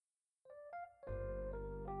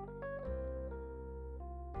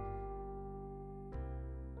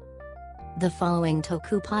The following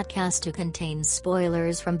Toku Podcastu contains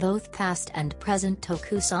spoilers from both past and present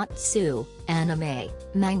Tokusatsu, anime,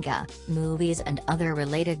 manga, movies and other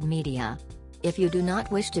related media. If you do not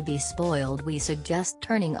wish to be spoiled, we suggest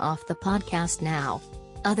turning off the podcast now.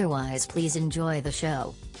 Otherwise, please enjoy the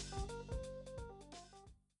show.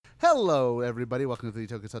 Hello, everybody. Welcome to the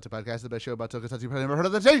Tokusatsu Podcast, the best show about Tokusatsu you've never heard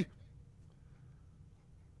of. That's Jay.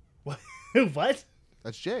 What? What?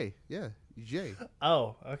 That's Jay. Yeah, Jay.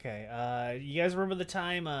 Oh, okay. You guys remember the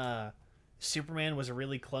time Superman was a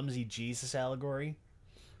really clumsy Jesus allegory?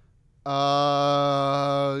 You're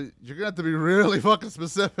gonna have to be really fucking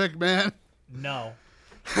specific, man. No.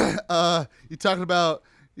 You talking about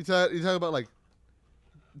like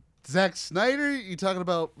Zack Snyder? You talking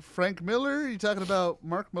about Frank Miller? You talking about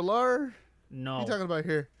Mark Millar? No. What you talking about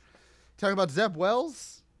here? Talking about Zeb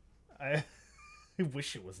Wells? I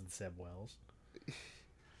wish it wasn't Zeb Wells.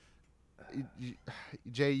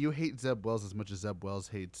 Jay, you hate Zeb Wells as much as Zeb Wells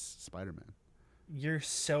hates Spider-Man. You're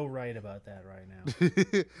so right about that right now.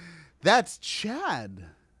 That's Chad.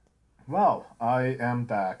 Well, I am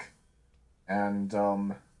back. And,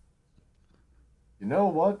 you know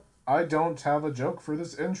what? I don't have a joke for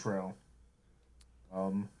this intro.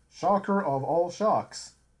 Shocker of all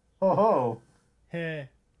shocks. Ho ho. Heh.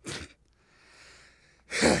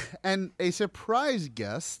 And a surprise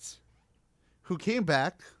guest who came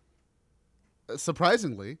back,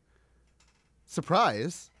 surprisingly, it's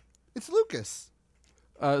Lucas.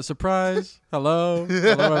 Surprise. Hello.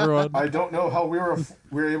 Hello, everyone. I don't know how we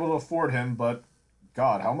were able to afford him, but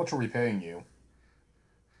God, how much are we paying you?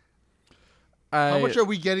 How much are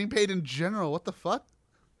we getting paid in general? What the fuck?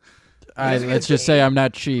 Let's just say I'm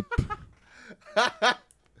not cheap.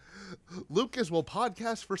 Lucas will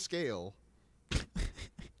podcast for scale.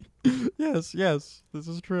 Yes, this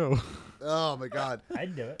is true. Oh my God.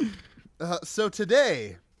 I'd do it. So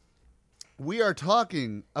today, we are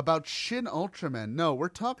talking about Shin Ultraman. No, we're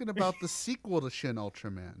talking about the sequel to Shin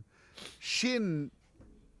Ultraman. Shin...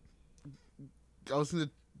 I was going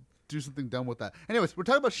to do something dumb with that. Anyways, we're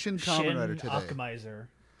talking about Shin Kamen Rider today. Alchemizer.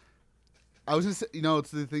 I was going to say,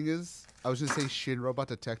 the thing is, I was going to say Shin Robot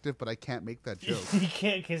Detective, but I can't make that joke. You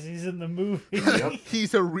can't because he's in the movie. Yep.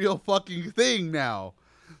 He's a real fucking thing now.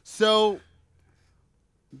 So...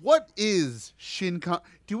 what is Shin Kamen?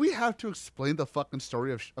 Do we have to explain the fucking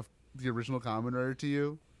story of the original Kamen Rider to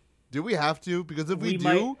you? Do we have to? Because if we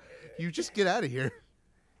do, you just get out of here.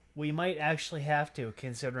 We might actually have to,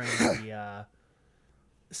 considering the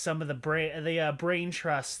some of the brain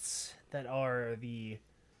trusts that are the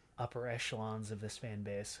upper echelons of this fan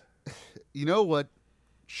base. You know what?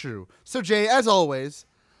 True. So Jay, as always,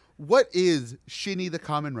 what is Shinny the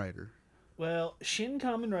Kamen Rider? Well, Shin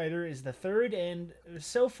Kamen Rider is the third and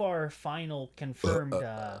so far final confirmed.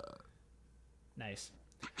 Nice.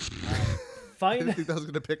 I didn't think that was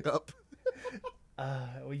gonna pick up.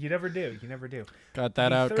 Well, you never do. You never do. Got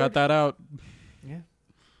that out. Yeah.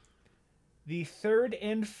 The third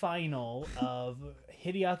and final of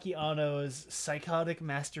Hideaki Anno's psychotic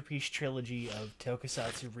masterpiece trilogy of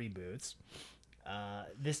Tokusatsu reboots.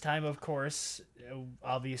 This time, of course,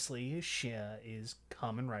 obviously, Shin is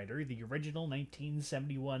Kamen Rider, the original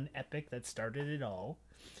 1971 epic that started it all.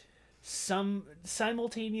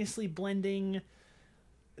 Simultaneously blending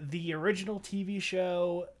the original TV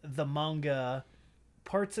show, the manga,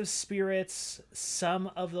 parts of Spirits,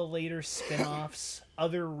 some of the later spin-offs,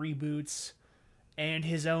 other reboots, and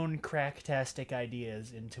his own cracktastic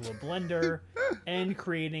ideas into a blender, and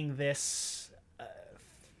creating this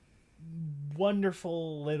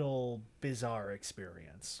wonderful little bizarre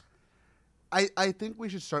experience. I think we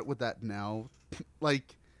should start with that now.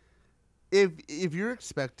 Like, if you're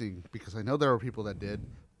expecting, because I know there are people that did,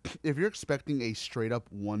 if you're expecting a straight up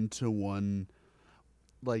 1-to-1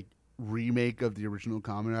 like remake of the original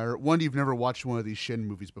Kamen Rider, one, you've never watched one of these Shin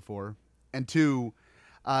movies before, and two,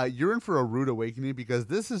 you're in for a rude awakening, because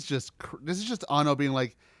this is just Anno being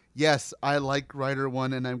like, yes, I like Rider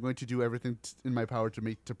 1, and I'm going to do everything in my power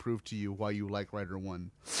to prove to you why you like Rider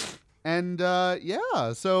 1. And,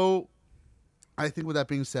 yeah, so I think with that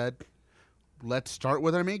being said, let's start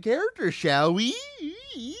with our main character, shall we?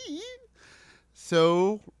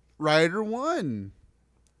 So, Rider 1.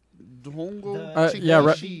 Yeah,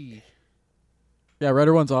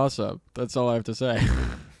 Rider 1's awesome. That's all I have to say.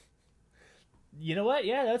 You know what?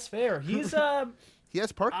 Yeah, that's fair. He's, he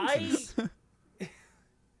has Parkinson's.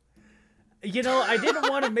 You know, I didn't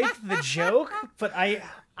want to make the joke, but I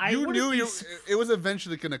knew it was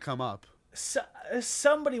eventually going to come up.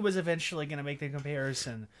 Somebody was eventually going to make the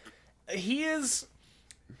comparison. He is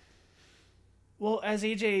Well, as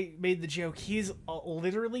AJ made the joke, he's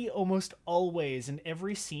literally almost always in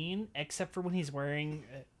every scene, except for when he's wearing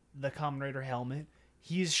the Kamen Rider helmet,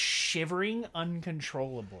 he's shivering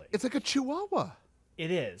uncontrollably. It's like a chihuahua. It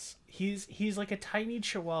is. He's like a tiny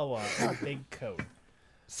chihuahua in a big coat.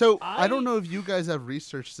 So I don't know if you guys have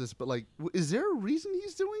researched this, but like, is there a reason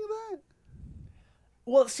he's doing that?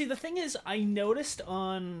 Well, see, the thing is, I noticed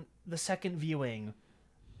on the second viewing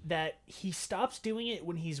that he stops doing it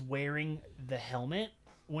when he's wearing the helmet,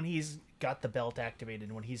 when he's got the belt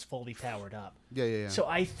activated, when he's fully powered up. Yeah. So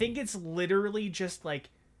I think it's literally just like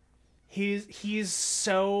he's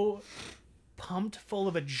so pumped full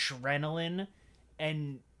of adrenaline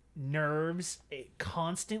and nerves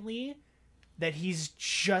constantly that he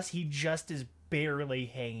just is barely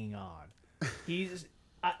hanging on.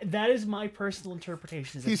 That is my personal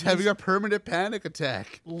interpretation. He's having a permanent panic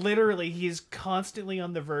attack. Literally, he's constantly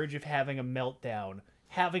on the verge of having a meltdown,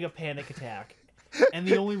 having a panic attack. And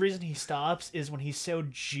the only reason he stops is when he's so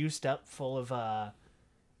juiced up full of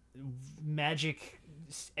magic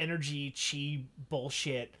energy chi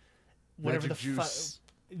bullshit. Whatever Magic juice.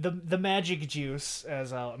 The magic juice,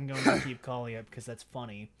 as I'm going to keep calling it because that's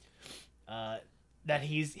funny. That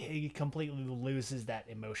he completely loses that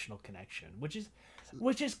emotional connection,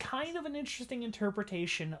 which is kind of an interesting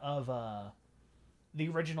interpretation of the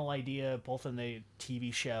original idea, both in the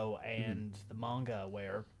TV show and the manga,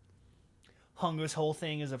 where Hongo's whole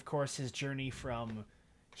thing is, of course, his journey from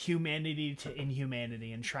humanity to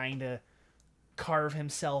inhumanity and trying to carve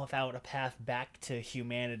himself out a path back to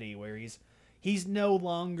humanity, where he's no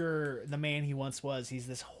longer the man he once was. He's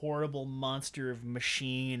this horrible monster of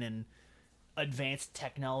machine and advanced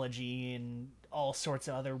technology and all sorts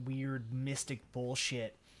of other weird mystic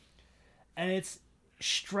bullshit. And it's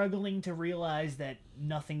struggling to realize that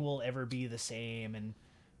nothing will ever be the same and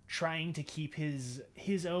trying to keep his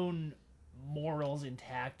own morals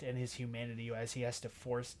intact and his humanity as he has to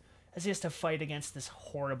fight against this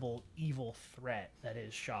horrible evil threat that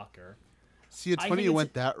is Shocker. See, it's funny you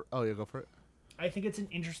went that. Oh, yeah, go for it. I think it's an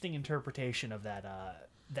interesting interpretation of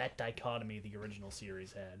that dichotomy the original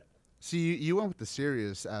series had. See, you went with the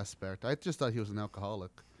serious aspect. I just thought he was an alcoholic.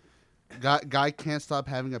 Guy can't stop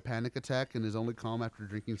having a panic attack and is only calm after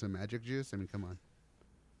drinking some magic juice. I mean, come on.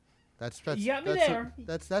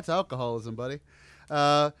 That's alcoholism, buddy.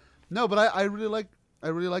 No, but I really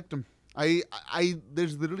liked him. I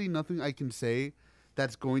there's literally nothing I can say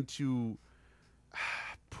that's going to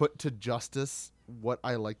put to justice what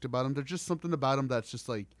I liked about him. There's just something about him that's just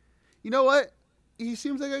like, you know what? He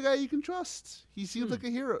seems like a guy you can trust. He seems like a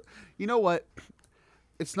hero. You know what?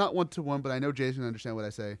 It's not one-to-one, but I know Jay's going to understand what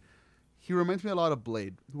I say. He reminds me a lot of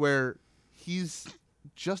Blade, where he's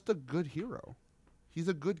just a good hero. He's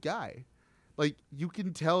a good guy. Like, you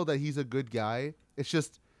can tell that he's a good guy. It's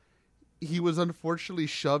just he was unfortunately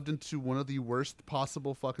shoved into one of the worst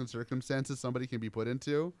possible fucking circumstances somebody can be put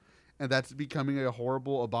into, and that's becoming a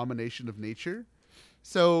horrible abomination of nature.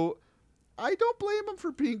 So I don't blame him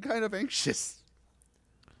for being kind of anxious.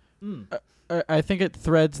 I think it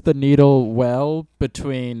threads the needle well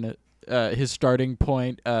between his starting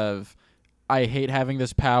point of, I hate having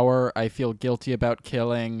this power, I feel guilty about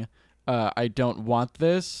killing, I don't want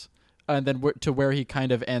this, and then to where he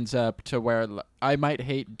kind of ends up to where I might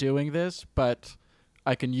hate doing this, but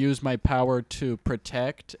I can use my power to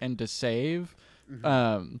protect and to save.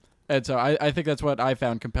 And so I think that's what I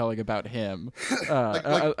found compelling about him.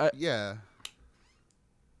 Yeah.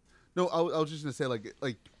 No, I was just going to say,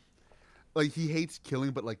 like he hates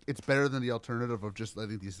killing, but like it's better than the alternative of just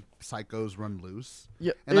letting these psychos run loose.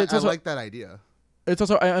 Yeah, and I like that idea. It's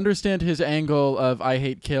also, I understand his angle of, I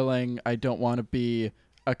hate killing, I don't want to be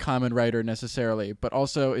a Kamen Rider necessarily, but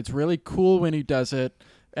also it's really cool when he does it,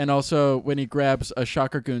 and also when he grabs a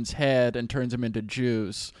Shocker-gun's head and turns him into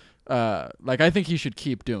juice. I think he should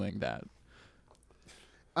keep doing that.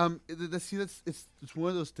 It's one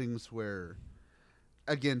of those things where,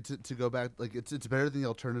 again, to go back, like it's better than the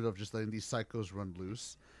alternative of just letting these psychos run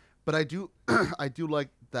loose. But I do I do like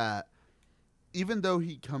that even though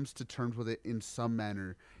he comes to terms with it in some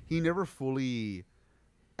manner, he never fully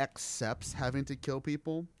accepts having to kill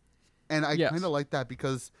people. And I kind of like that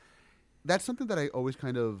because that's something that I always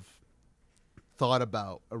kind of thought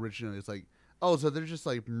about originally. It's like, oh, so they're just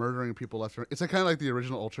like murdering people left and right. It's like kind of like the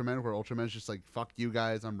original Ultraman, where Ultraman's just like, fuck you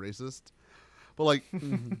guys, I'm racist. But like,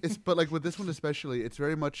 but like with this one especially, it's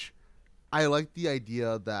very much, I like the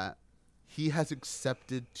idea that he has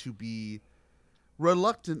accepted to be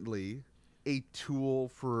reluctantly a tool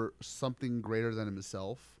for something greater than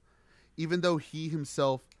himself, even though he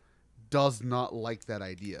himself does not like that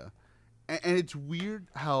idea. And it's weird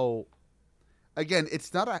how again,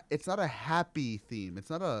 it's not a happy theme. It's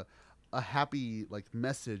not a happy like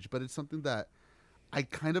message, but it's something that I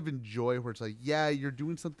kind of enjoy. Where it's like, yeah, you're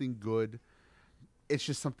doing something good. It's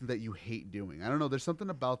just something that you hate doing. I don't know. There's something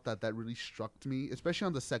about that really struck me, especially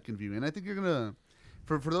on the second viewing. And I think you're gonna,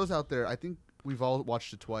 for those out there, I think we've all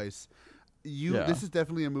watched it twice. Yeah. This is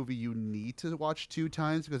definitely a movie you need to watch 2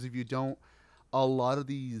 times, because if you don't, a lot of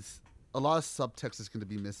subtext is going to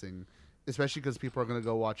be missing, especially because people are going to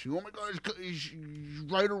go watching. Oh my god, he's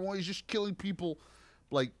right or wrong, he's just killing people.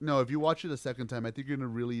 Like, no, if you watch it a second time, I think you're going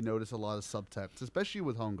to really notice a lot of subtext, especially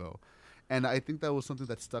with Hongo. And I think that was something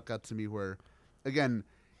that stuck out to me. Where, again,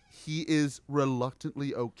 he is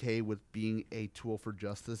reluctantly okay with being a tool for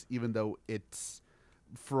justice, even though it's,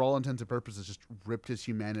 for all intents and purposes, just ripped his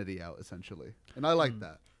humanity out, essentially. And I like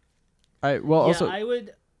that. Well, Yeah, also,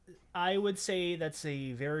 I would say that's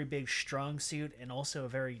a very big strong suit, and also a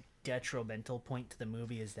very detrimental point to the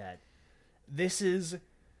movie is that this is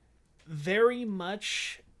very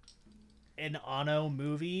much an Anno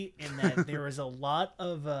movie in that there is a lot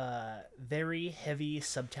of very heavy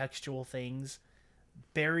subtextual things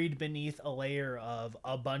buried beneath a layer of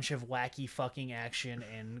a bunch of wacky fucking action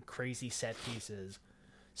and crazy set pieces.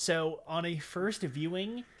 So on a first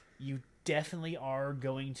viewing, you definitely are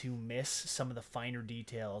going to miss some of the finer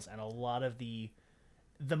details, and a lot of the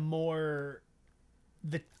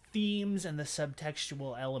themes and the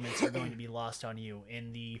subtextual elements are going to be lost on you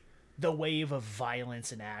in the wave of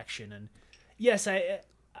violence and action. And yes, I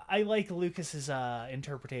like Lucas's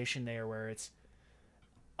interpretation there, where it's,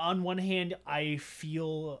 on one hand, I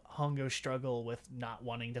feel Hongo struggle with not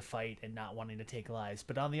wanting to fight and not wanting to take lives,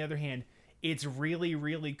 but on the other hand, it's really,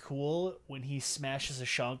 really cool when he smashes a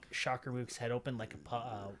Shockermook's head open like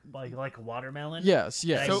a watermelon. yes.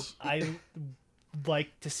 And I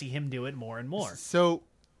like to see him do it more and more. So,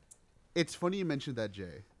 it's funny you mentioned that,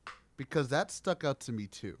 Jay, because that stuck out to me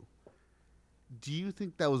too. Do you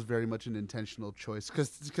think that was very much an intentional choice?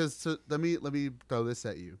 Because let me throw this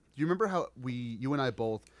at you. Do you remember how you and I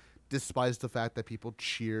both despised the fact that people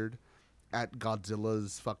cheered at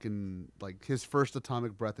Godzilla's fucking, like, his first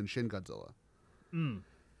atomic breath in Shin Godzilla?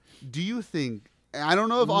 Do you think, I don't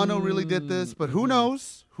know if Anno really did this, but who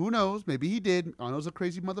knows? Who knows? Maybe he did. Anno's a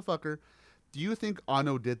crazy motherfucker. Do you think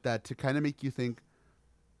Anno did that to kind of make you think,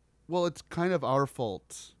 well, it's kind of our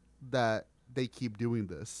fault that they keep doing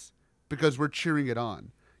this because we're cheering it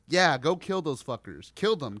on? Yeah, go kill those fuckers.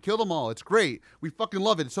 Kill them all. It's great. We fucking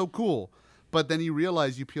love it. It's so cool. But then you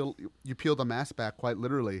realize you peel the mask back, quite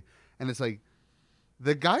literally, and it's like,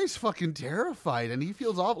 the guy's fucking terrified, and he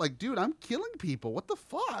feels off like, dude, I'm killing people. What the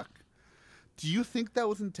fuck? Do you think that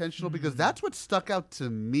was intentional? Because that's what stuck out to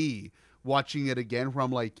me watching it again, where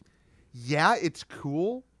I'm like, yeah, it's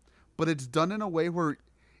cool, but it's done in a way where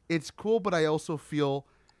it's cool, but I also feel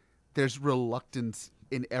there's reluctance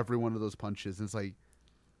in every one of those punches. And it's like,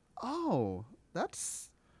 oh, that's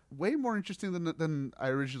way more interesting than I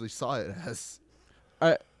originally saw it as.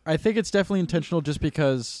 I think it's definitely intentional, just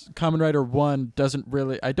because Kamen Rider 1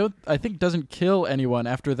 doesn't kill anyone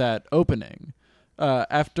after that opening.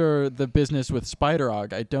 After the business with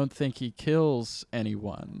Spider-Og, I don't think he kills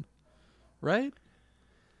anyone. Right?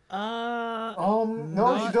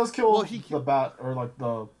 No, he does kill the bat, or like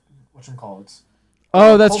the whatchamacallits.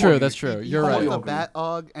 Oh, that's true. That's true. You're He right. kills the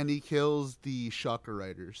Bat-Og, and he kills the Shocker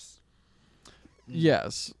Riders.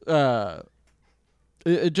 Yes.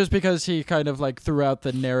 Just because he kind of, like, throughout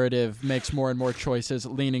the narrative makes more and more choices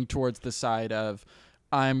leaning towards the side of,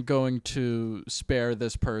 I'm going to spare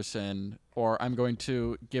this person, or I'm going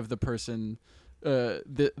to give the person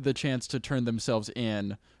the chance to turn themselves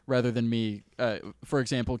in, rather than me, for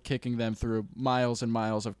example, kicking them through miles and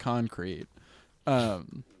miles of concrete.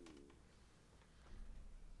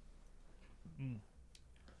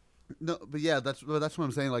 No, but yeah, that's what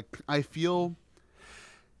I'm saying. Like, I feel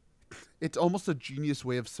it's almost a genius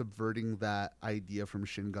way of subverting that idea from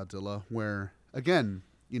Shin Godzilla, where, again,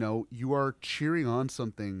 you are cheering on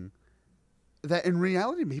something that in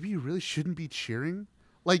reality maybe you really shouldn't be cheering.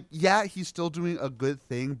 Like, yeah, he's still doing a good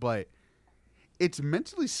thing, but it's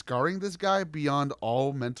mentally scarring this guy beyond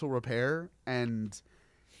all mental repair, and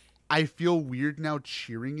I feel weird now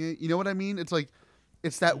cheering it. You know what I mean? It's like,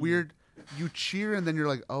 it's that weird, you cheer and then you're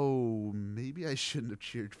like, oh, maybe I shouldn't have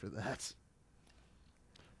cheered for that.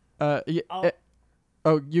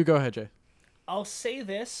 You go ahead, Jay. I'll say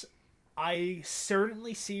this. I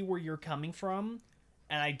certainly see where you're coming from,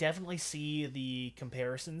 and I definitely see the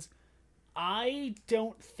comparisons. I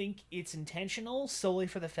don't think it's intentional, solely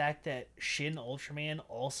for the fact that Shin Ultraman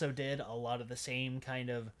also did a lot of the same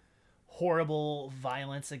kind of horrible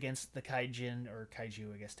violence against the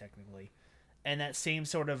kaiju, I guess, technically, and that same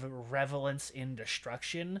sort of revelance in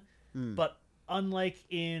destruction. But unlike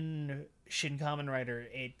in Shin Kamen Rider,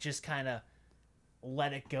 it just kind of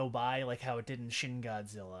let it go by, like how it did in Shin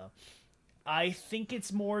Godzilla. I think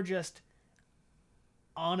it's more just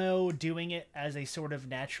Anno doing it as a sort of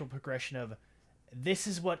natural progression of, this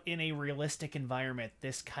is what in a realistic environment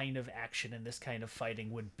this kind of action and this kind of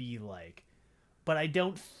fighting would be like. But I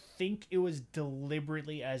don't think it was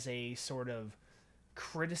deliberately as a sort of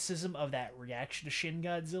criticism of that reaction to Shin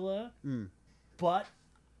Godzilla. But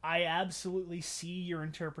I absolutely see your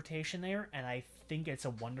interpretation there, and I think it's a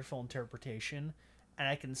wonderful interpretation, and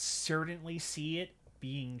I can certainly see it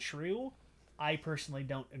being true. I personally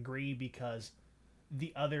don't agree because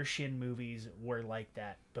the other Shin movies were like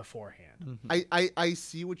that beforehand. I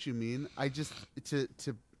see what you mean. I just, to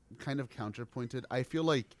kind of counterpoint it, I feel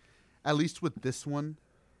like, at least with this one,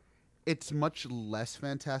 it's much less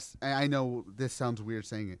fantastic. I know this sounds weird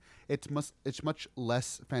saying it. It's much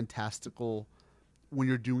less fantastical when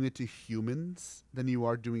you're doing it to humans than you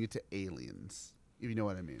are doing it to aliens, if you know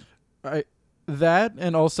what I mean. That,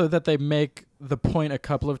 and also that they make the point a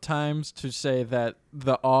couple of times to say that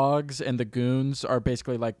the Augs and the Goons are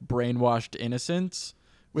basically like brainwashed innocents,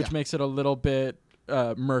 which makes it a little bit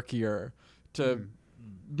murkier to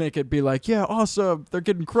make it be like, yeah, awesome, they're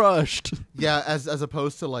getting crushed. Yeah, as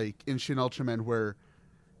opposed to like in Shin Ultraman, where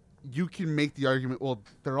you can make the argument, well,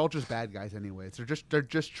 they're all just bad guys anyways. They're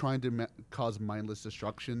just trying to cause mindless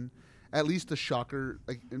destruction. At least the Shocker,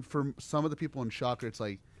 like, and for some of the people in Shocker, it's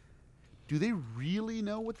like, do they really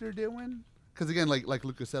know what they're doing? Because again, like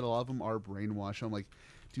Lucas said, a lot of them are brainwashed. I'm like,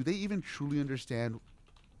 do they even truly understand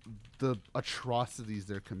the atrocities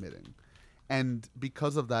they're committing? And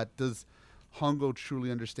because of that, does Hongo truly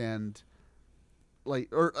understand? Like,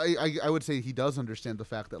 or I would say he does understand the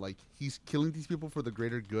fact that like he's killing these people for the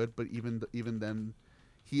greater good, but even then,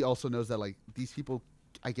 he also knows that like these people,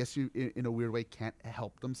 I guess you in a weird way can't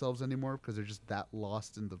help themselves anymore because they're just that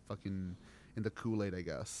lost in the Kool-Aid, I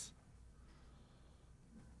guess.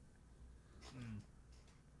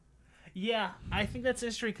 Yeah, I think that's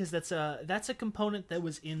interesting because that's a component that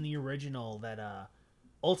was in the original that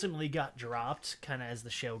ultimately got dropped kind of as the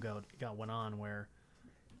show went on, where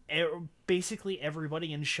basically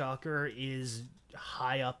everybody in Shocker is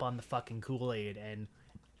high up on the fucking Kool-Aid and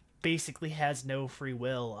basically has no free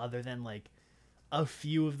will other than like a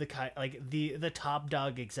few of the top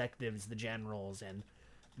dog executives, the generals, and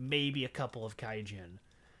maybe a couple of kaijin.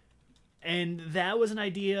 And that was an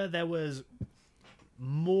idea that was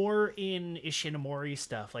more in Ishinomori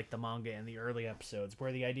stuff, like the manga and the early episodes,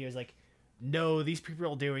 where the idea is like, no, these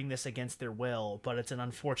people are doing this against their will, but it's an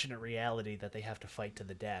unfortunate reality that they have to fight to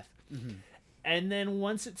the death. Mm-hmm. And then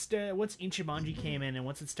once Ichimonji came in, and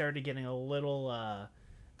once it started getting a little,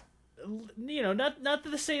 not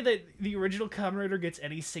to say that the original Kamen Rider gets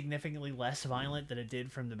any significantly less violent than it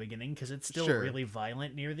did from the beginning, because it's still really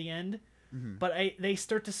violent near the end. Mm-hmm. But they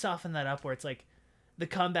start to soften that up, where it's like, the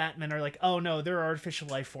combatmen are like, oh no, they're artificial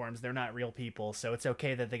life forms, they're not real people, so it's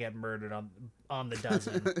okay that they get murdered on the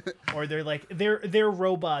dozen. Or they're like, they're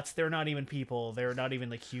robots, they're not even people, they're not even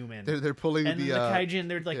like human. They're pulling and the kaijin,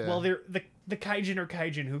 they're like, well, they're the kaijin are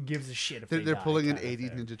kaijin, who gives a shit if they're pulling an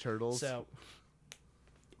 80s Ninja Turtles. So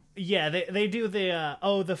yeah, they do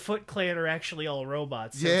the Foot Clan are actually all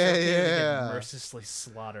robots. So yeah, they get mercilessly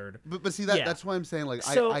slaughtered. But see that's why I'm saying like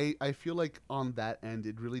I feel like on that end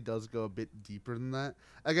it really does go a bit deeper than that.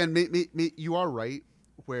 Again, you are right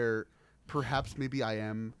where perhaps maybe I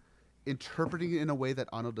am interpreting it in a way that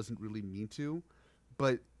Anno doesn't really mean to,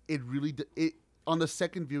 but it really on the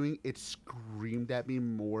second viewing it screamed at me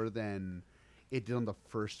more than it did on the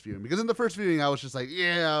first viewing. Because in the first viewing, I was just like,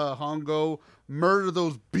 yeah, Hongo, murder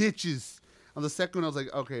those bitches. On the second one, I was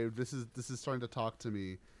like, okay, this is starting to talk to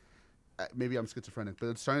me. Maybe I'm schizophrenic, but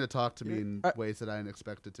it's starting to talk to me in ways that I didn't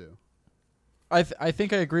expect it to. I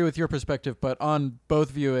think I agree with your perspective, but on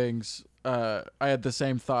both viewings, I had the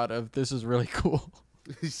same thought of, this is really cool.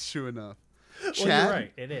 True enough. Well, Chad, you're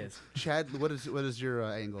right, it is. Chad, what is your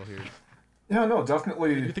angle here? Yeah, no,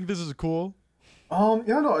 definitely. You think this is cool?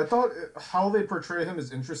 I thought how they portray him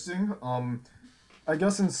is interesting. I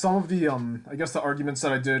guess in some of the the arguments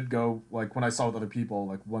that I did go, like when I saw with other people,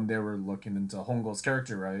 like when they were looking into Hongo's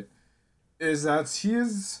character, right, is that he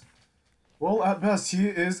is, well, at best, he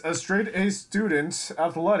is a straight A student,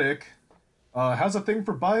 athletic, has a thing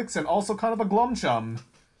for bikes, and also kind of a glum chum,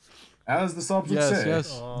 as the subs would say.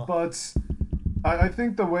 Yes. But I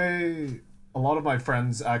think the way a lot of my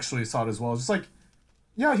friends actually saw it as well is just like,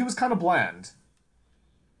 yeah, he was kind of bland.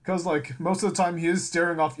 Because, like, most of the time he is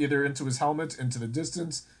staring off either into his helmet, into the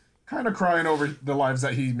distance, kind of crying over the lives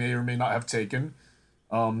that he may or may not have taken.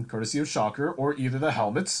 courtesy of Shocker, or either the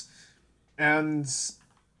helmets. And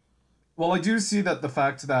well, I do see that the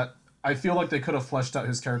fact that I feel like they could have fleshed out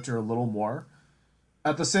his character a little more.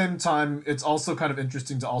 At the same time, it's also kind of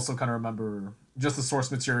interesting to also kind of remember just the source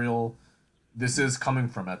material this is coming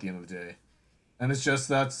from at the end of the day. And it's just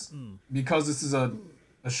that's because this is a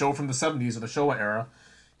show from the 70s or the Showa era,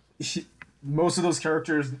 most of those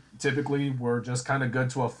characters typically were just kind of good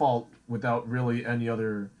to a fault without really any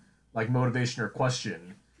other like motivation or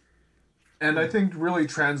question. And I think really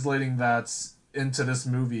translating that into this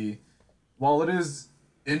movie, while it is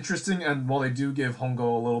interesting and while they do give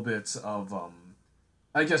Hongo a little bit of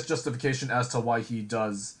I guess justification as to why he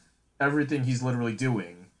does everything he's literally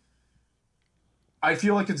doing, I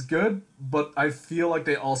feel like it's good, but I feel like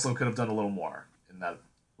they also could have done a little more in that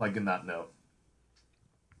note.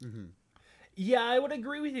 Mm-hmm. Yeah, I would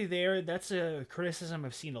agree with you there. That's a criticism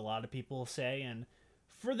I've seen a lot of people say, and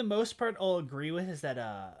for the most part, I'll agree with is that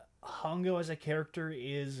Hongo as a character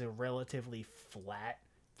is relatively flat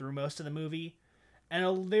through most of the movie,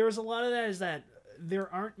 and there's a lot of that is that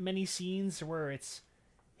there aren't many scenes where it's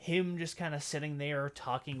him just kind of sitting there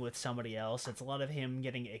talking with somebody else. It's a lot of him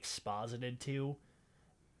getting exposited to,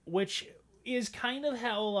 which is kind of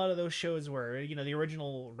how a lot of those shows were. You know, the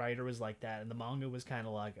original writer was like that, and the manga was kind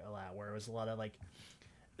of like a lot, where it was a lot of like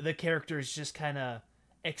the characters just kind of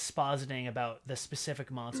expositing about the specific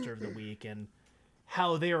monster of the week and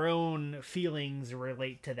how their own feelings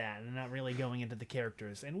relate to that, and not really going into the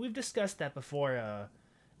characters. And we've discussed that before,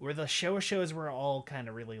 where the shows were all kind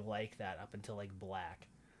of really like that up until like Black.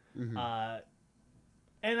 Mm-hmm.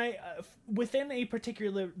 And within the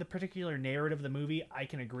particular narrative of the movie, I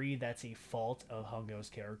can agree that's a fault of Hongo's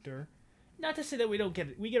character. Not to say that we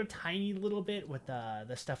get a tiny little bit with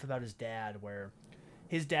the stuff about his dad, where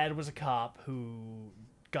his dad was a cop who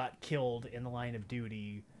got killed in the line of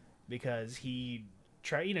duty because he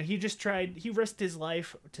risked his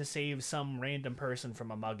life to save some random person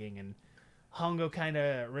from a mugging, and Hongo kind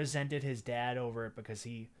of resented his dad over it because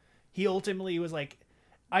he ultimately was like,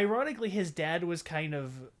 ironically, his dad was kind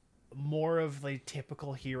of more of the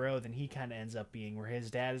typical hero than he kind of ends up being, where his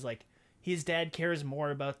dad cares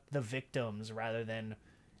more about the victims rather than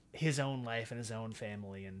his own life and his own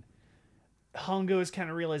family. And Hongo's kind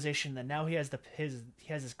of realization that now he has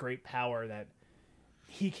this great power that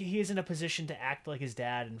he is in a position to act like his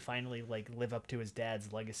dad and finally like live up to his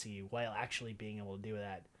dad's legacy while actually being able to do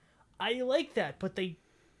that. I like that, but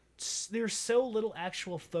there's so little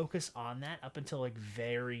actual focus on that up until like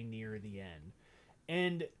very near the end.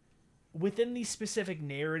 And within the specific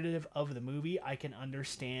narrative of the movie, I can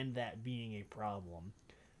understand that being a problem.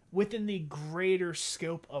 Within the greater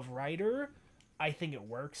scope of writer, I think it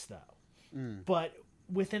works though. But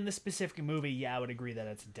within the specific movie, yeah, I would agree that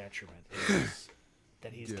it's a detriment.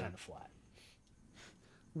 That he's kind of flat.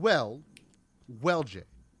 Well, Jay.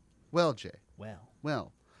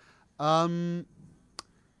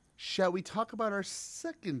 Shall we talk about our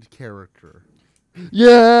second character?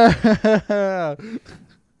 Yeah.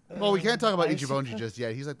 Well, we can't talk about Ichibonji just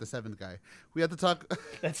yet. He's like the seventh guy. We have to talk.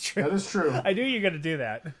 That's true. That is true. I knew you were gonna do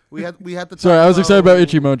that. We have to. Talk Sorry, I was excited about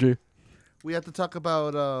Ichimoji. We have to talk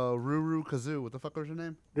about Ruru Kazoo. What the fuck was her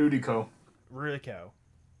name? Ruriko.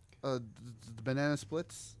 The banana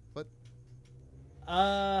splits. What?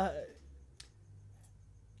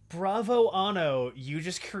 Bravo, Anno. You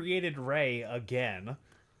just created Ray again.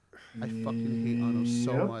 I fucking hate Anno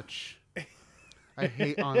so much. I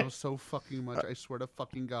hate Anno so fucking much. I swear to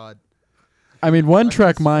fucking God. I mean,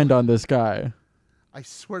 one-track mind on this guy. I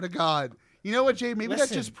swear to God. You know what, Jay? Maybe Listen,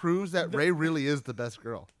 that just proves that Ray really is the best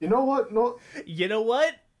girl. You know what? No. You know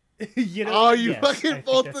what? Fucking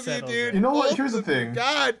both of you, dude. You know what? Here's the thing.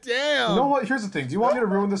 God damn. You know what? Here's the thing. Do you want me to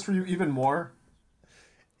ruin this for you even more?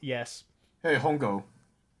 Yes. Hey, Hongo.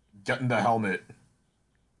 Get in the helmet.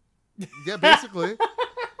 Yeah, basically.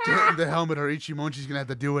 Get in the helmet or Ichimonji's gonna have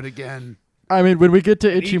to do it again. I mean, when we get to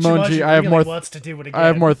Ichimonji, I have more. Wants to do it again. I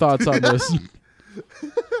have more thoughts on this.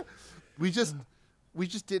 We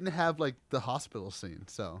just didn't have like the hospital scene,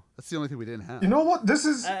 so that's the only thing we didn't have. You know what? This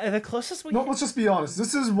is the closest we. No, let's just be honest.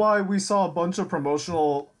 This is why we saw a bunch of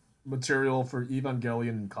promotional material for Evangelion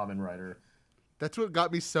and Kamen Rider. That's what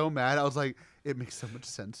got me so mad. I was like, it makes so much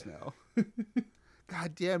sense now.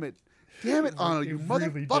 God damn it, Anno, you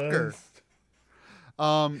motherfucker.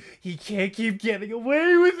 He can't keep getting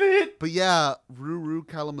away with it. But yeah, Ruru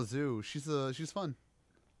Kalamazoo, she's fun.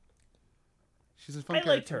 She's a fun character.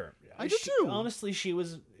 I liked her. I do too. Honestly, she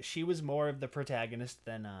was more of the protagonist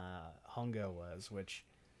than Hongo was, which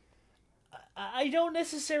I don't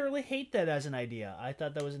necessarily hate that as an idea. I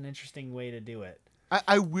thought that was an interesting way to do it.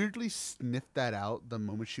 I weirdly sniffed that out the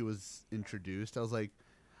moment she was introduced. I was like,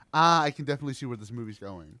 I can definitely see where this movie's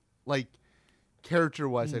going. Like,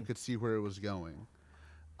 character-wise, I could see where it was going.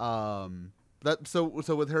 So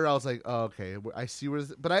with her, I was like, oh, okay, I see where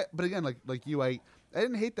this, but again, like you, I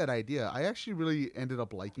didn't hate that idea. I actually really ended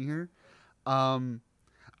up liking her.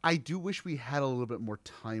 I do wish we had a little bit more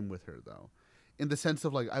time with her though, in the sense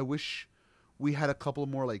of like I wish we had a couple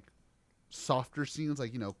more like softer scenes,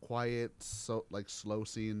 like quiet, so like slow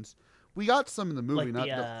scenes. We got some in the movie,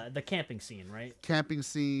 like the camping scene, right? Camping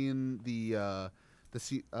scene, the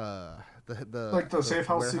Like the safe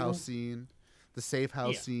house warehouse scene? scene, the safe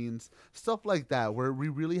house scenes, stuff like that, where we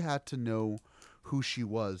really had to know who she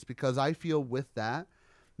was. Because I feel with that,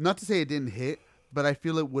 not to say it didn't hit, but I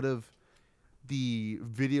feel it would have, the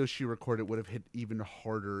video she recorded would have hit even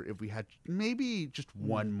harder if we had maybe just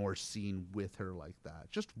one more scene with her like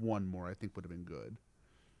that. Just one more, I think, would have been good.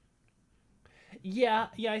 Yeah,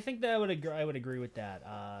 I think that I would agree with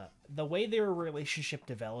that. The way their relationship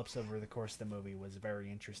develops over the course of the movie was very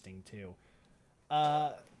interesting too.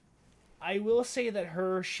 I will say that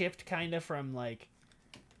her shift kind of from like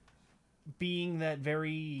being that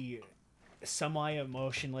very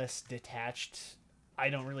semi-emotionless, detached, I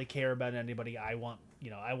don't really care about anybody, I want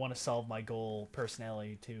to solve my goal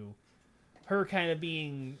personality, to her kind of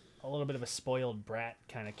being a little bit of a spoiled brat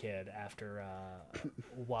kind of kid after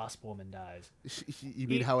Wasp Woman dies. You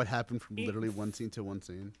mean how it happened from literally one scene to one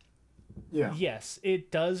scene? Yeah. Yes,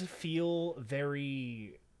 it does feel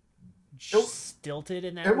very stilted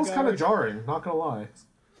in that It was regard. kind of jarring, not gonna lie.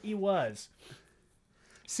 He was.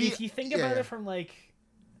 See, if you think about it from like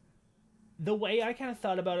the way I kind of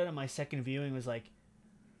thought about it on my second viewing was like,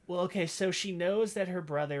 well, okay, so she knows that her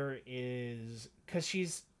brother is, because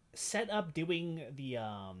she's set up doing the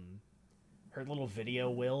her little video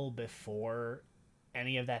will before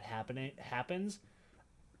any of that happens.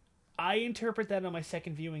 I interpret that on my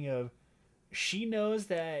second viewing of, she knows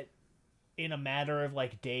that in a matter of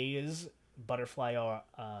like days, Butterfly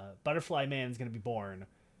Man's gonna be born,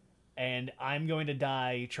 and I'm going to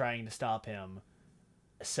die trying to stop him.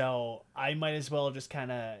 So I might as well just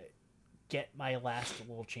kind of get my last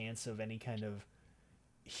little chance of any kind of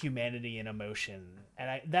humanity and emotion.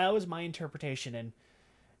 And that was my interpretation. And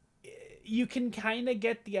you can kind of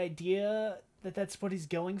get the idea that that's what he's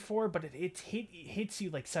going for, but it hits you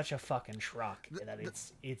like such a fucking shock that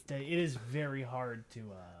it is very hard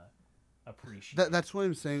to appreciate. That's what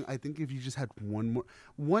I'm saying. I think if you just had one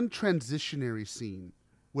transitionary scene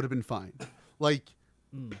would have been fine. Like,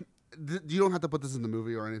 you don't have to put this in the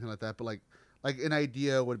movie or anything like that, but like an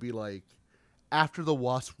idea would be like, after the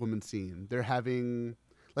Wasp Woman scene, they're having,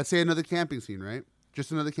 let's say, another camping scene, right?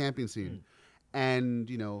 Just another camping scene. And,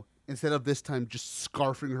 instead of this time just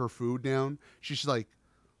scarfing her food down, she's just like,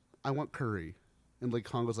 I want curry. And like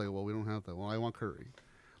Hongo's like, well, we don't have that. Well, I want curry.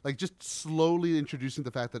 Like, just slowly introducing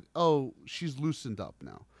the fact that, oh, she's loosened up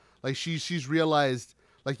now. Like, she's realized,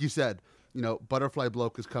 like you said, Butterfly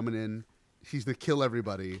Bloke is coming in. He's to kill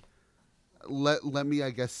everybody. Let me,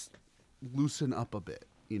 I guess, loosen up a bit,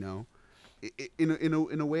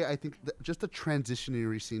 In a way, I think that just a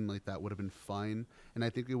transitionary scene like that would have been fine, and I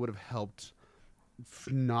think it would have helped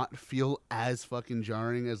not feel as fucking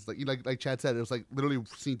jarring as like Chad said. It was like literally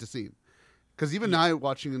scene to scene. Because even now,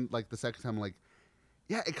 watching like the second time, I'm like,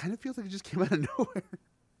 yeah, it kind of feels like it just came out of nowhere.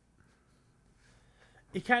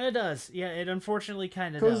 It kind of does. Yeah, it unfortunately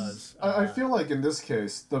kind of does. I feel like in this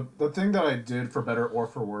case, the thing that I did for better or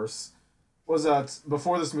for worse was that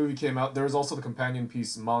before this movie came out, there was also the companion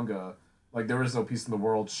piece manga, like There Is No Peace in the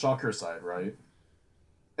World, Shocker Side, right?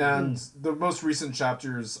 And the most recent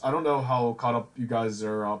chapters, I don't know how caught up you guys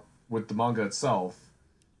are up with the manga itself.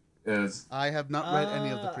 I have not read any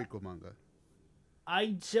of the prequel manga.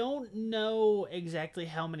 I don't know exactly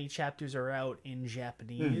how many chapters are out in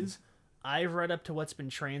Japanese. I've read up to what's been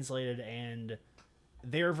translated, and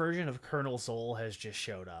their version of Colonel Soul has just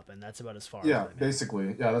showed up, and that's about as far as I know.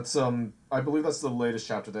 Basically. Yeah, that's I believe that's the latest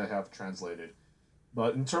chapter they have translated.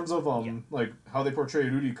 But in terms of like how they portray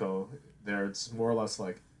Ruriko there, it's more or less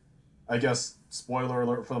like, I guess, spoiler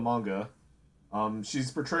alert for the manga,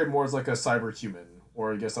 she's portrayed more as like a cyber human,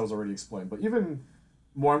 or I guess that was already explained, but even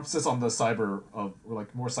more emphasis on the cyber or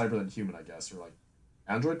like more cyber than human, I guess, or like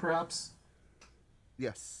android perhaps.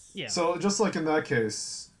 Yes. Yeah. So just like in that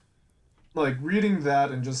case, like reading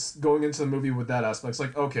that and just going into the movie with that aspect, it's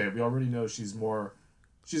like, okay, we already know she's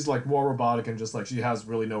like more robotic and just like she has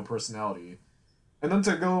really no personality. And then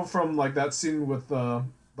to go from like that scene with the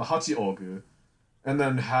Hachi Ogu, and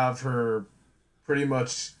then have her pretty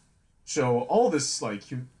much show all this like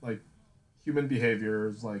human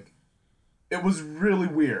behaviors, like it was really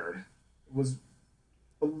weird. It was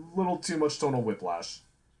a little too much tonal whiplash.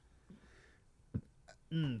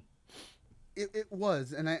 It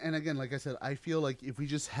was, and again, like I said, I feel like if we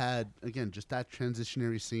just had again just that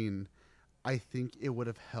transitionary scene, I think it would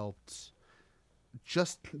have helped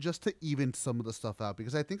just to even some of the stuff out,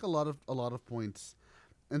 because I think a lot of points,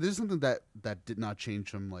 and this is something that did not change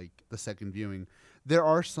from like the second viewing. There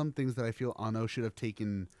are some things that I feel Anno should have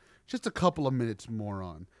taken just a couple of minutes more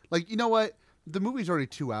on. Like, you know what? The movie's already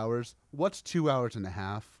 2 hours. What's 2 hours and a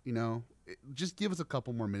half? You know, just give us a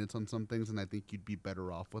couple more minutes on some things, and I think you'd be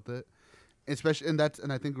better off with it. Especially, and I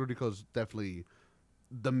think Rudiko's definitely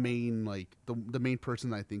the main the main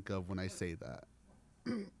person I think of when I say that.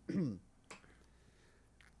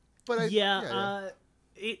 But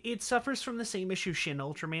it suffers from the same issue Shin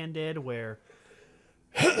Ultraman did, where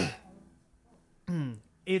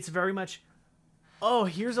it's very much, oh,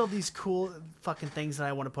 here's all these cool fucking things that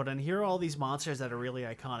I want to put in. Here are all these monsters that are really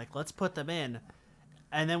iconic. Let's put them in.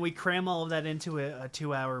 And then we cram all of that into a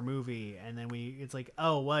 2-hour movie, and then it's like,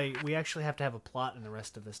 oh, wait, we actually have to have a plot in the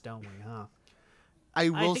rest of this, don't we, huh? I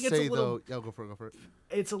will say, though... Yeah, go for it.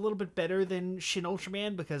 It's a little bit better than Shin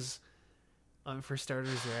Ultraman, because, for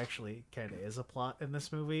starters, there actually kind of is a plot in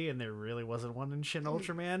this movie, and there really wasn't one in Shin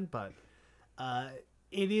Ultraman, but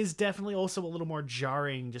it is definitely also a little more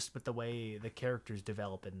jarring just with the way the characters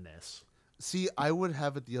develop in this. See, I would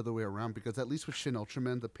have it the other way around, because at least with Shin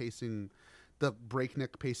Ultraman, the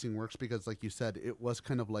breakneck pacing works, because like you said, it was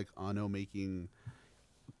kind of like Anno making,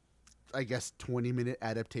 I guess, 20-minute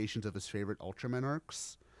adaptations of his favorite Ultraman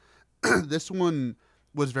arcs. This one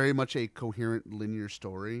was very much a coherent linear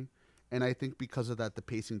story, and I think because of that, the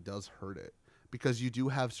pacing does hurt it, because you do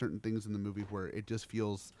have certain things in the movie where it just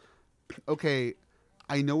feels, okay,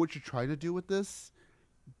 I know what you're trying to do with this,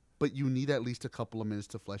 but you need at least a couple of minutes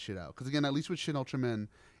to flesh it out. Because again, at least with Shin Ultraman,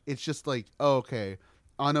 it's just like, oh, okay,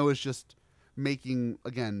 Anno is just making,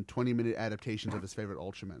 again, 20-minute adaptations of his favorite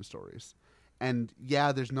Ultraman stories. And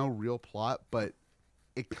yeah, there's no real plot, but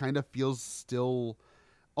it kind of feels still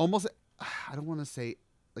almost, I don't want to say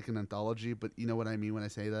like an anthology, but you know what I mean when I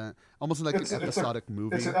say that? Almost like an episodic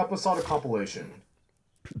movie. It's an episodic compilation.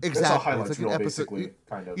 Exactly. It's a highlights like reel, basically,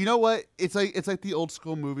 kind of. You know what? It's like the old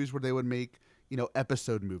school movies where they would make,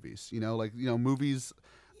 episode movies, movies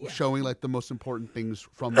showing like the most important things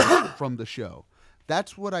from the show.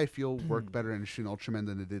 That's what I feel worked better in Shin Ultraman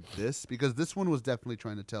than it did this, because this one was definitely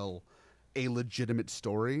trying to tell a legitimate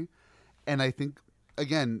story. And I think,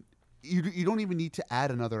 again, you don't even need to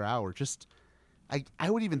add another hour. Just, I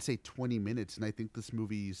would even say 20 minutes, and I think this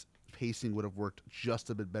movie's pacing would have worked just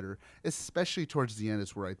a bit better, especially towards the end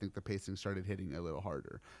is where I think the pacing started hitting a little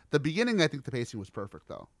harder. The beginning, I think the pacing was perfect,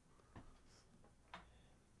 though.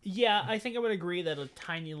 Yeah, I think I would agree that a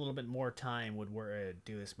tiny little bit more time would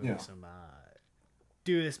do this movie some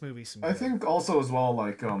good. I think also as well,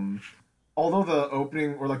 like, although the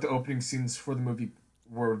opening scenes for the movie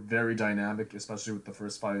were very dynamic, especially with the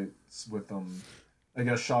first fights with I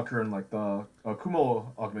guess Shocker and like the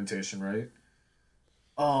Kumo augmentation, right?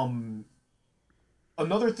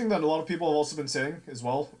 Another thing that a lot of people have also been saying as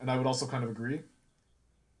well, and I would also kind of agree,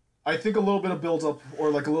 I think a little bit of build up or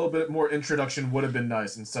like a little bit more introduction would have been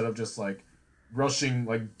nice instead of just like rushing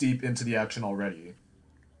like deep into the action already.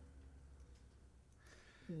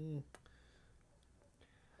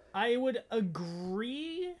 I would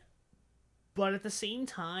agree, but at the same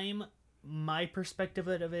time, my perspective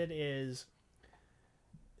of it is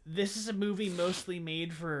this is a movie mostly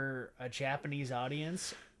made for a Japanese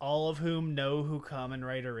audience, all of whom know who Kamen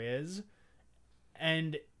Rider is.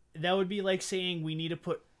 And that would be like saying we need to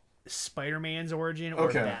put Spider-Man's origin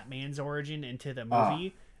or Batman's origin into the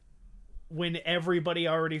movie when everybody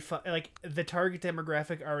already like the target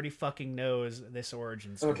demographic already fucking knows this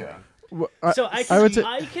origin story. Okay. Well, so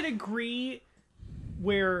I could agree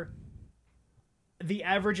where the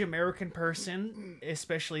average American person,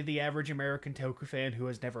 especially the average American Toku fan who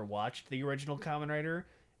has never watched the original Kamen Rider,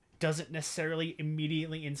 doesn't necessarily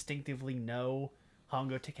immediately instinctively know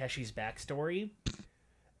Hongo Takeshi's backstory.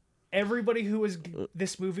 Everybody who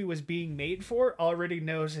this movie was being made for already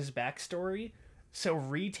knows his backstory, so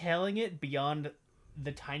retelling it beyond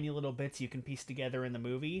the tiny little bits you can piece together in the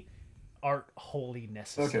movie aren't wholly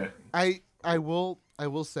necessary. Okay. I will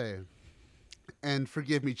say, and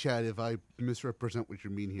forgive me, Chad, if I misrepresent what you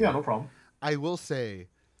mean here. Yeah, no problem. I will say,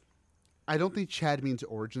 I don't think Chad means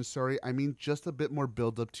origin story. I mean just a bit more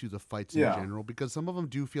build up to the fights in general, because some of them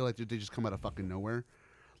do feel like they just come out of fucking nowhere.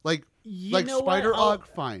 Like Spider Og,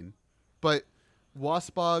 fine, but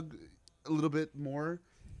Waspog a little bit more,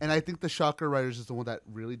 and I think the Shocker Riders is the one that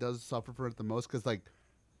really does suffer for it the most, because like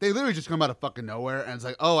they literally just come out of fucking nowhere, and it's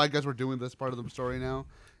like, oh, I guess we're doing this part of the story now.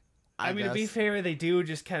 I mean, to be guess. fair, they do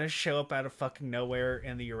just kind of show up out of fucking nowhere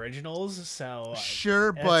in the originals, so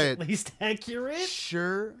Sure, that's but at least accurate.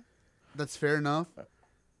 sure, that's fair enough.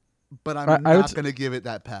 But I'm I would not gonna give it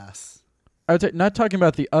that pass. I would say, not talking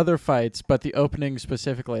about the other fights, but the opening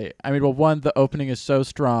specifically. I mean, well, one, the opening is so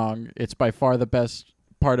strong. It's by far the best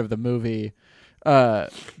part of the movie.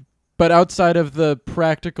 But outside of the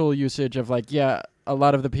practical usage of, like, yeah, a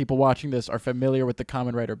lot of the people watching this are familiar with the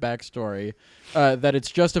Kamen Rider backstory, that it's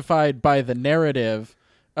justified by the narrative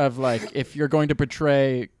of, like, if you're going to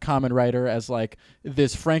portray Kamen Rider as, like,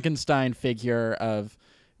 this Frankenstein figure of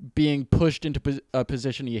being pushed into a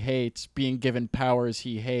position he hates, being given powers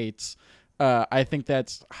he hates, I think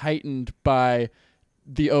that's heightened by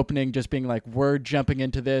the opening just being like, we're jumping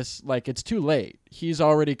into this. Like, it's too late. He's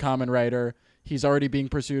already Kamen Rider. He's already being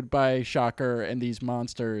pursued by Shocker and these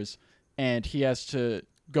monsters, and he has to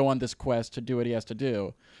go on this quest to do what he has to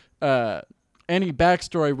do. Any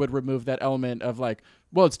backstory would remove that element of, like,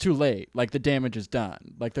 well, it's too late. Like, the damage is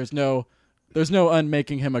done. Like, there's no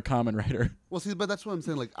unmaking him a Kamen Rider. Well, see, but that's what I'm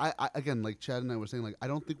saying. Like, I again, like Chad and I were saying, like, I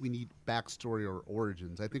don't think we need backstory or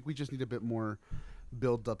origins. I think we just need a bit more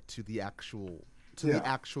build up to the actual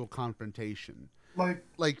confrontation. Like,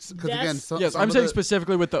 because again, Yes, I'm saying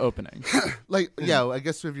specifically with the opening. like, yeah, I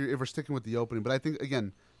guess if we're sticking with the opening, but I think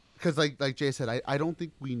again, because like Jay said, I don't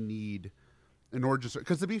think we need an origin story.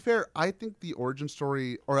 Because to be fair, I think the origin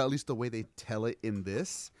story, or at least the way they tell it in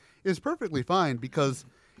this, is perfectly fine because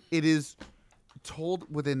it is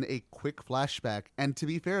told within a quick flashback. And to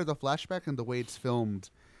be fair, the flashback and the way it's filmed,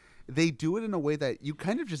 they do it in a way that you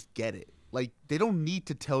kind of just get it. Like, they don't need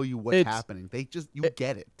to tell you what's happening. They just,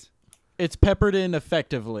 get it. It's peppered in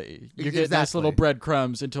effectively. You get nice little Exactly.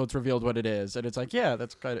 breadcrumbs until it's revealed what it is. And it's like, yeah,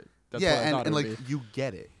 that's kind of, that's what I thought and it would like, be. you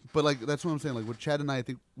get it. But like, that's what I'm saying. Like, with Chad and I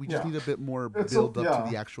think we just need a bit more It's build up yeah.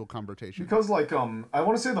 to the actual confrontation. because like I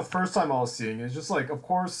want to say the first time I was seeing it, it's just like, of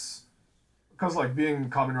course, because like being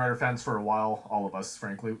Kamen Rider fans for a while, all of us,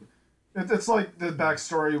 frankly, it's like the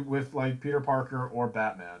backstory with like Peter Parker or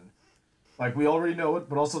Batman. Like, we already know it,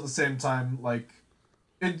 but also at the same time, like,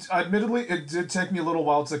 admittedly, it did take me a little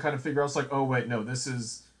while to kind of figure out, it's like, oh wait, no, this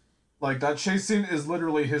is, like, that chase scene is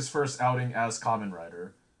literally his first outing as Kamen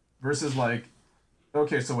Rider, versus like,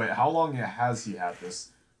 okay, so wait, how long has he had this,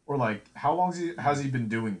 or like, how long has he been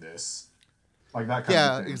doing this, like that kind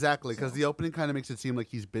of thing. Yeah, exactly. Because the opening kind of makes it seem like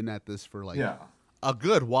he's been at this for like Yeah. a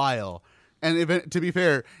good while. And to be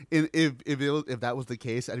fair, if that was the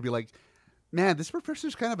case, I'd be like, man, this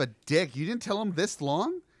professor's kind of a dick. You didn't tell him this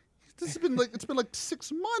long? This has been like, it's been like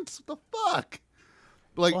 6 months. What the fuck?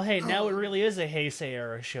 Like, Well, hey, now it really is a Heisei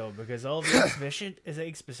era show because all the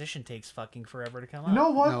exposition takes fucking forever to come out. You know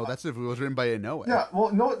what? no, that's if it was written by Inoue. Yeah,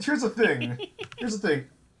 well, no, here's the thing.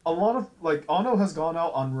 A lot of, like, Anno has gone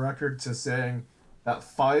out on record to saying that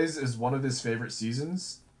Faiz is one of his favorite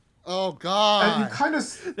seasons. Oh God. And you kind of,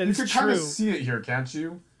 you is can kind of true. see it here, can't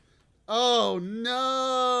you? Oh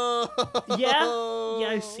no. Yeah,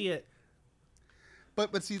 I see it.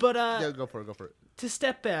 But see, But, yeah, go for it. To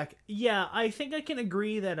step back, yeah, I think I can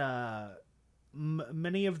agree that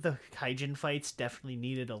many of the Kaijin fights definitely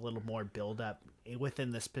needed a little more build up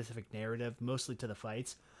within the specific narrative, mostly to the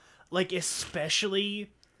fights. Like,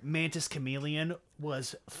 especially Mantis Chameleon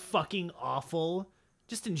was fucking awful.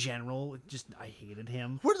 Just in general, I hated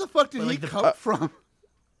him. Where the fuck did But, he like, come from?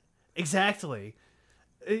 Exactly.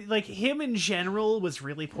 Like, him in general was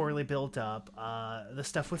really poorly built up. The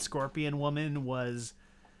stuff with Scorpion Woman was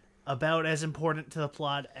about as important to the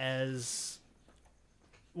plot as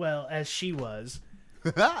she was.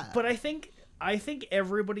 But I think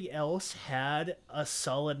everybody else had a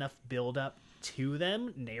solid enough build up to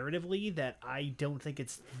them narratively that I don't think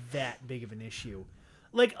it's that big of an issue.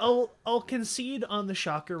 Like, I'll concede on the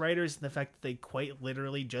Shocker writers and the fact that they quite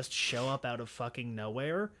literally just show up out of fucking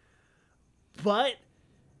nowhere. But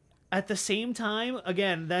at the same time,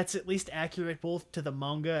 again, that's at least accurate both to the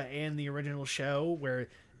manga and the original show, where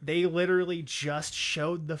they literally just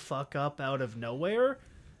showed the fuck up out of nowhere.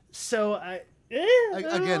 So I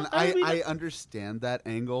understand that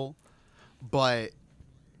angle, but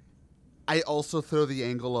I also throw the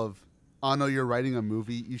angle of, Anno, you're writing a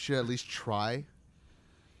movie. You should at least try.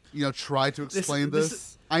 Try to explain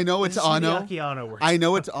this. I know it's Anno. Hideaki Anno works. I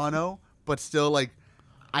know it's Anno, but still, like,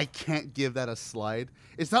 I can't give that a slide.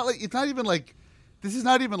 It's not even like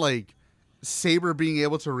Saber being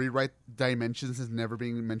able to rewrite dimensions is never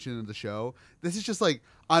being mentioned in the show. This is just like,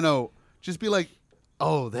 Anno, just be like,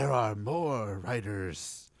 oh, there are more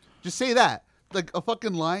writers. Just say that. Like, a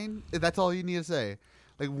fucking line, that's all you need to say.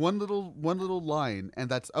 Like, one little line, and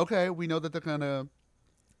that's okay. We know that they're gonna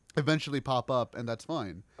eventually pop up, and that's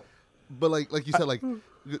fine. But like you said, like,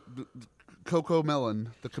 Coco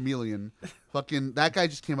Melon, the chameleon, fucking that guy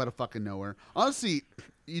just came out of fucking nowhere. Honestly,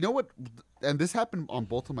 you know what? And this happened on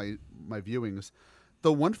both of my viewings.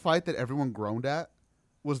 The one fight that everyone groaned at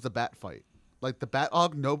was the bat fight. Like the bat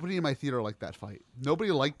og. Nobody in my theater liked that fight.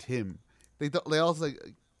 Nobody liked him. They all was like,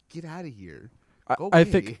 get out of here. Go I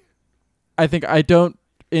away. think I don't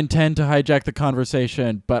intend to hijack the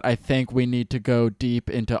conversation, but I think we need to go deep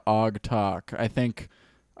into Og talk. I think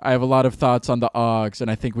I have a lot of thoughts on the Ogs, and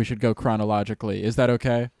I think we should go chronologically. Is that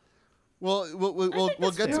okay? Well, we'll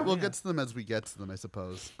get fair. to them as we get to them, I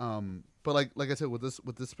suppose. But like I said, with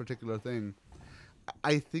this particular thing,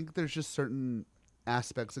 I think there's just certain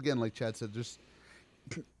aspects. Again, like Chad said, just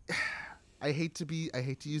I hate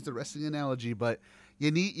to use the wrestling analogy, but you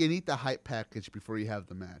need the hype package before you have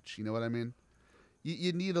the match. You know what I mean?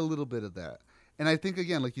 You need a little bit of that. And I think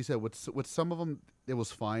again, like you said, with some of them it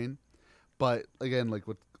was fine, but again, like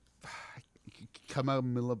with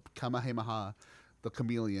Kamehameha, the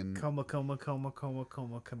chameleon. Coma,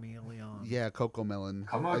 chameleon. Yeah, Coco Melon.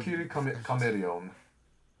 Kamakiri Chameleon.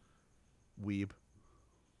 Weeb.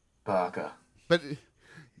 Baka. But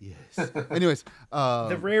yes. Anyways,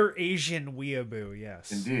 The rare Asian weeaboo,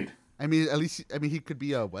 yes. Indeed. I mean, at least he could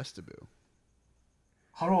be a Westaboo.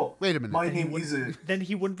 Hello. Wait a minute. My name is Then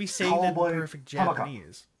he wouldn't be saying that in Cowboy perfect Hamaka.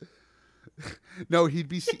 Japanese. No,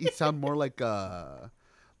 he'd sound more like what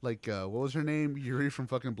was her name? Yuri from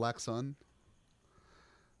fucking Black Sun.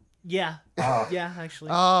 Yeah. Ah. Yeah,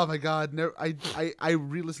 actually. Oh my god, no, I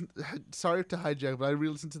re-listened. Sorry to hijack, but I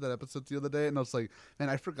re-listened to that episode the other day, and I was like, man,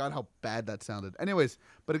 I forgot how bad that sounded. Anyways,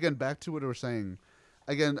 but again, back to what we were saying.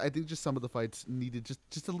 Again, I think just some of the fights needed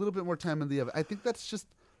just a little bit more time in the oven. I think that's just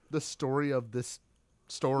the story of this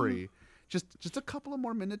story. Just a couple of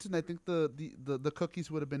more minutes, and I think the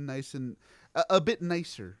cookies would have been nice and a bit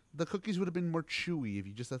nicer. The cookies would have been more chewy if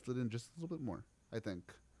you just left it in just a little bit more. I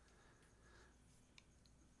think.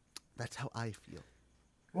 That's how I feel.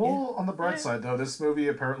 Well, on the bright side, though, this movie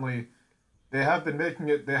apparently they haven't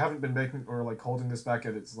been making or like holding this back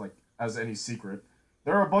at its like as any secret.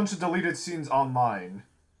 There are a bunch of deleted scenes online,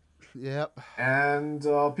 Yep. and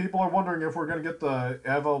people are wondering if we're gonna get the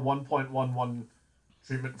EVA 1.11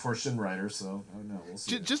 treatment for Shin Rider. So I don't know. We'll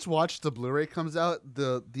see. Just watch the Blu-ray comes out.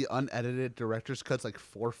 The unedited director's cut's like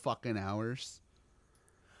 4 fucking hours.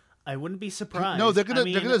 I wouldn't be surprised. No, they're gonna I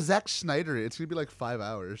mean, Zack Snyder it. It's gonna be like 5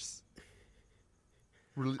 hours.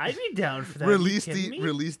 I'd be down for that. Release Are you kidding me?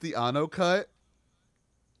 release the Anno cut.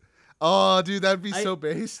 Oh, dude, that'd be so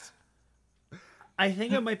based. I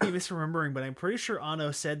think I might be misremembering, but I'm pretty sure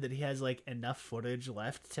Anno said that he has like enough footage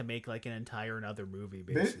left to make like an entire another movie.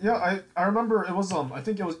 Basically. Yeah, I remember it was I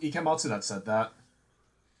think it was Ikematsu that said that.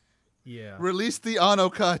 Yeah. Release the Anno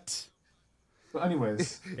cut. But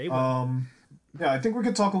anyways, They will. yeah, I think we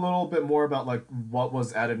could talk a little bit more about like what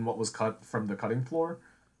was added and what was cut from the cutting floor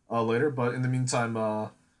later. But in the meantime,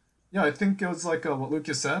 yeah, I think it was like what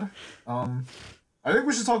Lucas said. I think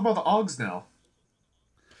we should talk about the Ogs now.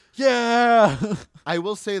 Yeah. I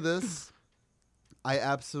will say this. I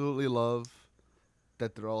absolutely love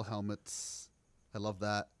that they're all helmets. I love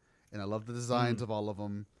that. And I love the designs of all of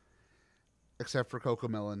them. Except for Coco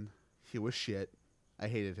Melon. He was shit. I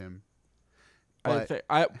hated him. But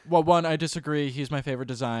I disagree. He's my favorite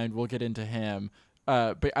design. We'll get into him.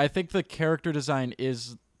 But I think the character design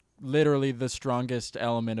is literally the strongest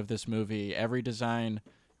element of this movie. Every design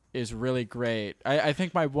is really great. I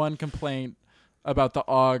think my one complaint about the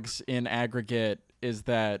Ogs in aggregate is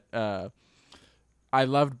that I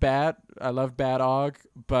loved Bat Og,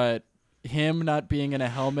 but him not being in a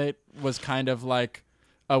helmet was kind of like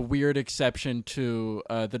a weird exception to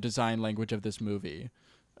the design language of this movie.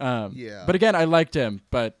 yeah. But again, I liked him,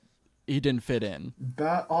 but he didn't fit in.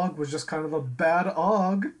 Bat Og was just kind of a bad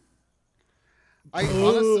Og. I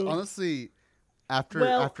honestly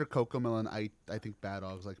after Coco Melon, I think Bad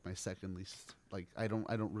Og's like my second least. Like I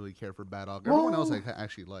don't really care for Bad Og. Everyone else I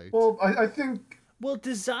actually liked. Well, I think Well,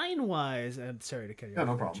 design-wise, I'm sorry to cut you off,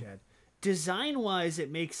 no problem. Chad. Design-wise,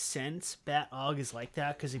 it makes sense. Bat Og is like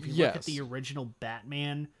that because if you look Yes. at the original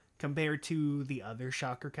Batman compared to the other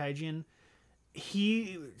Shocker Kaijin,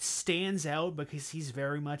 he stands out because he's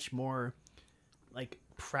very much more like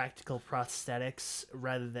practical prosthetics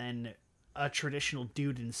rather than a traditional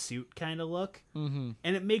dude in suit kind of look. Mm-hmm.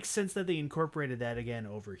 And it makes sense that they incorporated that again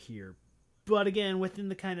over here. But again, within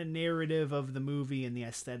the kind of narrative of the movie and the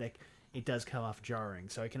aesthetic, it does come off jarring.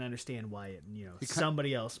 So I can understand why it,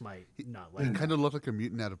 somebody else might not like He it. kind of looked like a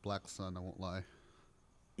mutant out of Black Sun, I won't lie.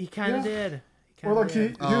 He kind of Yeah. did. or like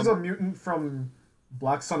he was a mutant from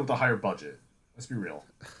Black Sun with a higher budget. Let's be real.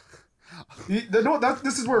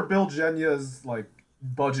 This is where Bill Genya's like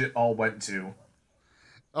budget all went to.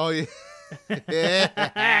 Oh yeah.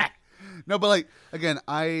 Yeah. No, but like again,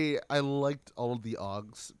 I liked all of the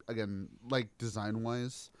Augs. Again, like design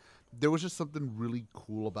wise, there was just something really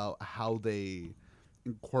cool about how they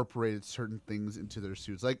incorporated certain things into their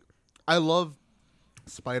suits. Like I love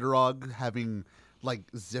Spider Og having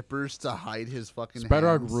like zippers to hide his fucking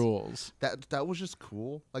Spider-Dog hands. rules. That was just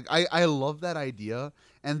cool. Like I love that idea,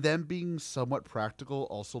 and them being somewhat practical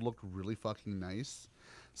also looked really fucking nice.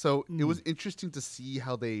 So it was interesting to see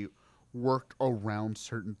how they worked around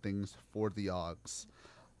certain things for the Augs,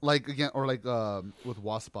 like again, or like with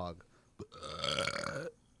Waspog.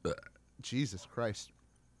 Jesus Christ!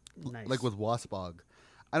 Nice. Like with Waspog,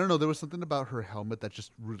 I don't know. There was something about her helmet that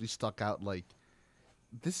just really stuck out. Like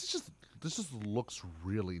this just looks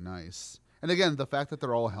really nice. And again, the fact that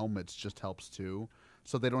they're all helmets just helps too,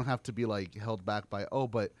 so they don't have to be like held back by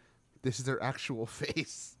but this is their actual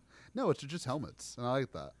face. No, it's just helmets, and I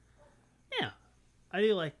like that. Yeah, I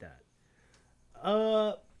do like that.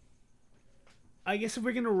 I guess if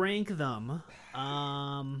we're gonna rank them,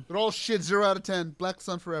 They're all shit. 0 out of 10. Black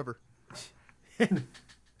Sun forever.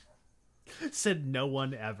 said no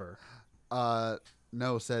one ever.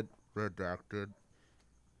 No, said redacted.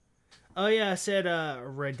 Oh yeah, I said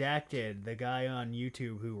redacted. The guy on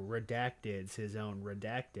YouTube who redacted his own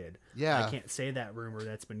redacted. Yeah. I can't say that rumor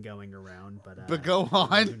that's been going around, But go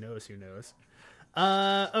on. Who knows? Who knows?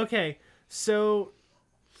 Okay, so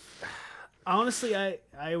honestly,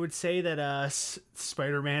 I would say that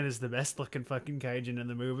Spider-Man is the best looking fucking kaijin in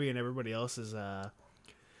the movie, and everybody else is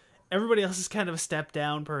kind of a step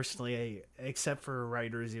down personally, except for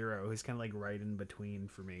Rider Zero, who's kind of like right in between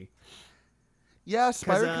for me. Yeah,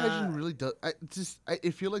 Spider Kaijin really does. I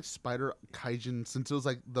feel like Spider Kaijin, since it was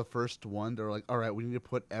like the first one, they're like, all right, we need to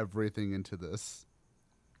put everything into this.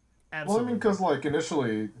 Absolutely. Well, I mean, because like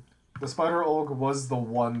initially, the Spider Og was the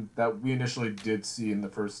one that we initially did see in the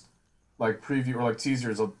first like preview or like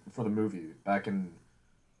teasers for the movie back in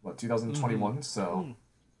 2021. So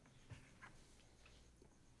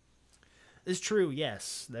It's true.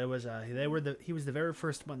 Yes, there was he was the very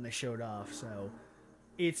first one they showed off. So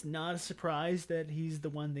it's not a surprise that he's the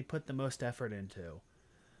one they put the most effort into.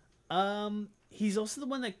 He's also the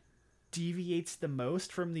one that deviates the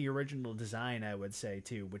most from the original design, I would say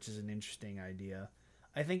too, which is an interesting idea.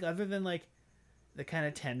 I think other than like the kind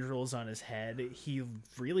of tendrils on his head, he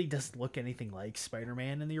really doesn't look anything like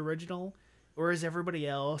Spider-Man in the original, whereas everybody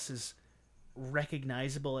else is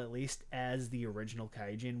recognizable at least as the original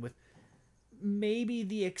kaijin, with maybe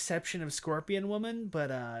the exception of Scorpion Woman,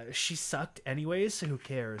 but she sucked anyways, so who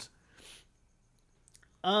cares?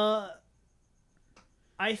 I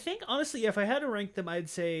think honestly, if I had to rank them, I'd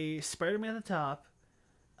say Spider-Man at the top,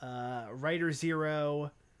 Rider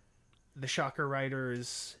Zero, the Shocker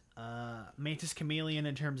Riders, Mantis Chameleon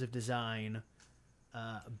in terms of design,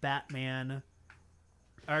 Batman.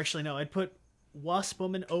 Or actually, no, I'd put Wasp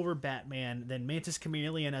Woman over Batman, then Mantis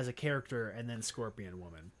Chameleon as a character, and then Scorpion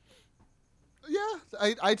Woman. Yeah,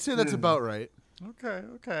 I'd say that's about right.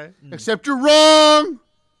 Okay. Except you're wrong.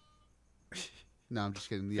 No, I'm just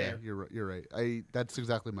kidding. Yeah, Fair. you're right. That's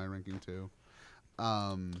exactly my ranking too.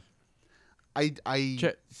 I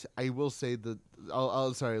will say that.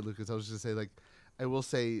 Sorry, Lucas. I was just gonna say I will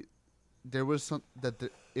say there was some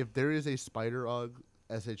if there is a Spider Og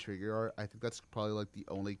as a trigger art, I think that's probably like the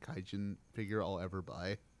only kaijin figure I'll ever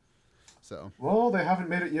buy. So. well, they haven't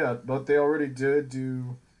made it yet, but they already did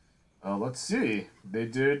do. Let's see. They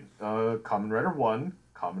did Kamen Rider 1,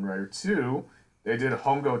 Kamen Rider 2. They did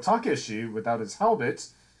Hongo Takeshi without his helmet,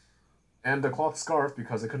 and the cloth scarf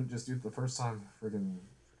because they couldn't just do it the first time. Friggin'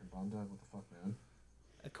 Bandai, what the fuck, man?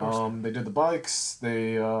 Of course. They did the bikes.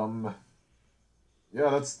 They yeah,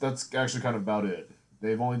 that's actually kind of about it.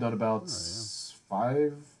 They've only done about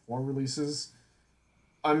 4 releases.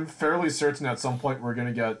 I'm fairly certain at some point we're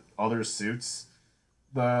gonna get other suits.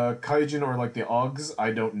 The kaijin or like the Augs,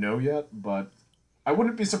 I don't know yet, but I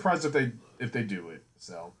wouldn't be surprised if they do it.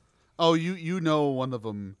 So. Oh, you know one of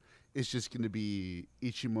them is just going to be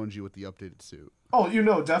Ichimonji with the updated suit. Oh,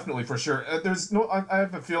 definitely for sure. There's no. I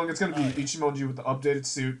have a feeling it's gonna be Ichimonji with the updated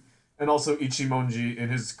suit, and also Ichimonji in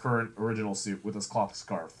his current original suit with his cloth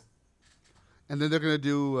scarf. And then they're gonna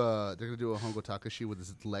do a Hongo Takashi with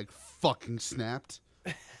his leg fucking snapped.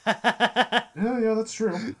 Yeah, that's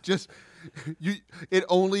true. It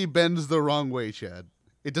only bends the wrong way, Chad.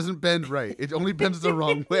 It doesn't bend right. It only bends the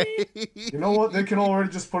wrong way. You know what? They can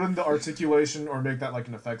already just put in the articulation or make that like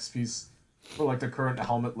an effects piece for like the current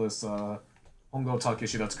helmetless Hongo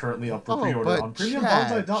Takeshi that's currently up for pre-order on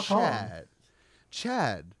premiumbandai.com.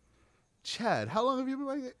 Chad, Chad, how long have you been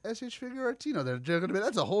buying SH Figure Arts? You know they're going to be.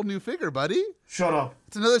 That's a whole new figure, buddy. Shut up.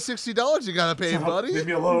 It's another $60 you gotta pay, Shut up. buddy. Leave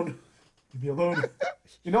me alone. Leave me alone.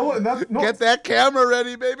 You know what? And that, no, Get that camera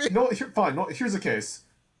ready, baby. no, fine. No, here's the case.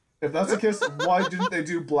 If that's the case, why didn't they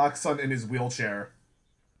do Black Sun in his wheelchair?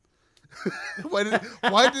 why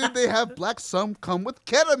didn't they have Black Sun come with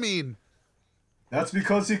ketamine? That's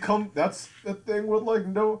because that's the thing with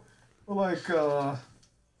friggin'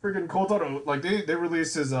 Kotaro. Like they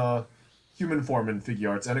released his human form in Figure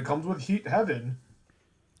Arts, and it comes with Heat Heaven.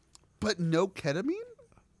 But no ketamine?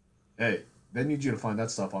 Hey, they need you to find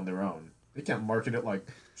that stuff on their own. They can't market it like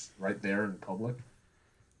just right there in public.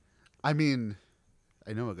 I mean,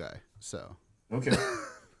 I know a guy, so. Okay.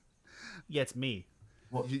 Yeah, it's me.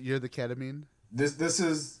 Well, You're the ketamine? this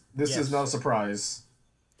is Yes. not a surprise.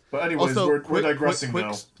 But anyways, Also, we're digressing quick,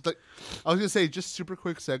 now. I was gonna say, just super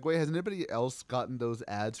quick segue. Has anybody else gotten those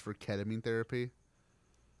ads for ketamine therapy?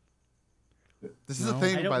 This is a No. I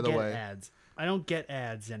thing, don't by the get way. ads. I don't get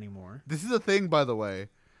ads anymore. This is a thing, by the way.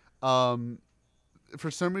 For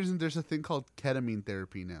some reason, there's a thing called ketamine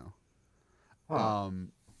therapy now. Huh.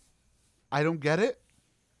 I don't get it,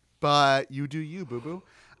 but you do you, boo boo.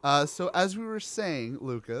 So as we were saying,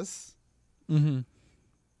 Lucas, Mm-hmm.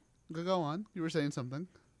 go on. You were saying something.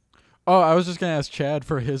 Oh, I was just gonna ask Chad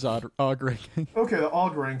for his og ranking. Okay, the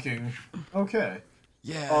OG ranking. Okay.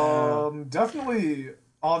 Yeah. Definitely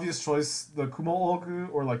obvious choice, the Kumo Ogu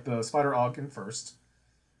or like the Spider Og in first.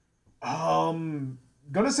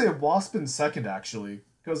 Gonna say Wasp in second actually,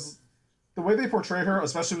 because the way they portray her,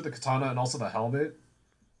 especially with the katana and also the helmet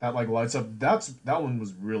that like lights up, that one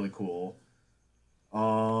was really cool.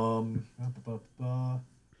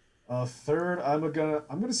 Third, I'm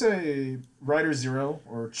gonna say Rider Zero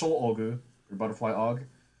or Chol Ogu or Butterfly Og.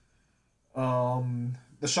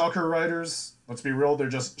 The Shocker Riders, let's be real, they're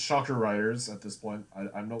just Shocker Riders at this point.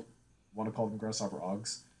 I don't want to call them Grasshopper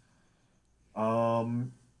Ogs.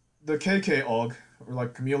 The KK Og, or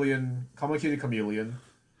like Chameleon, Kamakiri Chameleon.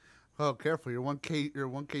 Oh, careful! You're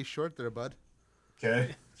 1K short there, bud.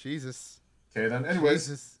 Okay. Jesus. Okay, then. Anyways.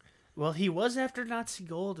 Jesus. Well, he was after Nazi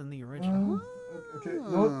Gold in the original. Okay.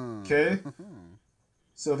 No. Okay.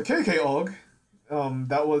 So the KK Og,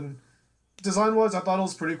 that one, design-wise, I thought it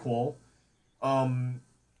was pretty cool.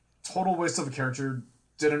 Total waste of a character.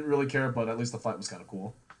 Didn't really care, but at least the fight was kind of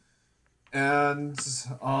cool. And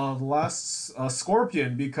last,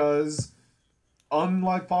 Scorpion, because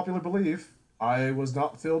unlike popular belief, I was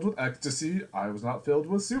not filled with ecstasy. I was not filled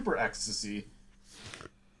with super ecstasy.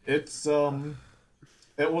 It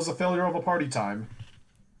was a failure of a party time.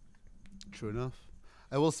 True enough.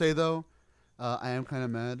 I will say though, I am kind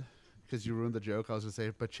of mad because you ruined the joke. I was gonna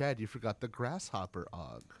say, but Chad, you forgot the Grasshopper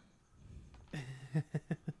Og.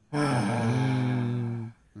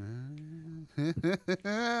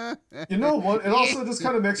 You know what? It also just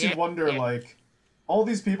kind of makes you wonder, like, all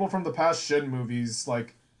these people from the past Shin movies,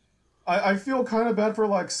 like, I feel kind of bad for,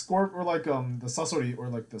 like, the Sasori, or,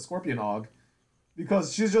 like, the Scorpion Og,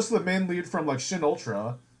 because she's just the main lead from, like, Shin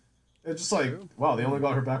Ultra. It's just like, wow, they only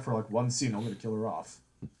got her back for, like, one scene. I'm gonna kill her off.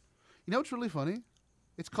 You know what's really funny?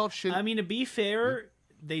 It's called Shin. I mean, to be fair,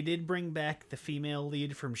 they did bring back the female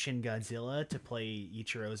lead from Shin Godzilla to play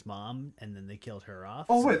Ichiro's mom, and then they killed her off.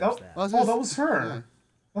 Oh, so wait, there's that was her. Yeah.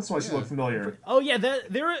 That's why she looked familiar. Oh yeah,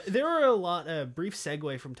 there are a lot. Brief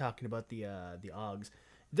segue from talking about the Ogs.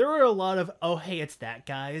 There are a lot of hey, it's that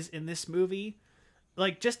guys in this movie.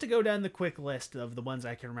 Like, just to go down the quick list of the ones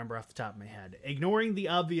I can remember off the top of my head, ignoring the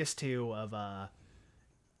obvious two of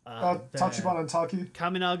Tachibana and Taki.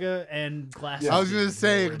 Kaminaga and Glass. I was gonna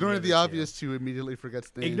say, ignoring ignoring the other obvious two immediately forgets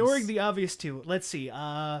names. Ignoring the obvious two. Let's see.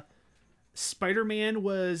 Spider-Man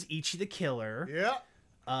was Ichi the Killer.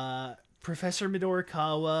 Yeah. Professor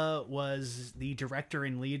Midorikawa was the director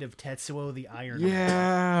and lead of Tetsuo the Iron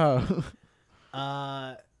Man.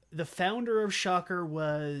 Yeah. The founder of Shocker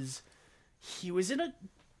he was in a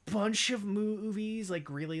bunch of movies, like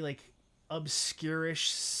really like obscurish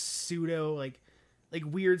pseudo like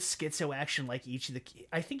weird schizo action like Ichi the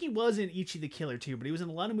I think he was in Ichi the Killer too, but he was in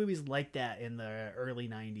a lot of movies like that in the early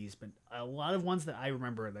 90s, but a lot of ones that I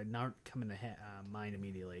remember that not come in the mind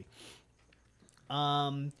immediately.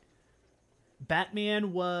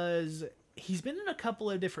 Batman he's been in a couple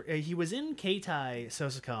of different he was in Keitai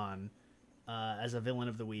Sosakon as a villain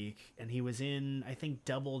of the week, and he was in, I think,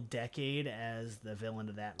 Double Decade as the villain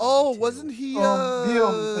of that movie, Oh, too. wasn't he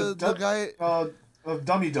The guy? of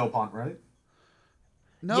Dummy Dopant, right?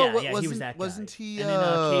 No, he was that guy. Wasn't he? And in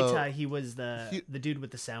Keitai, he was the dude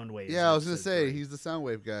with the sound waves. Yeah, I was gonna Episode say 3. he's the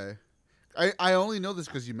Soundwave guy. I only know this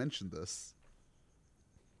because you mentioned this.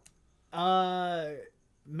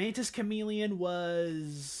 Mantis Chameleon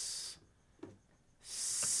was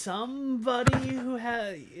somebody who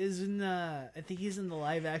is in the. I think he's in the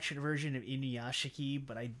live action version of Inuyashiki,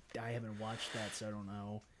 but I haven't watched that, so I don't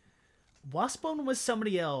know. Waspbone was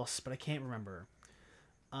somebody else, but I can't remember.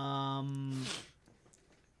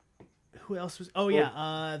 Who else was? Oh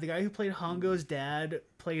yeah, the guy who played Hongo's dad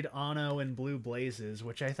played Anno in Blue Blazes,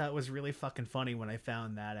 which I thought was really fucking funny when I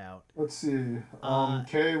found that out. Let's see.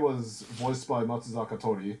 Kei was voiced by Matsuzaka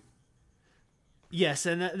Tori. Yes,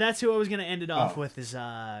 and that's who I was going to end it off with is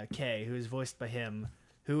Kei, who is voiced by him,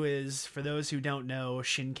 who is, for those who don't know,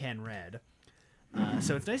 Shin Red.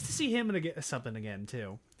 So it's nice to see him in something again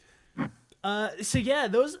too. So yeah,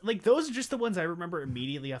 those are just the ones I remember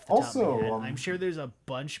immediately off the top of my head. I'm sure there's a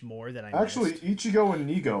bunch more that I actually missed. Ichigo and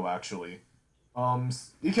Nigo actually.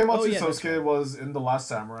 Ikematsu Sosuke was in The Last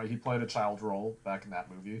Samurai. He played a child role back in that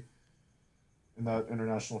movie, in that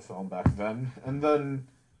international film back then. And then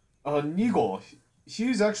Nigo,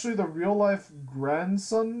 he's actually the real life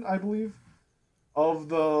grandson, I believe, of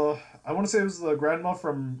the. I want to say it was the grandma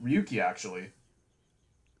from Ryuki actually.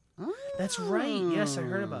 That's right. Yes, I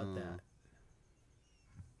heard about that.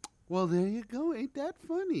 Well, there you go. Ain't that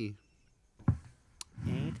funny?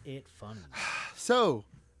 Ain't it funny? So,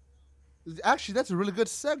 actually, that's a really good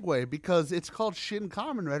segue because it's called Shin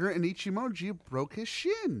Kamen Rider, and Ichimonji broke his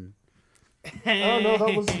shin. Oh no,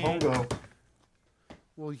 that was Hongo.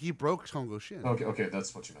 Well, he broke Hongo's shin. Okay,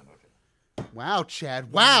 that's what you meant. Okay. Wow,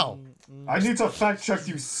 Chad. Wow. I need to fact check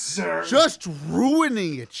you, sir. Just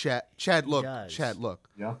ruining it, Chad. Chad, look.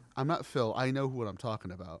 Yeah. I'm not Phil. I know what I'm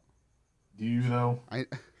talking about. Do you though?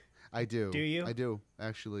 I do. Do you? I do,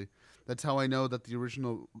 actually. That's how I know that the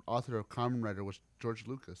original author of Kamen Rider was George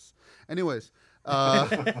Lucas. Anyways,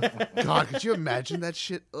 God, could you imagine that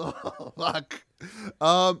shit? Oh, fuck.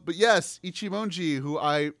 But yes, Ichimonji, who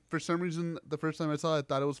for some reason, the first time I saw it, I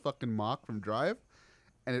thought it was fucking Mock from Drive.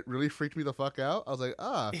 And it really freaked me the fuck out. I was like,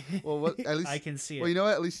 well, what? At least I can see it. Well, you know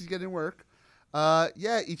what? At least he's getting work. Yeah,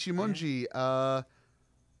 Ichimonji.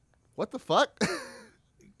 What the fuck?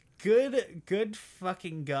 Good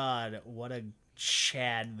fucking God, what a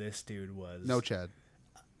Chad this dude was. No, Chad.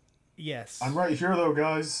 Yes. I'm right here though,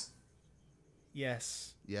 guys.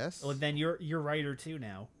 Yes. Yes? Well, then you're writer too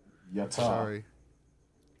now. Yatta.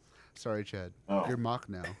 Sorry, Chad. Oh. You're Mock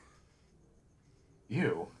now.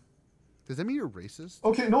 Ew. Does that mean you're racist?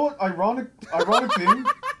 Okay, you know what? Ironic thing.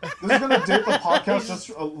 This is gonna date the podcast just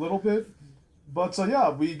a little bit, but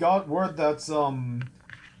yeah, we got word that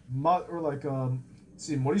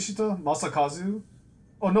Morishita Masakazu.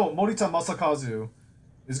 Oh no, Morita Masakazu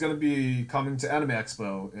is gonna be coming to Anime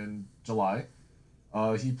Expo in July.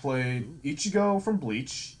 He played Ichigo from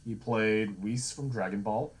Bleach. He played Whis from Dragon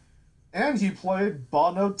Ball, and he played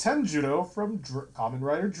Bano Tenjuro from Kamen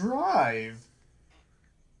Rider Drive.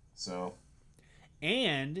 So.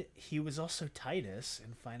 And he was also Titus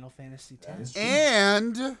in Final Fantasy X.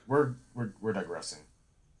 And we're digressing.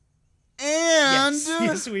 And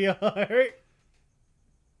yes, we are.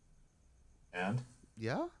 And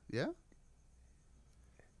yeah.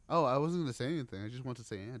 Oh, I wasn't gonna say anything. I just want to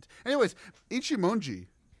say and. Anyways, Ichimonji,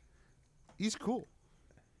 he's cool.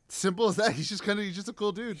 Simple as that. He's just a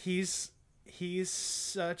cool dude. He's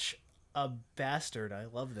such a bastard. I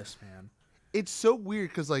love this man. It's so weird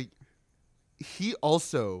because he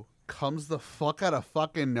also comes the fuck out of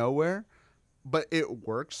fucking nowhere, but it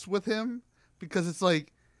works with him because it's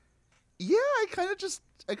like, yeah, I kind of just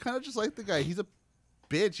like the guy. He's a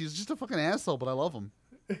bitch. He's just a fucking asshole, but I love him.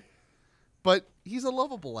 But he's a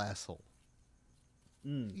lovable asshole.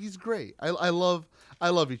 He's great. I love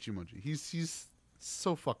Ichimonji. He's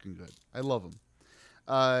so fucking good. I love him.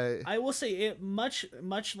 I will say it much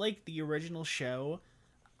like the original show.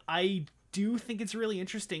 I do think it's really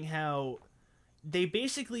interesting how they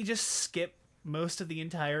basically just skip most of the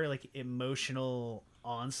entire emotional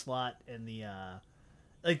onslaught and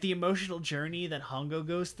the emotional journey that Hongo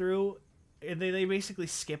goes through, and they basically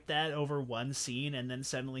skip that over one scene, and then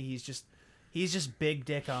suddenly he's just big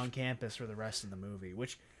dick on campus for the rest of the movie,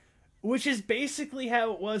 which is basically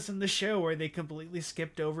how it was in the show, where they completely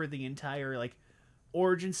skipped over the entire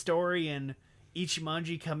origin story and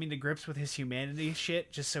Ichimonji coming to grips with his humanity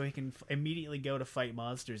shit just so he can immediately go to fight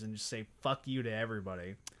monsters and just say fuck you to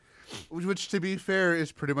everybody. Which, to be fair,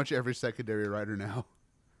 is pretty much every secondary writer now.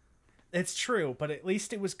 It's true, but at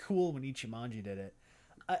least it was cool when Ichimonji did it.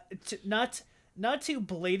 Not to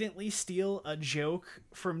blatantly steal a joke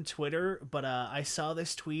from Twitter, but I saw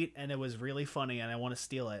this tweet and it was really funny and I want to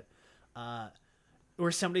steal it.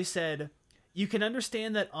 Where somebody said, you can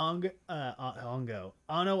understand that Anno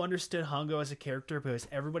understood Hongo as a character because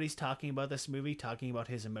everybody's talking about this movie, talking about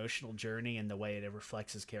his emotional journey and the way it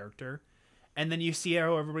reflects his character. And then you see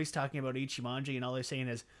how everybody's talking about Ichimonji, and all they're saying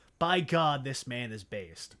is, "By God, this man is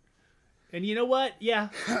based." And you know what? Yeah,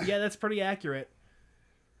 that's pretty accurate.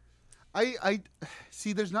 I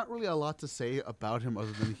see. There's not really a lot to say about him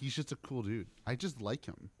other than he's just a cool dude. I just like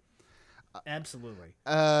him. Absolutely.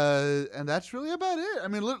 And that's really about it. I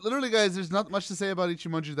mean, literally, guys, there's not much to say about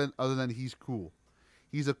Ichimonji other than he's cool.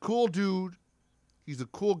 He's a cool dude. He's a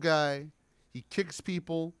cool guy. He kicks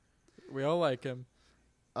people. We all like him.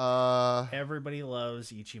 Everybody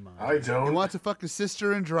loves Ichimonji. I don't. He wants to fuck his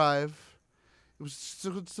sister and drive. It's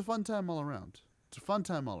a fun time all around.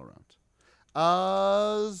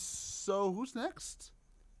 So who's next?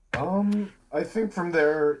 I think from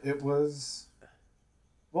there it was.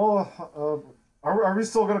 Well, are we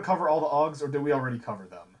still gonna cover all the Augs, or did we already cover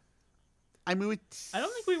them? I mean, I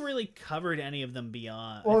don't think we really covered any of them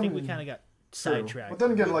beyond. Well, I think we kind of got sidetracked. But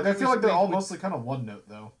then again, like I feel like they're all mostly kind of one note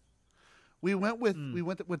though. we went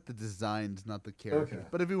with the designs, not the character. Okay.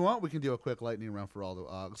 But if you want, we can do a quick lightning round for all the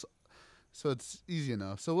Augs. So it's easy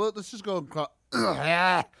enough. So let's just go in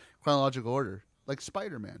chronological order, like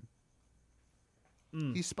Spider-Man.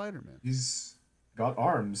 He's Spider-Man. He's got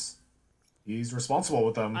arms. He's responsible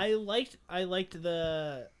with them. I liked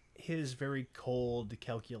his very cold,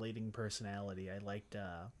 calculating personality. I liked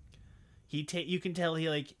you can tell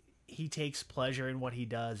he takes pleasure in what he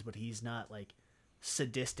does, but he's not like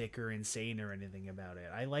sadistic or insane or anything about it.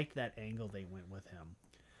 I liked that angle they went with him.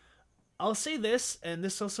 I'll say this, and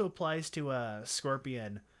this also applies to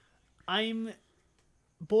Scorpion. I'm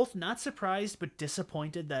both not surprised but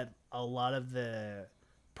disappointed that a lot of the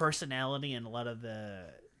personality and a lot of the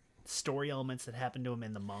story elements that happen to him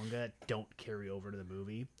in the manga don't carry over to the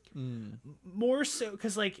movie. More so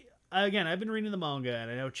because, like, again, I've been reading the manga,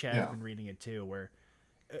 and I know Chad's been reading it too, where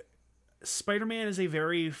Spider-Man is a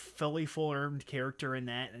very fully formed character in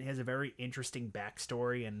that, and he has a very interesting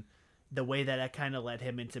backstory, and the way that kind of led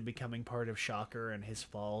him into becoming part of Shocker and his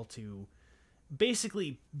fall to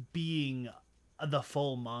basically being the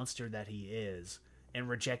full monster that he is and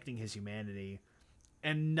rejecting his humanity.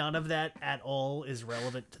 And none of that at all is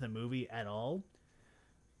relevant to the movie at all.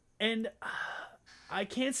 And I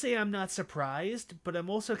can't say I'm not surprised, but I'm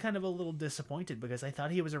also kind of a little disappointed because I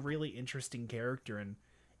thought he was a really interesting character, and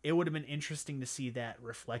it would have been interesting to see that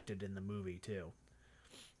reflected in the movie too.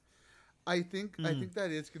 I think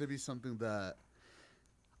that is going to be something that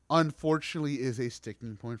unfortunately is a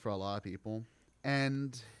sticking point for a lot of people,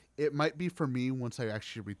 and it might be for me once I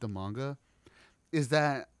actually read the manga, is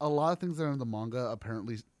that a lot of things that are in the manga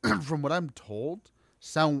apparently, from what I'm told,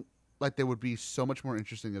 sound like they would be so much more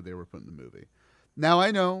interesting if they were put in the movie. Now,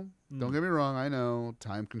 I know, don't get me wrong, I know,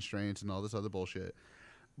 time constraints and all this other bullshit,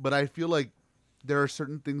 but I feel like there are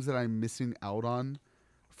certain things that I'm missing out on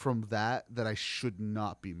from that I should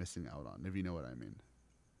not be missing out on, if you know what I mean.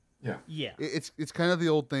 Yeah. It's kind of the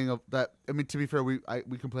old thing of that. I mean, to be fair, we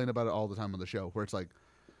complain about it all the time on the show, where it's like,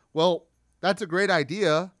 well, that's a great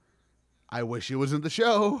idea. I wish it was in the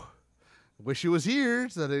show. I wish it was here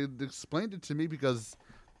so that it explained it to me, because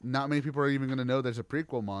not many people are even going to know there's a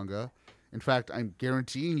prequel manga. In fact, I'm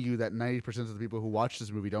guaranteeing you that 90% of the people who watch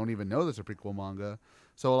this movie don't even know there's a prequel manga.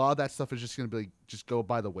 So a lot of that stuff is just going to be just go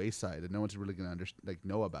by the wayside, and no one's really going to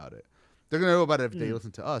know about it. They're going to know about it if they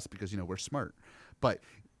listen to us, because we're smart. But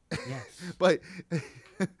Yes. but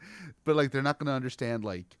like they're not going to understand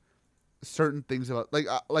like certain things about like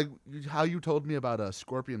how you told me about a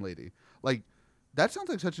Scorpion Lady. Like that sounds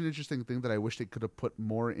like such an interesting thing that I wish they could have put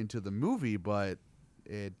more into the movie, but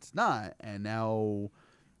it's not. And now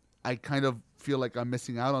I kind of feel like I'm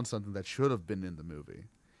missing out on something that should have been in the movie.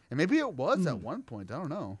 And maybe it was at one point. I don't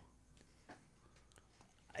know.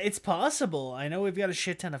 It's possible. I know we've got a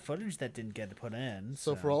shit ton of footage that didn't get put in.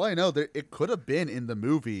 So for all I know, it could have been in the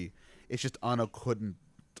movie. It's just Anno couldn't,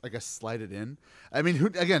 I guess, slide it in. I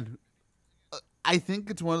mean, I think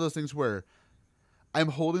it's one of those things where I'm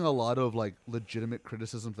holding a lot of like legitimate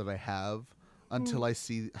criticisms that I have until I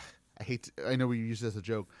see. I know we use this as a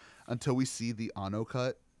joke. Until we see the Anno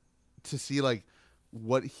cut, to see like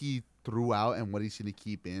what he threw out and what he's going to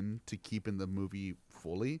keep in the movie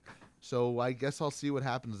fully. So I guess I'll see what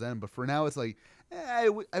happens then. But for now, it's like, I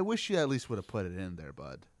wish you at least would have put it in there,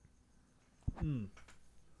 bud.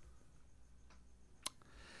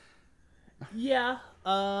 Yeah.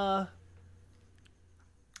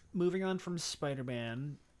 Moving on from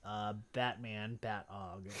Spider-Man, Batman,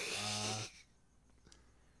 Bat-Og.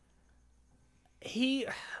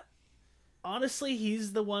 Honestly,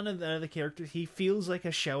 he's the one of the characters. He feels like a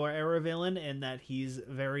Showa era villain in that he's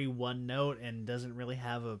very one note and doesn't really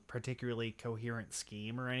have a particularly coherent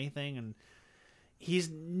scheme or anything. And he's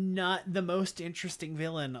not the most interesting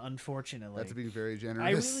villain, unfortunately. That's being very I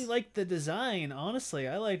generous. really liked the design. Honestly,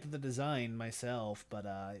 I liked the design myself, but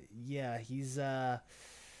yeah,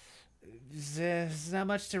 there's not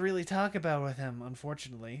much to really talk about with him,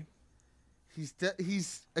 unfortunately. He's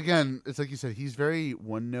again. It's like you said. He's very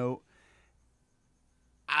one note.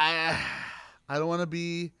 I don't want to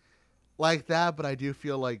be like that, but I do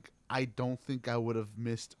feel like I don't think I would have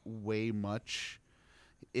missed way much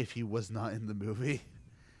if he was not in the movie.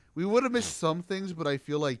 We would have missed some things, but I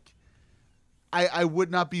feel like I would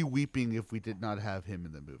not be weeping if we did not have him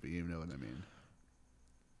in the movie. You know what I mean?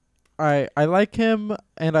 I like him,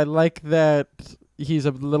 and I like that he's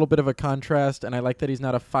a little bit of a contrast, and I like that he's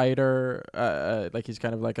not a fighter. Like he's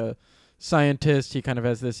kind of like a scientist. He kind of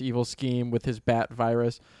has this evil scheme with his bat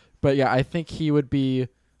virus. But yeah, I think he would be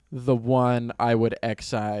the one I would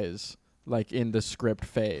excise, like in the script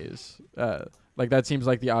phase. Like that seems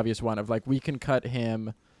like the obvious one of like we can cut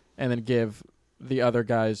him, and then give the other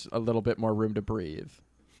guys a little bit more room to breathe.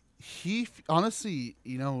 Honestly,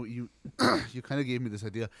 you know, you you kind of gave me this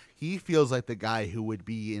idea. He feels like the guy who would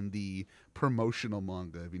be in the promotional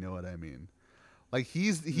manga, if you know what I mean. Like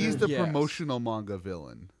he's the Yes. promotional manga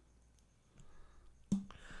villain.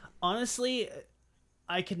 Honestly,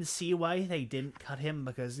 I can see why they didn't cut him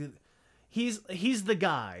because he's the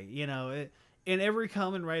guy. You know, in every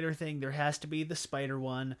Kamen Rider thing, there has to be the spider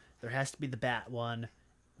one, there has to be the bat one,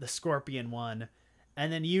 the scorpion one.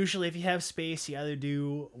 And then usually if you have space, you either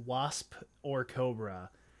do Wasp or Cobra.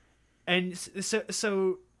 And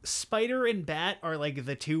so Spider and Bat are like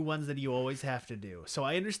the two ones that you always have to do. So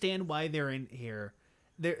I understand why they're in here.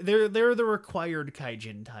 They're the required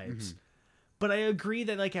kaijin types. Mm-hmm. But I agree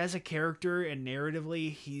that like as a character and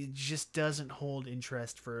narratively, he just doesn't hold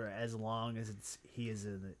interest for as long as he is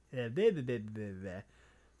in the,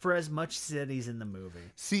 for as much as he's in the movie.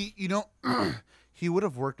 See, you know, he would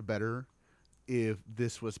have worked better if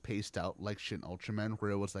this was paced out like Shin Ultraman,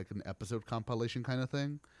 where it was like an episode compilation kind of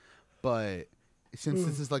thing. But since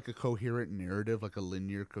this is like a coherent narrative, like a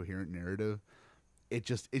linear coherent narrative, it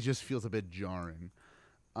just feels a bit jarring.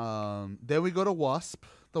 Then we go to Wasp,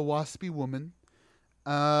 the waspy woman.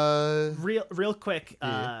 Real quick,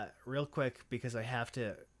 Yeah. real quick, because I have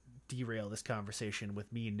to derail this conversation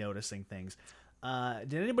with me noticing things.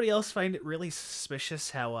 Did anybody else find it really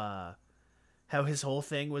suspicious how his whole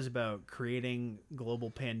thing was about creating global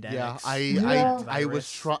pandemics? Yeah, I was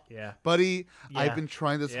virus? Yeah. buddy. Yeah. I've been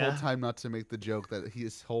trying this whole Yeah. time not to make the joke that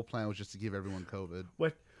his whole plan was just to give everyone COVID.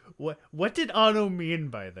 What did Anno mean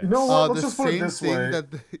by this? You know what? Let's The just put it same this thing way. that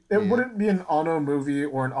It wouldn't be an Anno movie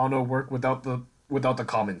or an Anno work without the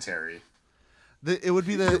commentary. It would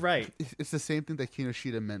be the You're right. It's the same thing that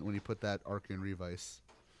Kinoshita meant when he put that arc in Revice.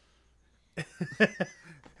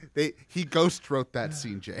 He ghost wrote that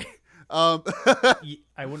scene, Jay.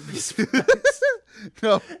 I wouldn't be surprised.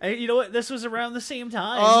 No. And you know what? This was around the same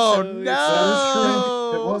time. Oh, so no! it's- That is true.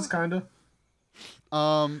 Oh. It was kind of.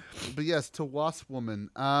 But yes, to Wasp Woman.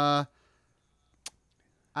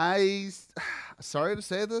 Sorry to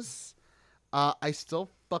say this, I still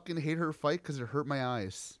fucking hate her fight because it hurt my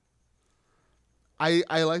eyes.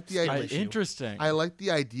 I like the idea. Interesting. I like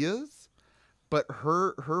the ideas, but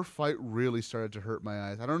her fight really started to hurt my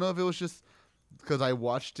eyes. I don't know if it was just because I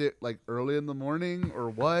watched it like early in the morning or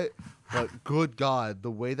what, but good God, the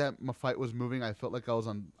way that my fight was moving, I felt like I was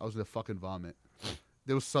gonna fucking vomit.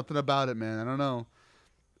 There was something about it, man. I don't know.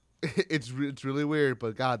 It's really weird,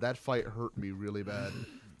 but God, that fight hurt me really bad.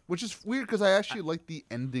 Which is weird because I actually like the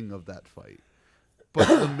ending of that fight, but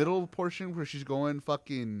the middle portion where she's going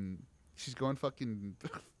fucking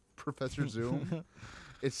Professor Zoom.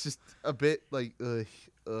 It's just a bit like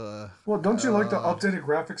Well, don't you like the updated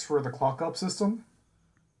graphics for the clock up system?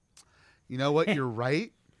 You know what? You're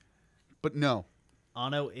right, but no.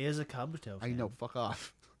 Anno is a Kabuto fan. I know. Fuck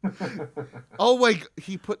off. Oh wait,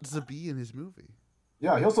 he put Zabi in his movie.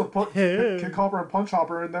 Yeah, he also put Kick Hopper and Punch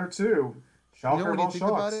Hopper in there too. You know Shocker when of you all think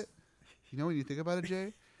about shocks. it. You know when you think about it,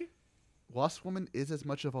 Jay. Wasp Woman is as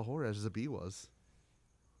much of a whore as Zabi was.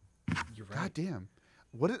 You're right. God damn.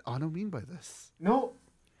 What did Anno mean by this? No,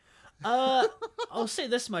 I'll say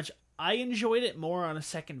this much. I enjoyed it more on a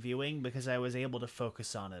second viewing because I was able to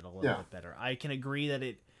focus on it a little bit better. I can agree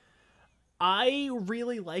that I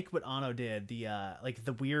really like what Anno did. The like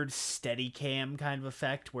the weird steady cam kind of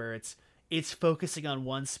effect where it's focusing on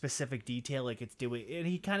one specific detail, like it's doing. And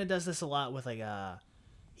he kind of does this a lot with like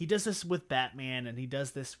he does this with Batman, and he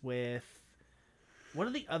does this with one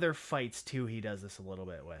of the other fights too. He does this a little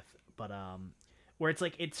bit with, but where it's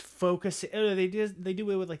like it's focusing. Oh, they do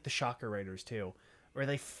it with like the Shocker Riders too, where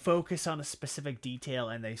they focus on a specific detail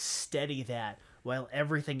and they steady that while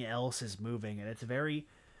everything else is moving, and it's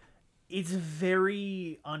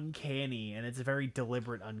very uncanny, and it's very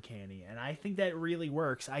deliberate uncanny, and I think that really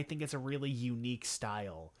works. I think it's a really unique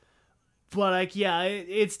style. But like, yeah,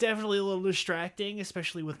 it's definitely a little distracting,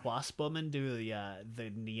 especially with Wasp Woman due to the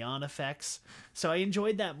neon effects. So I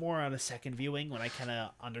enjoyed that more on a second viewing when I kind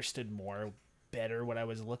of understood better what I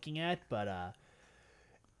was looking at. But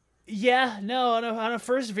yeah, no, on a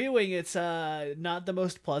first viewing, it's not the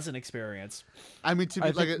most pleasant experience. I mean, to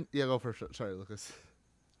be yeah, go for it. Sorry, Lucas.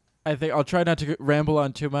 I think I'll try not to ramble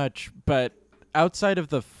on too much, but outside of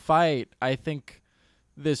the fight, I think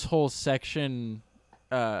this whole section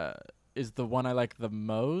is the one I like the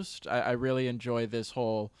most. I really enjoy this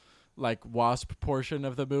whole like Wasp portion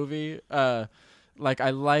of the movie. Like I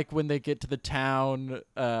like when they get to the town.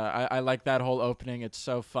 I like that whole opening. It's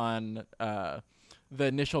so fun. The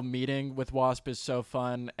initial meeting with Wasp is so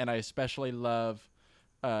fun, and I especially love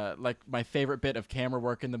like my favorite bit of camera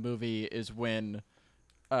work in the movie is when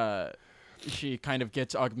she kind of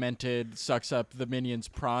gets augmented, sucks up the minion's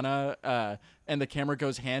prana, and the camera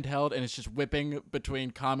goes handheld, and it's just whipping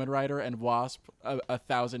between Kamen Rider and Wasp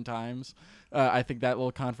 1,000 times. I think that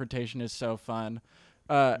little confrontation is so fun.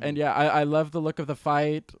 And yeah, I love the look of the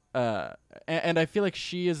fight, and I feel like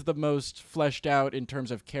she is the most fleshed out in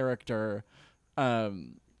terms of character.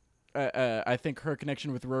 I think her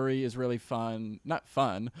connection with Rory is really fun. Not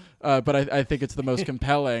fun, but I think it's the most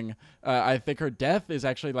compelling. I think her death is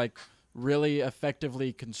actually like really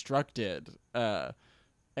effectively constructed.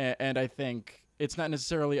 And I think it's not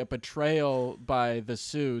necessarily a betrayal by the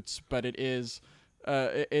suits, but it is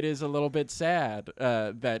a little bit sad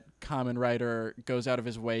that Kamen Rider goes out of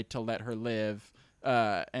his way to let her live,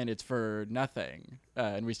 and it's for nothing,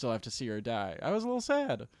 and we still have to see her die. I was a little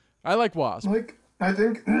sad. I like Wasp. Like, I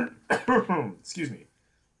think... excuse me.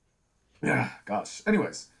 Yeah, gosh.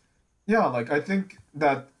 Anyways. Yeah, like, I think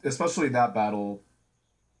that, especially that battle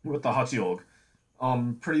with the Hachiog,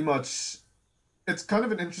 pretty much... It's kind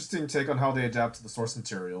of an interesting take on how they adapt to the source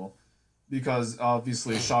material. Because,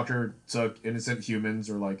 obviously, Shocker took innocent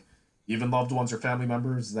humans, or, like, even loved ones or family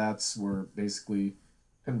members that were basically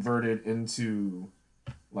converted into,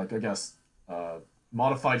 like, I guess,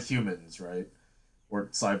 modified humans, right? Or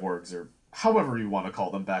cyborgs, or however you want to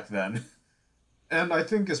call them back then. And I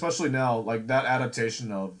think especially now, like that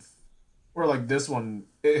adaptation of, or like this one,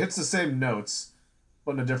 it hits the same notes,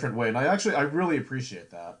 but in a different way. And I really appreciate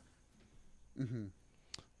that. Mm-hmm.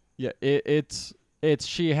 Yeah, it's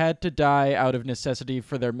she had to die out of necessity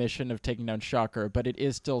for their mission of taking down Shocker, but it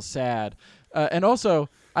is still sad. And also,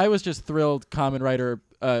 I was just thrilled Kamen Rider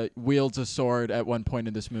wields a sword at one point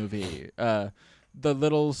in this movie. The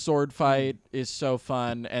little sword fight is so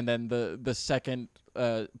fun, and then the second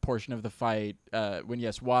portion of the fight,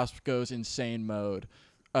 when Wasp goes insane mode,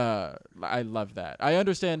 I love that. I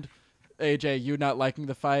understand, AJ, you not liking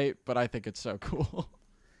the fight, but I think it's so cool.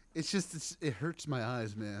 It's just it hurts my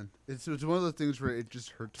eyes, man. It's one of those things where it just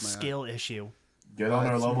hurts my eyes. Skill issue. Get on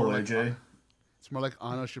our level, AJ. It's more like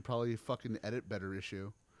Anno should probably fucking edit better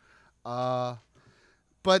issue. But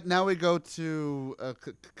now we go to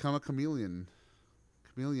Chameleon.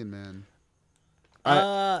 Chameleon Man.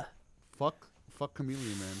 Fuck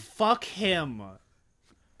Chameleon Man. Fuck him.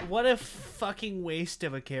 What a fucking waste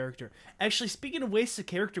of a character. Actually, speaking of waste of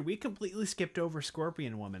character, we completely skipped over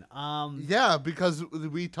Scorpion Woman. Yeah, because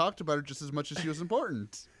we talked about her just as much as she was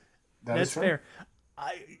important. That's fair.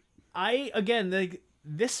 I again, like,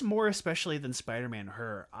 this more especially than Spider-Man,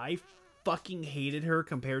 her. I fucking hated her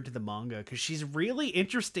compared to the manga, because she's really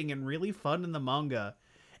interesting and really fun in the manga,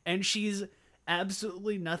 and she's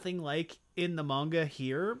absolutely nothing like in the manga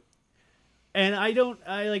here. And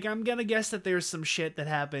I'm gonna guess that there's some shit that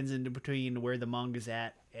happens in between where the manga's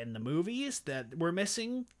at and the movies that we're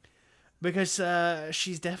missing, because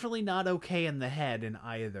she's definitely not okay in the head in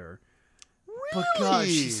either. Really? But God,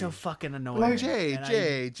 she's so fucking annoying. Like,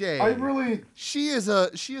 Jay. I really... She is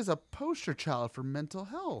a poster child for mental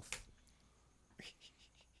health.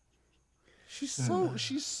 She's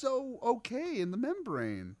so okay in the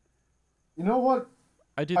membrane. You know what?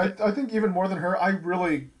 I think even more than her, I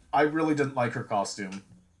really didn't like her costume.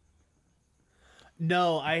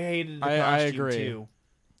 No, I hated the costume I agree. too.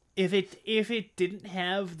 If it didn't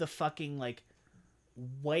have the fucking like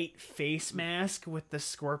white face mask with the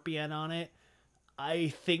scorpion on it, I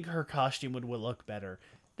think her costume would look better.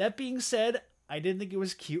 That being said, I didn't think it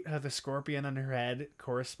was cute how the scorpion on her head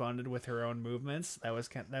corresponded with her own movements. That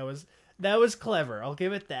was clever. I'll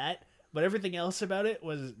give it that. but everything else about it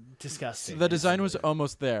was disgusting. The design was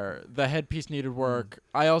almost there. The headpiece needed work.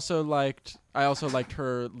 I also liked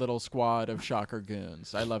her little squad of Shocker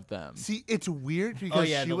goons. I loved them. See, it's weird because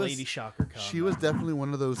the Lady Shocker combo. She was definitely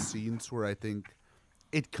one of those scenes where I think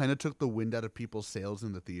it kind of took the wind out of people's sails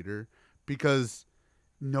in the theater because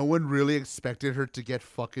no one really expected her to get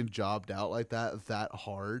fucking jobbed out like that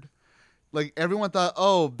hard. Like, everyone thought,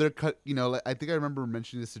 oh, they're cut, like, I think I remember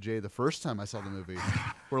mentioning this to Jay the first time I saw the movie,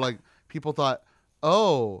 where, like, people thought,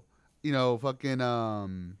 oh, fucking, what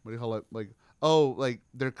do you call it? Like, oh, like,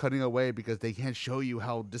 they're cutting away because they can't show you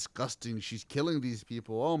how disgusting she's killing these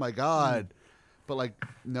people. Oh, my God. But, like,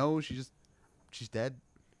 no, she's dead.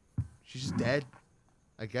 She's just dead,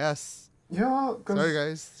 I guess. Yeah, sorry,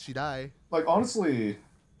 guys. She died. Like, honestly...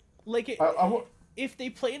 Like, if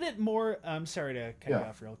they played it more, I'm sorry to cut you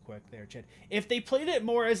off real quick there, Chad. If they played it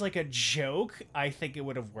more as like a joke, I think it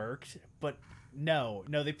would have worked. But no,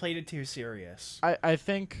 they played it too serious. I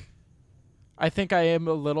think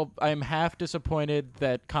I'm half disappointed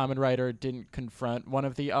that Kamen Rider didn't confront one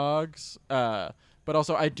of the Oggs. But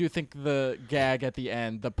also, I do think the gag at the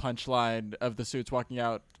end, the punchline of the suits walking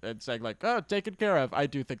out and saying like, "Oh, taken care of," I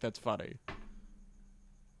do think that's funny.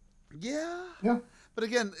 Yeah. Yeah. But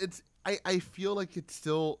again, I feel like it's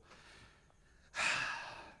still...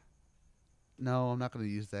 No, I'm not going to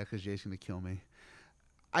use that because Jay's going to kill me.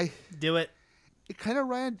 Do it. It kind of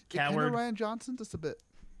Ryan Johnson just a bit.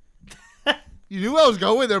 You knew I was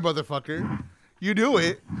going there, motherfucker. You knew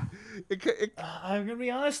it. I'm going to be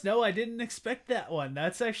honest. No, I didn't expect that one.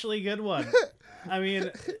 That's actually a good one. I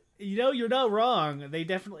mean, you're not wrong. They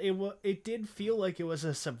definitely... It did feel like it was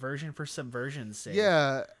a subversion for subversion's sake.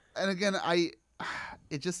 Yeah. And again,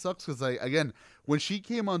 it just sucks because, like, again, when she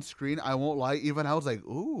came on screen, I won't lie, even I was like,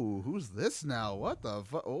 ooh, who's this now? What the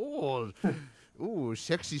fuck? Oh, ooh,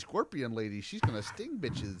 sexy scorpion lady. She's going to sting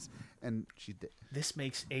bitches. And she did. This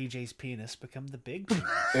makes AJ's penis become the big penis.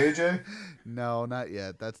 AJ? No, not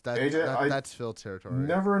yet. That's Phil territory.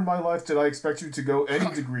 Never in my life did I expect you to go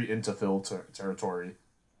any degree into Phil territory.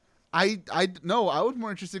 No, I was more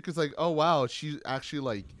interested because, like, oh, wow, she's actually,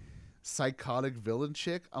 like, psychotic villain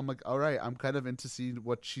chick. I'm like, all right, I'm kind of into seeing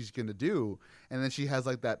what she's gonna do. And then she has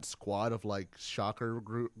like that squad of like Shocker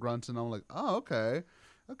grunts, and I'm like, oh, okay,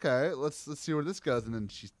 let's see where this goes. And then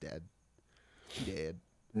she's dead. She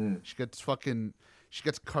gets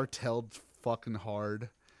cartelled fucking hard.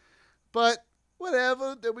 But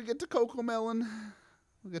whatever. Then we get to Coco Melon.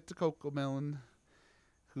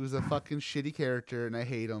 Who's a fucking shitty character, and I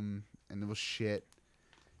hate him. And it was shit.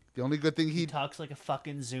 The only good thing he talks like a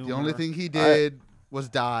fucking Zoomer. The only thing he did was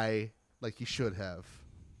die like he should have.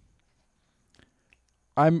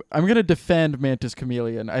 I'm gonna defend Mantis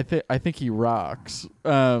Chameleon. I think he rocks.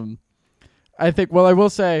 I will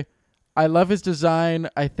say, I love his design.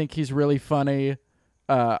 I think he's really funny.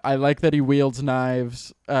 I like that he wields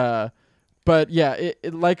knives. But yeah,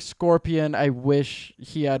 it like Scorpion, I wish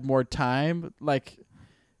he had more time. Like,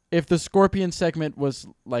 if the Scorpion segment was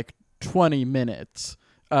like 20 minutes.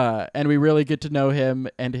 And we really get to know him,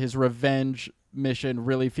 and his revenge mission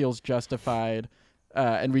really feels justified,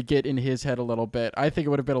 and we get in his head a little bit. I think it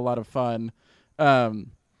would have been a lot of fun. And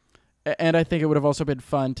I think it would have also been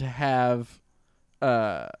fun to have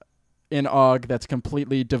an Og that's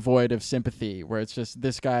completely devoid of sympathy, where it's just,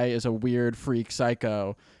 this guy is a weird freak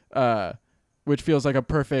psycho, which feels like a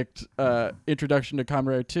perfect introduction to Kamen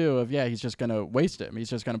Rider 2 of, he's just going to waste him. He's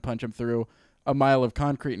just going to punch him through a mile of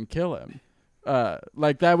concrete and kill him.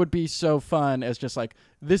 Like, that would be so fun as just like,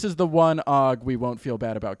 this is the one Og we won't feel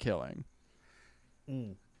bad about killing.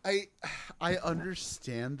 I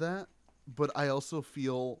understand that, but I also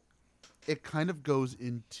feel it kind of goes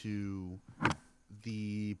into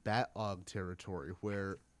the Bat Og territory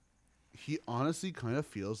where he honestly kind of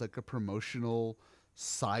feels like a promotional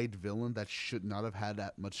side villain that should not have had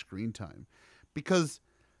that much screen time, because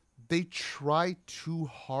they try too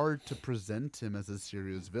hard to present him as a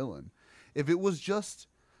serious villain. If it was just,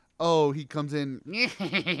 oh, he comes in,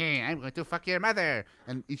 I'm going to fuck your mother,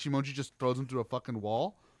 and Ichimonji just throws him through a fucking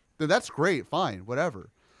wall, then that's great, fine, whatever.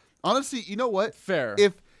 Honestly, you know what? Fair.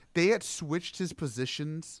 If they had switched his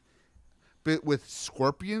positions but with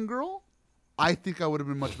Scorpion Girl, I think I would have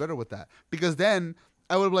been much better with that. Because then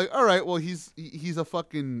I would have been like, all right, well, he's a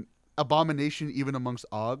fucking abomination even amongst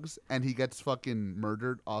Oggs, and he gets fucking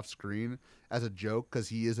murdered off screen as a joke because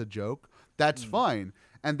he is a joke. That's fine.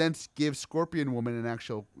 And then give Scorpion Woman an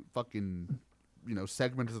actual fucking,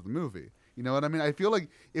 segment of the movie. You know what I mean? I feel like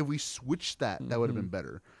if we switched that, that would have been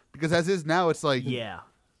better. Because as is now, it's like,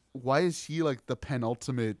 why is he like the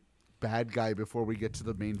penultimate bad guy before we get to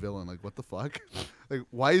the main villain? Like, what the fuck? Like,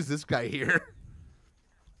 why is this guy here?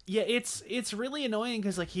 Yeah, it's really annoying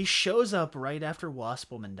because like he shows up right after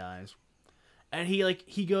Waspleman dies, and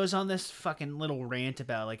he goes on this fucking little rant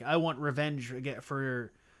about like I want revenge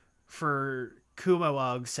for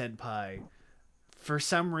Kumawag Senpai. For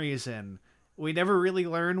some reason, we never really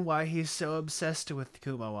learn why he's so obsessed with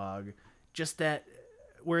Kumawag. Just that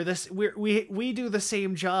we do the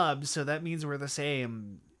same job, so that means we're the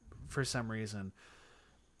same for some reason.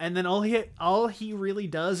 And then all he really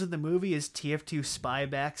does in the movie is TF2 spy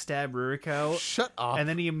backstab Ruriko. Shut up. And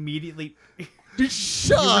then he immediately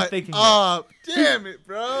Shut up. Damn it,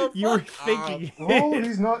 bro. you were Fuck thinking up. Well,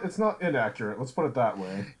 it's not inaccurate. Let's put it that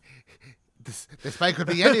way. This fight could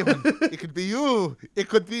be anyone. It could be you. It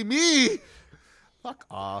could be me. Fuck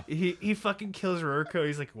off. he fucking kills Ruriko.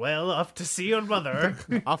 He's like, well, off to see your mother.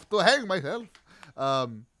 Off to hang myself. But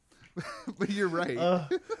you're right.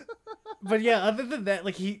 But yeah, other than that,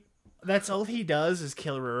 like that's all he does is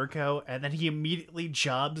kill Ruriko, and then he immediately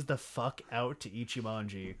jobs the fuck out to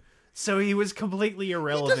Ichimonji. So he was completely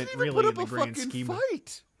irrelevant, he doesn't even really, put in up the a grand fucking scheme.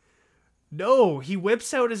 fight. No, he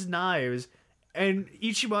whips out his knives, and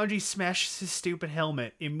Ichimonji smashes his stupid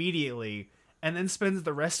helmet immediately, and then spends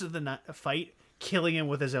the rest of the fight killing him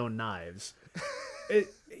with his own knives.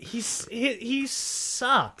 He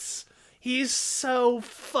sucks. He's so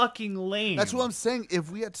fucking lame. That's what I'm saying.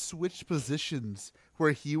 If we had switched positions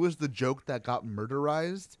where he was the joke that got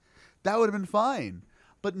murderized, that would have been fine.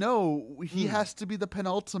 But no, he has to be the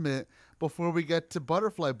penultimate before we get to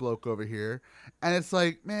Butterfly Bloke over here. And it's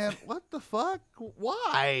like, man, what the fuck?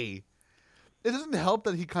 Why? It doesn't help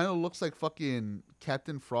that he kind of looks like fucking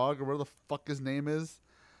Captain Frog or whatever the fuck his name is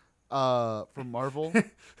from Marvel.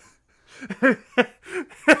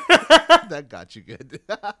 That got you good.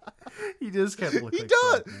 He does kind of look He like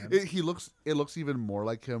does. Frogman. It looks even more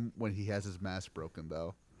like him when he has his mask broken,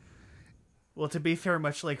 though. Well, to be fair,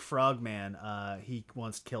 much like Frogman, he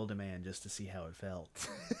once killed a man just to see how it felt.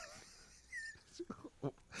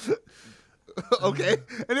 Okay.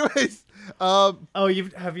 Anyways,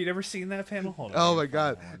 Have you never seen that panel? Hold on. oh my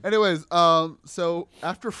god. Anyways, so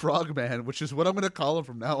after Frogman, which is what I'm gonna call him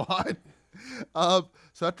from now on.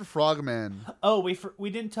 So after Frogman. Oh, we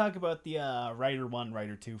didn't talk about the Rider 1,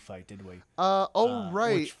 Rider 2 fight, did we?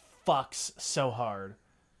 Right. Which fucks so hard.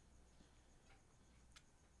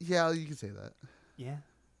 Yeah, you can say that. Yeah.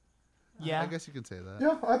 Yeah. I guess you can say that.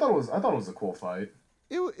 Yeah, I thought it was a cool fight.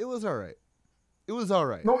 It was all right. It was all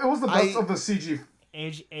right. No, it was the best of the CG.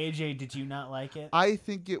 AJ, did you not like it? I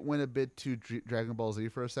think it went a bit too Dragon Ball Z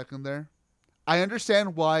for a second there. I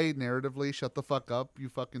understand why narratively, shut the fuck up, you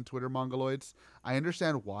fucking Twitter mongoloids. I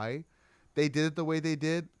understand why they did it the way they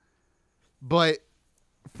did. But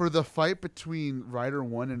for the fight between Rider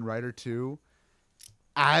 1 and Rider 2,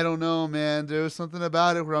 I don't know, man. There was something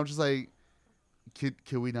about it where I'm just like, could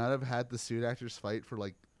we not have had the suit actors fight for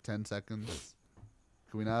like 10 seconds?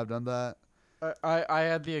 Could we not have done that? I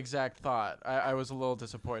had the exact thought. I was a little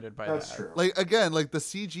disappointed by that. That's true. Like, again, like the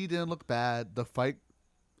CG didn't look bad. The fight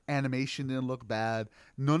animation didn't look bad.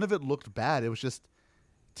 None of it looked bad. It was just,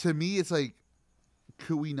 to me, it's like,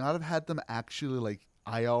 could we not have had them actually like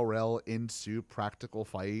IRL in suit practical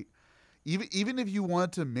fight? Even if you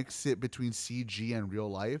wanted to mix it between CG and real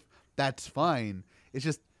life, that's fine. It's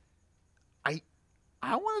just,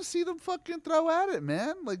 I want to see them fucking throw at it,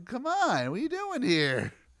 man. Like, come on, what are you doing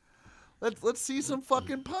here? Let's see some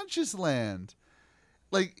fucking punches land.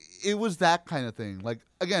 Like, it was that kind of thing. Like,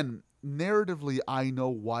 again, narratively, I know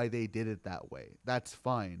why they did it that way. That's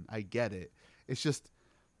fine. I get it. It's just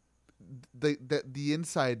the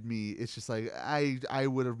inside me. It's just like I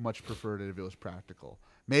would have much preferred it if it was practical.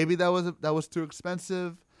 Maybe that was too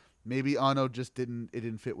expensive. Maybe Anno just didn't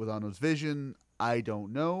fit with Anno's vision. I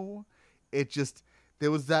don't know. It just,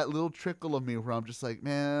 there was that little trickle of me where I'm just like,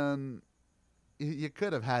 man, you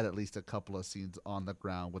could have had at least a couple of scenes on the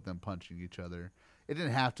ground with them punching each other. It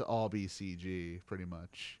didn't have to all be CG, pretty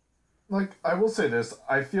much. Like, I will say this,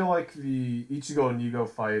 I feel like the Ichigo and Nigo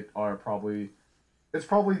fight it's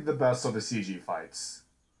probably the best of the CG fights.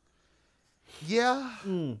 Yeah,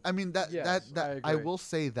 I mean Yes, I agree. will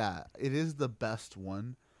say that it is the best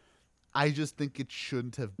one. I just think it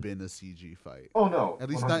shouldn't have been a CG fight. Oh no, At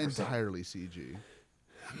least 100%. not entirely CG.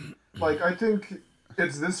 Like, I think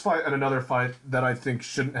it's this fight and another fight that I think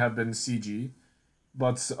shouldn't have been CG.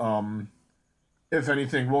 But, if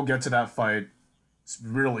anything, we'll get to that fight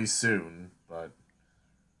really soon. But,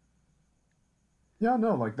 yeah,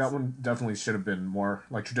 no, like, that one definitely should have been more,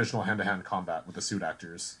 like, traditional hand-to-hand combat with the suit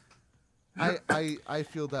actors. I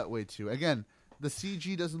feel that way too. Again, the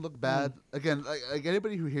CG doesn't look bad. Again, like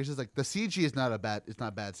anybody who hears this, like, the CG is not bad. It's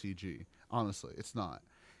not bad CG. Honestly, it's not.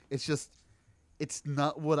 It's just, it's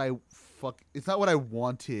not what I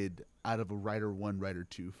wanted out of a Rider 1 Rider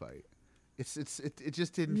 2 fight. It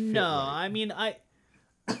just didn't fit No, right. I mean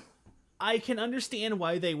I can understand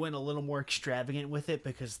why they went a little more extravagant with it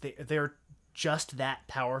because they're just that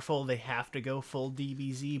powerful. They have to go full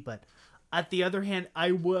DBZ, but at the other hand,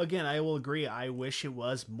 I will agree. I wish it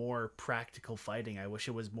was more practical fighting. I wish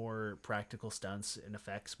it was more practical stunts and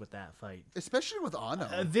effects with that fight. Especially with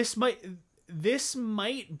Anno. This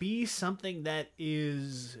might be something that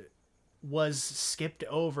was skipped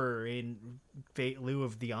over in lieu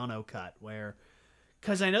of the Anno cut, where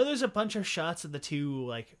because I know there's a bunch of shots of the two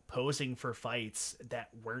like posing for fights that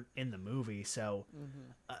weren't in the movie, so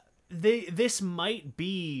this might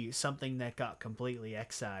be something that got completely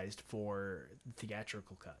excised for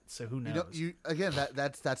theatrical cut. So who knows?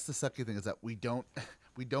 That's the sucky thing is that we don't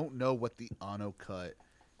know what the Anno cut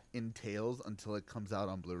entails until it comes out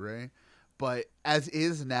on Blu-ray. But as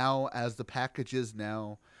the package is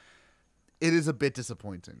now, it is a bit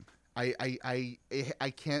disappointing. I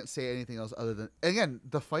can't say anything else other than, again,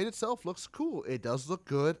 the fight itself looks cool. It does look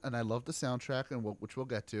good, and I love the soundtrack, and which we'll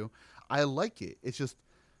get to. I like it. It's just,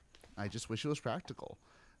 I just wish it was practical.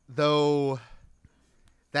 Though,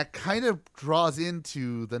 that kind of draws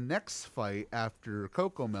into the next fight after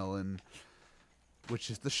Coco Melon, which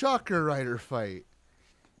is the Shocker Rider fight.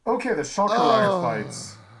 Okay, the Shocker Rider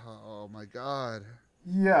fights. Oh my god.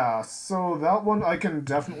 Yeah, so that one I can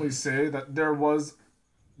definitely say that there were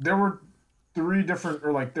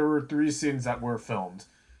three scenes that were filmed.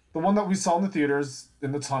 The one that we saw in the theaters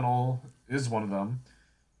in the tunnel is one of them.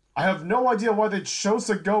 I have no idea why they chose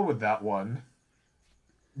to go with that one.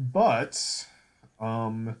 But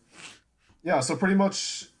yeah, so pretty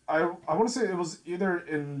much I want to say it was either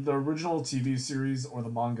in the original TV series or the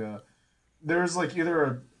manga. There's like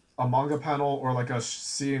either a manga panel or like a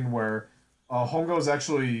scene where Hongo is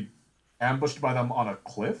actually ambushed by them on a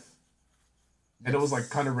cliff, and it was like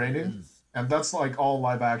kind of raining, and that's like all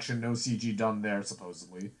live action, no CG done there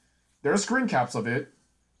supposedly. There are screen caps of it.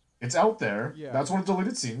 It's out there. Yeah. That's one of the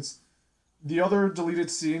deleted scenes. The other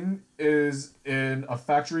deleted scene is in a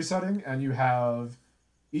factory setting, and you have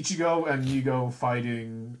Ichigo and Nigo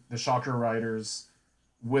fighting the Shocker Riders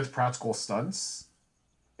with practical stunts.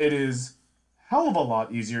 It is hell of a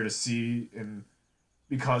lot easier to see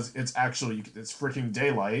because it's freaking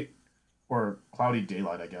daylight, or cloudy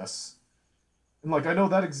daylight, I guess. And like I know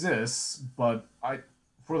that exists, but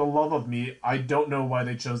for the love of me, I don't know why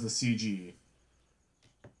they chose the CG.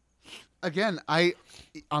 Again,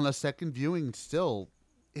 on a second viewing still,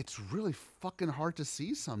 it's really fucking hard to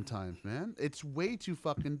see sometimes, man. It's way too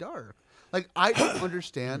fucking dark. Like, I don't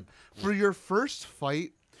understand. For your first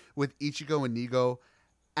fight with Ichigo and Nigo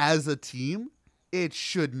as a team, it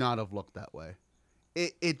should not have looked that way.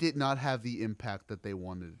 It did not have the impact that they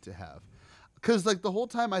wanted it to have. Because, like, the whole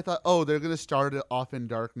time I thought, oh, they're going to start it off in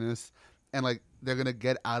darkness, and, like, they're going to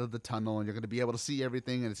get out of the tunnel, and you're going to be able to see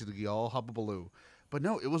everything, and it's going to be all hubbabaloo. But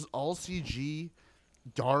no, it was all CG,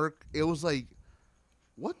 dark. It was like,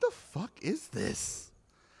 what the fuck is this?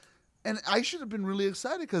 And I should have been really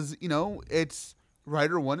excited because, it's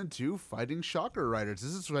Rider 1 and 2 fighting Shocker Riders.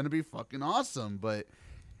 This is going to be fucking awesome, but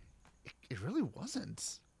it really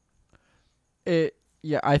wasn't.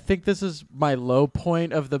 I think this is my low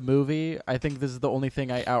point of the movie. I think this is the only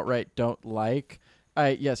thing I outright don't like.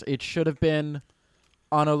 Yes, it should have been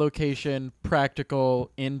on a location, practical,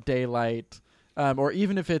 in daylight. Or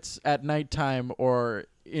even if it's at nighttime or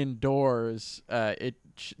indoors, the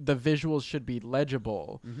visuals should be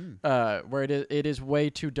legible. Where it is way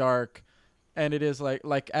too dark, and it is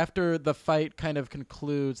like after the fight kind of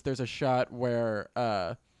concludes, there's a shot where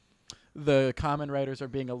the Kamen Riders are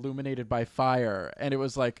being illuminated by fire, and it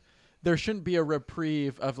was like there shouldn't be a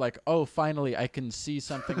reprieve of like, oh, finally I can see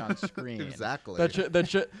something on screen. Exactly.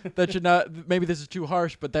 That should not. Maybe this is too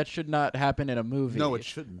harsh, but that should not happen in a movie. No, it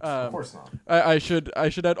shouldn't. Of course not. I should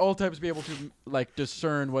at all times be able to like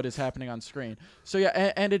discern what is happening on screen. So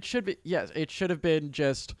yeah, and it should be, yes, it should have been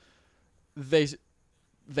just they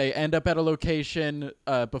end up at a location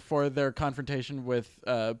before their confrontation with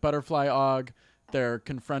Butterfly Og. They're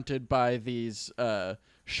confronted by these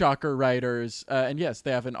Shocker Riders, and yes,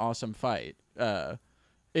 they have an awesome fight.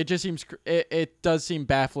 It just seems it does seem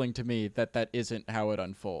baffling to me that isn't how it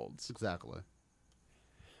unfolds. Exactly.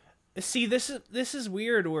 See, this is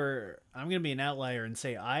weird. Where I'm gonna be an outlier and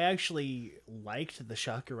say I actually liked the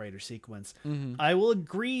Shocker Rider sequence. Mm-hmm. I will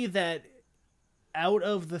agree that out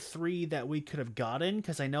of the three that we could have gotten,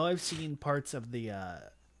 because I know I've seen parts of the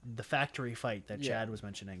factory fight that Chad was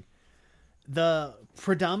mentioning. The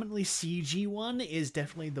predominantly CG one is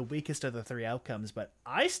definitely the weakest of the three outcomes, but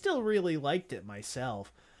I still really liked it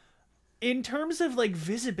myself. in terms of like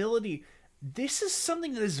visibility, this is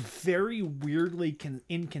something that is very weirdly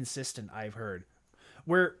inconsistent. I've heard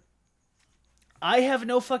where I have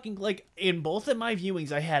no fucking like in both of my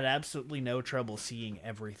viewings, I had absolutely no trouble seeing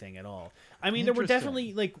everything at all. I mean, there were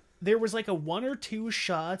definitely like there was like a one or two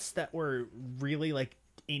shots that were really like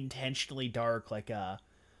intentionally dark, like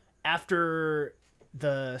after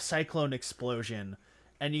the cyclone explosion,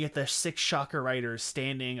 and you get the 6 shocker riders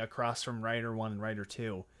standing across from Rider 1 and Rider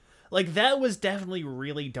 2. Like that was definitely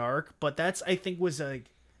really dark, but that's I think was like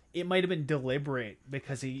it might have been deliberate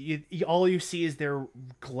because all you see is their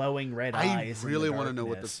glowing red eyes. I really want to know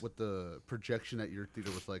what the projection at your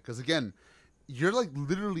theater was like, because again, you're like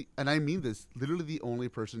literally, and I mean this, literally the only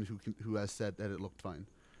person who has said that it looked fine.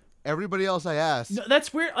 Everybody else I asked. No,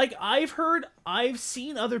 that's weird. Like I've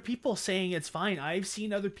seen other people saying it's fine. I've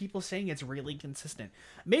seen other people saying it's really consistent.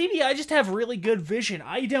 Maybe I just have really good vision.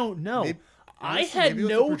 I don't know. I had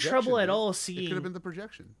no trouble at all seeing. It could have been the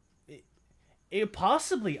projection. It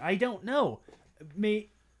possibly, I don't know,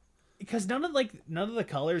 because none of the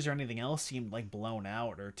colors or anything else seemed like blown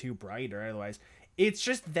out or too bright or otherwise. It's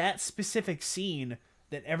just that specific scene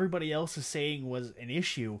that everybody else is saying was an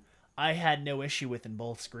issue. I had no issue with in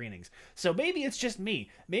both screenings. So maybe it's just me.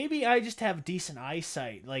 Maybe I just have decent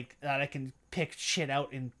eyesight, like that I can pick shit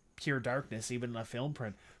out in pure darkness, even in a film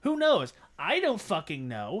print. Who knows? I don't fucking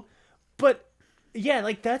know. But yeah,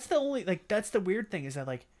 like that's the weird thing is that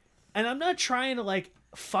like. And I'm not trying to, like,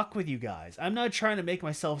 fuck with you guys. I'm not trying to make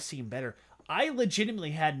myself seem better. I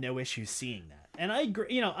legitimately had no issues seeing that. And I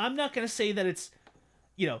agree, I'm not going to say that it's,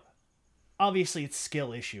 obviously it's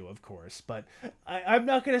skill issue, of course. But I'm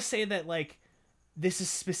not going to say that, like, this is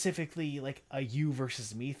specifically, like, a you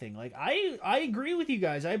versus me thing. Like, I agree with you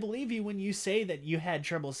guys. I believe you when you say that you had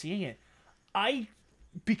trouble seeing it.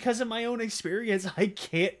 Because of my own experience, I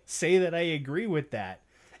can't say that I agree with that.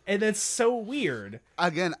 And that's so weird.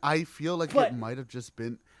 Again, I feel like it might have just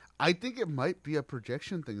been. I think it might be a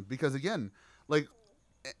projection thing because again, like,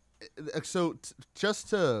 so just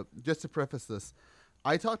to preface this,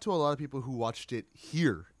 I talked to a lot of people who watched it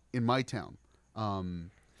here in my town.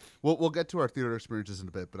 We'll get to our theater experiences in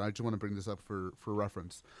a bit, but I just want to bring this up for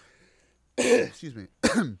reference. Excuse me.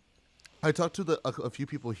 I talked to a few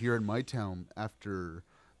people here in my town after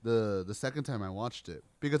the second time I watched it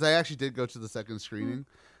because I actually did go to the second screening.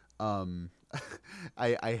 I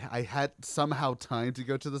had somehow time to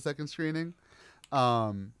go to the second screening.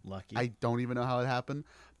 Lucky. I don't even know how it happened,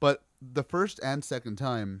 but the first and second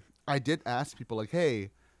time I did ask people like,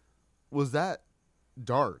 "Hey, was that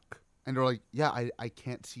dark?" And they're like, "Yeah, I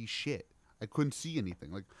can't see shit. I couldn't see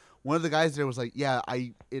anything." Like one of the guys there was like, "Yeah,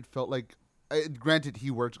 it felt like." Granted,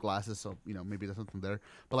 he wears glasses, so maybe there's something there,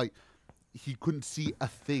 but like. He couldn't see a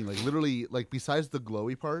thing. Like literally, like besides the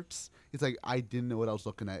glowy parts, it's like I didn't know what I was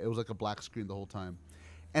looking at. It was like a black screen the whole time.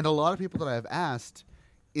 And a lot of people that I have asked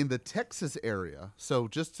in the Texas area. So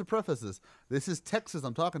just to preface this is Texas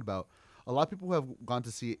I'm talking about. A lot of people who have gone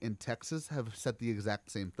to see it in Texas have said the exact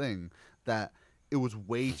same thing, that it was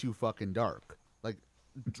way too fucking dark, like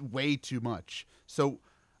way too much. So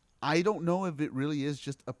I don't know if it really is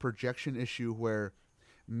just a projection issue where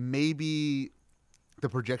maybe the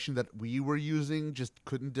projection that we were using just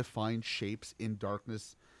couldn't define shapes in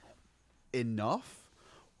darkness enough,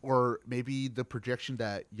 or maybe the projection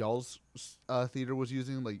that y'all's theater was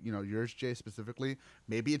using, like yours, Jay, specifically,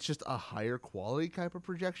 maybe it's just a higher quality type of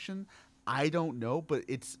projection. I don't know, but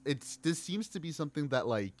this seems to be something that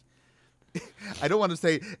like I don't want to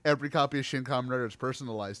say every copy of Shin Kamen Rider is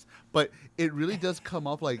personalized, but it really does come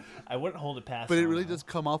off like I wouldn't hold it past. But it really does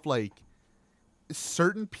come off like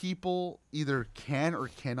certain people either can or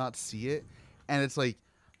cannot see it, and it's like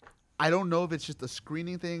I don't know if it's just a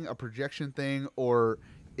screening thing, a projection thing, or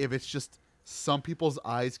if it's just some people's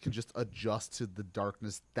eyes can just adjust to the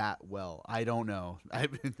darkness that well. I don't know. Who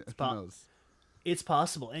knows? It's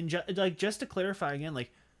possible. And just to clarify again,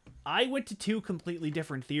 like I went to 2 completely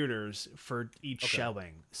different theaters for each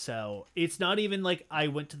showing, so it's not even like I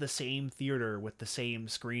went to the same theater with the same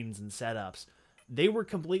screens and setups. They were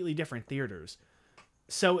completely different theaters.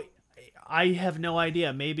 So I have no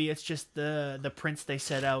idea. Maybe it's just the prints they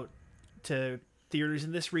set out to theaters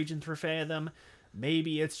in this region for Fathom.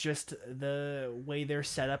 Maybe it's just the way they're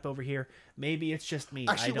set up over here. Maybe it's just me.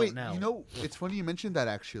 Actually, I don't know. You know, it's funny you mentioned that,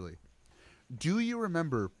 actually. Do you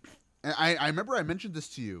remember... I remember I mentioned this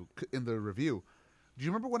to you in the review. Do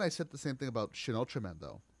you remember when I said the same thing about Shin Ultraman,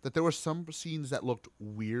 though? That there were some scenes that looked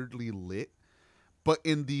weirdly lit, but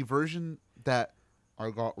in the version that I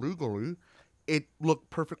got legally, it looked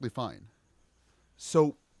perfectly fine.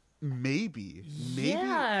 So Maybe.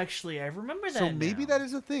 Yeah, actually, I remember that. So maybe now. that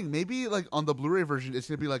is a thing. Maybe like on the Blu-ray version, it's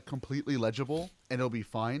gonna be like completely legible and it'll be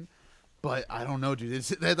fine. But I don't know, dude.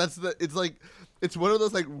 It's one of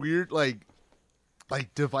those like weird like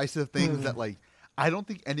divisive things that like I don't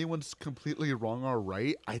think anyone's completely wrong or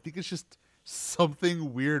right. I think it's just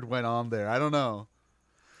something weird went on there. I don't know.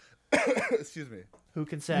 Excuse me. Who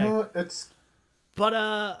can say? It's But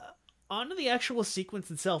on to the actual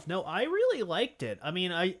sequence itself. No, I really liked it. I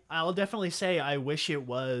mean, I'll definitely say I wish it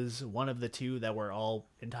was one of the two that were all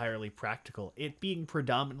entirely practical. It being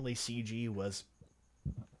predominantly CG was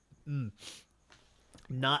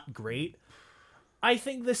not great. I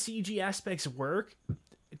think the CG aspects work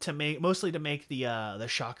to make the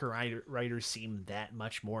Shocker Riders seem that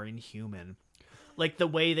much more inhuman. Like the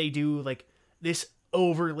way they do like this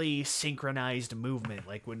overly synchronized movement,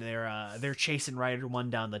 like when they're chasing Rider 1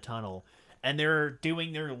 down the tunnel and they're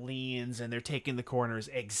doing their leans and they're taking the corners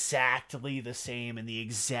exactly the same in the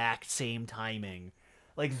exact same timing.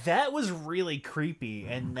 Like that was really creepy,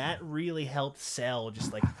 and that really helped sell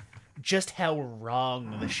just how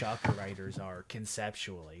wrong the Shocker Riders are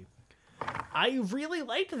conceptually. I really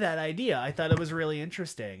liked that idea. I thought it was really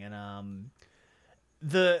interesting, and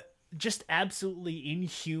the just absolutely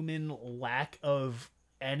inhuman lack of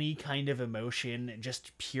any kind of emotion,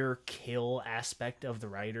 just pure kill aspect of the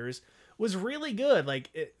Riders was really good.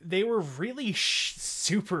 Like they were really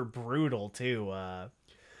super brutal too.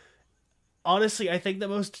 Honestly, I think the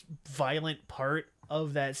most violent part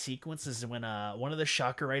of that sequence is when one of the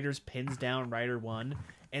Shocker Riders pins down Rider 1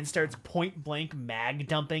 and starts point blank mag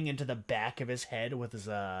dumping into the back of his head with his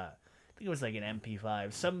I think it was like an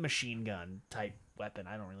MP5, some machine gun type weapon.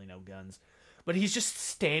 I don't really know guns. But he's just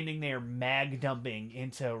standing there mag dumping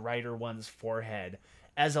into Rider 1's forehead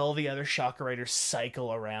as all the other Shocker Riders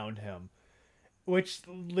cycle around him, which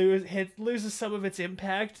loses some of its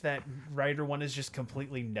impact that Rider 1 is just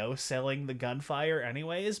completely no-selling the gunfire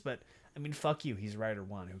anyways, but I mean, fuck you, he's Rider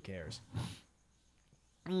 1, who cares?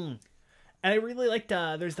 And I really liked,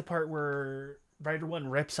 there's the part where Rider 1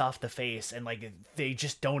 rips off the face and like they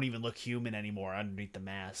just don't even look human anymore underneath the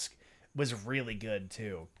mask. It was really good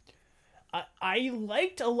too. I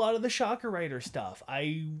liked a lot of the Shocker Rider stuff.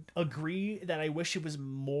 I agree that I wish it was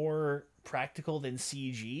more practical than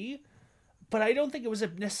CG, but I don't think it was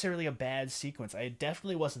necessarily a bad sequence. It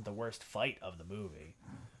definitely wasn't the worst fight of the movie.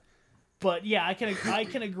 But yeah, I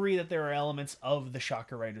can agree that there are elements of the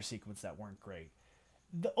Shocker Rider sequence that weren't great.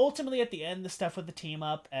 Ultimately, at the end, the stuff with the team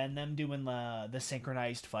up and them doing the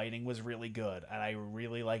synchronized fighting was really good, and I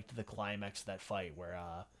really liked the climax of that fight where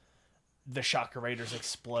the Shocker Riders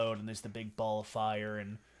explode and there's the big ball of fire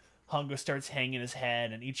and Hongo starts hanging his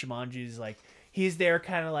head and Ichimonji's like he's there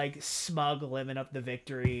kind of like smug living up the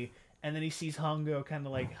victory, and then he sees Hongo kind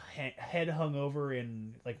of like head hung over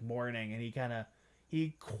in like mourning, and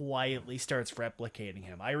he quietly starts replicating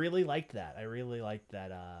him. I really liked that. I really liked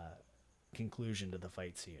that conclusion to the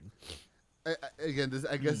fight scene. I guess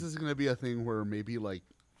this is gonna be a thing where maybe like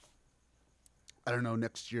I don't know,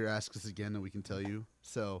 next year ask us again and we can tell you.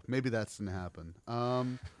 So maybe that's gonna happen.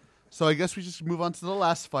 So I guess we just move on to the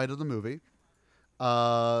last fight of the movie.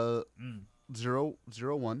 0,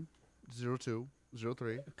 01, 02,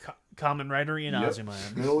 03. Kamen Rider Inazuma.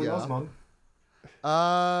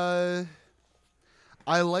 Inazuma.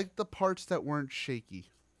 I liked the parts that weren't shaky.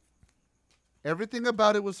 Everything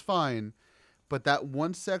about it was fine, but that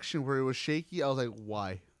one section where it was shaky, I was like,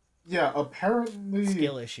 why? Yeah, apparently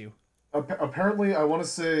skill issue. Apparently, I want to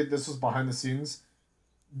say this was behind the scenes.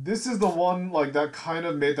 This is the one like that kind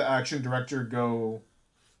of made the action director go,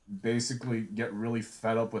 basically get really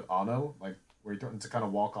fed up with Anno, like where he threatened to kind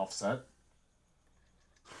of walk off set.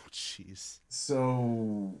 Jeez.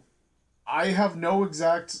 So, I have no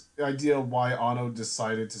exact idea why Anno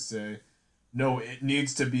decided to say, no, it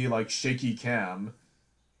needs to be like shaky cam,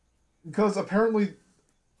 because apparently,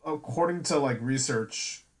 according to like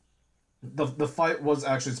research, the fight was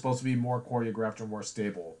actually supposed to be more choreographed and more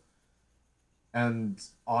stable. And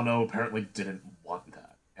Anno apparently didn't want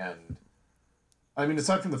that. And I mean,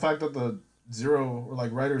 aside from the fact that the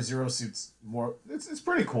Rider Zero suit's more, it's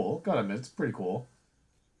pretty cool. Gotta admit, it's pretty cool.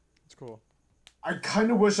 It's cool. I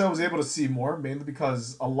kind of wish I was able to see more, mainly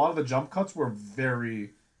because a lot of the jump cuts were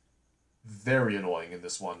very, very annoying in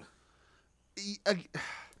this one.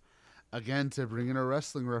 Again, to bring in a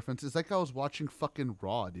wrestling reference, it's like I was watching fucking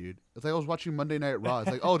Raw, dude. It's like I was watching Monday Night Raw.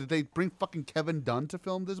 It's like, oh, did they bring fucking Kevin Dunn to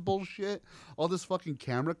film this bullshit? All this fucking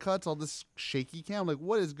camera cuts, all this shaky cam. Like,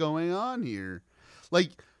 what is going on here?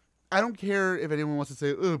 Like, I don't care if anyone wants to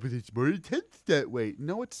say, oh, but it's more intense that way.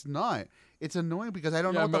 No, it's not. It's annoying because I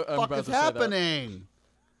don't know what the fuck is happening.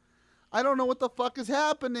 I don't know what the fuck is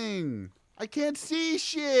happening. I can't see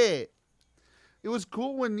shit. It was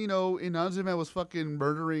cool when, Inazuma was fucking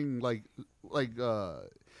murdering, fucking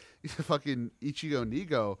Ichigo and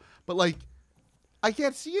Nigo. But, like, I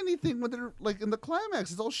can't see anything when they're, like, in the climax.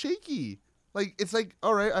 It's all shaky. Like, it's like,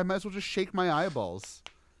 all right, I might as well just shake my eyeballs.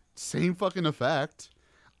 Same fucking effect.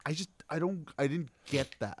 I didn't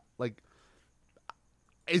get that. Like,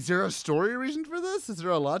 is there a story reason for this? Is there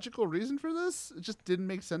a logical reason for this? It just didn't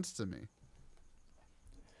make sense to me.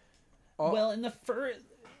 Well, in the first...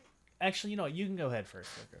 Actually, you can go ahead first,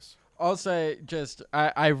 Lucas. I'll say just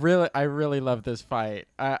I really love this fight.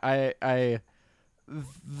 I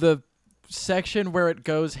the section where it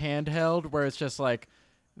goes handheld, where it's just like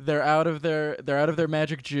they're out of their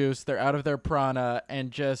magic juice, they're out of their prana, and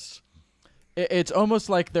just it's almost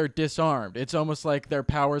like they're disarmed. It's almost like their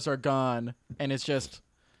powers are gone, and it's just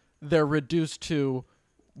they're reduced to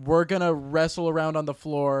we're gonna wrestle around on the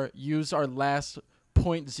floor, use our last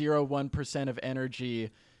 0.01% of energy.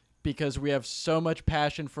 Because we have so much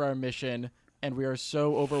passion for our mission, and we are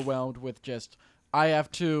so overwhelmed with just, I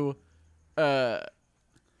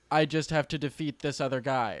just have to defeat this other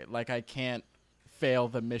guy. Like, I can't fail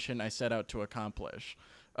the mission I set out to accomplish.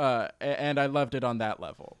 And I loved it on that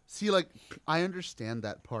level. See, like, I understand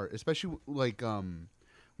that part, especially, like, when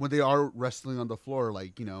they are wrestling on the floor,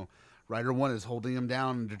 like, Rider 1 is holding him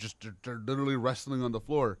down, and they're literally wrestling on the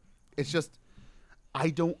floor. It's just... I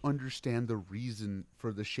don't understand the reason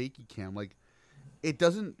for the shaky cam. Like, it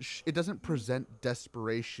doesn't present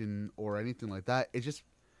desperation or anything like that. It's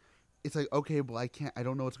like, okay, well, I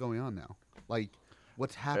don't know what's going on now. Like,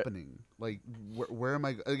 what's happening? Like, where am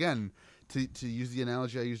I? Again, to use the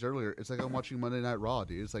analogy I used earlier, it's like I'm watching Monday Night Raw,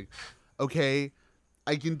 dude. It's like, okay,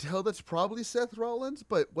 I can tell that's probably Seth Rollins,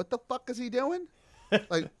 but what the fuck is he doing?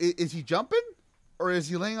 Like, is he jumping? Or is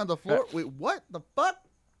he laying on the floor? Wait, what the fuck?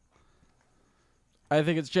 I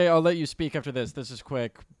think it's Jay. I'll let you speak after this. This is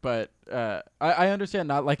quick, but I understand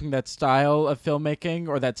not liking that style of filmmaking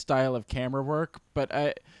or that style of camera work,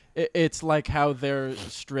 but it's like how they're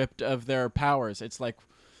stripped of their powers. It's like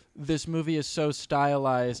this movie is so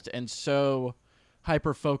stylized and so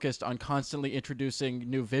hyper-focused on constantly introducing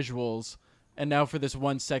new visuals, and now for this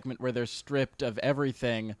one segment where they're stripped of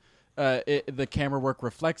everything, the camera work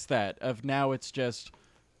reflects that. Of now it's just...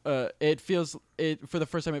 for the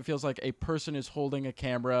first time, it feels like a person is holding a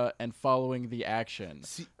camera and following the action.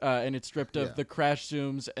 And it's stripped of the crash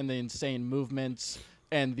zooms and the insane movements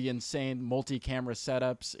and the insane multi-camera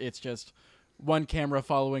setups. It's just one camera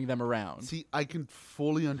following them around. See, I can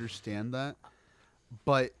fully understand that,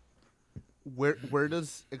 but where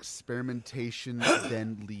does experimentation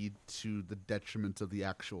then lead to the detriment of the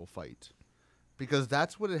actual fight? Because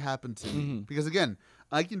that's what it happened to me. Because again,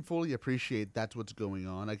 I can fully appreciate that's what's going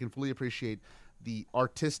on. I can fully appreciate the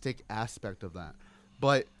artistic aspect of that.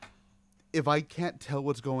 But if I can't tell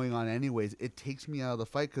what's going on anyways, it takes me out of the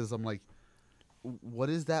fight because I'm like, what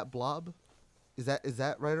is that blob? Is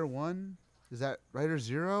that Rider 1? Is that Rider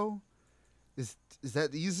 0? Is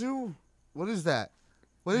that Izu? What is that?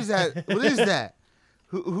 What is that? What is that?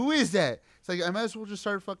 Who is that? It's like, I might as well just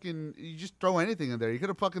start fucking... You just throw anything in there. You could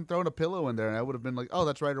have fucking thrown a pillow in there, and I would have been like, oh,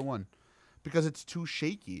 that's Rider 1. Because it's too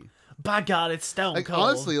shaky. By God, it's Stone Like, Cold.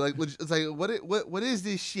 honestly, like, it's like, what is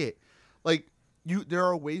this shit? Like, there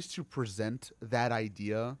are ways to present that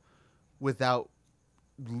idea without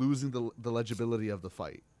losing the legibility of the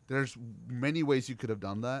fight. There's many ways you could have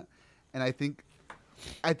done that. And I think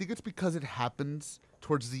it's because it happens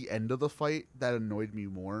towards the end of the fight that annoyed me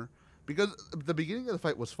more. Because the beginning of the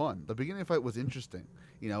fight was fun. The beginning of the fight was interesting.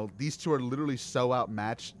 These two are literally so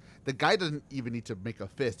outmatched. The guy doesn't even need to make a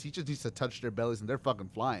fist. He just needs to touch their bellies and they're fucking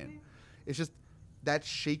flying. It's just that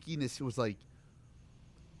shakiness. It was like,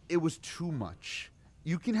 it was too much.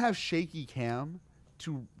 You can have shaky cam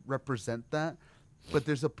to represent that, but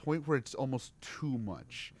there's a point where it's almost too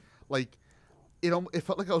much. Like, it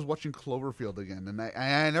felt like I was watching Cloverfield again, and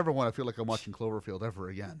I never want to feel like I'm watching Cloverfield ever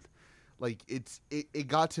again. Like, it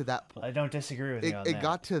got to that point. I don't disagree with you on that. It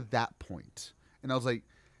got to that point, and I was like,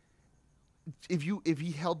 if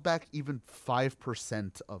he held back even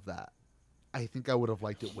 5% of that, I think I would have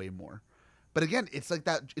liked it way more. But again, it's like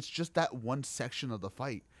that. It's just that one section of the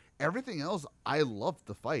fight. Everything else, I loved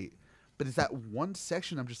the fight, but it's that one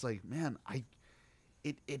section. I'm just like, man,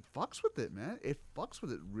 it fucks with it, man. It fucks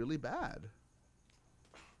with it really bad.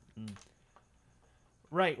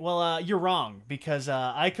 Right. Well, you're wrong because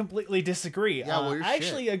I completely disagree. Yeah, well, you're I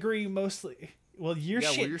actually agree mostly. Well, you're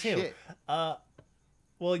shit you're too. shit.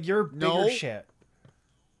 Well, you're bigger No. shit.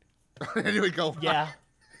 Anyway, go. Yeah.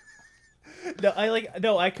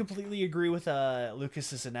 I completely agree with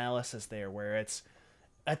Lucas's analysis there, where it's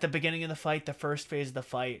at the beginning of the fight, the first phase of the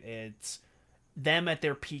fight, it's them at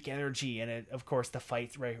their peak energy, and of course the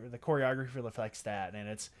fight, right, the choreography reflects that, and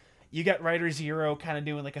it's you got Rider Zero kind of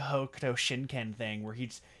doing like a Hokuto Shinken thing where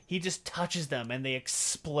he just touches them and they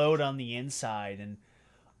explode on the inside. And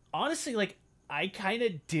honestly, like, I kind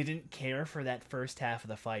of didn't care for that first half of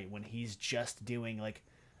the fight when he's just doing like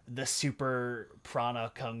the super prana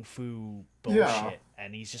kung fu bullshit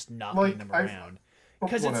and he's just knocking them around.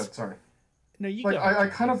 Because sorry. No, you like go. I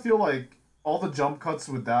kind of feel like all the jump cuts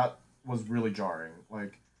with that was really jarring.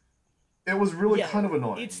 Like, it was really kind of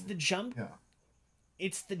annoying. It's the jump. Yeah.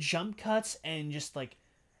 It's the jump cuts and just like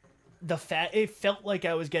it felt like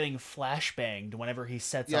I was getting flashbanged whenever he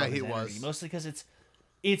sets off his energy. Mostly because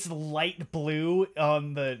it's light blue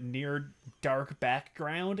on the near dark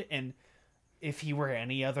background, and if he were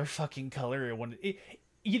any other fucking color, it wouldn't.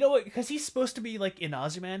 You know what? Because he's supposed to be like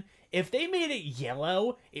Inazuman. If they made it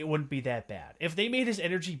yellow, it wouldn't be that bad. If they made his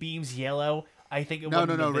energy beams yellow, I think it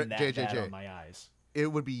wouldn't have been that bad on my eyes. It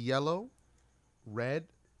would be yellow, red,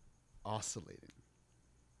 oscillating.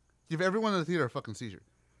 Give everyone in the theater a fucking seizure.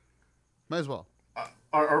 Might as well.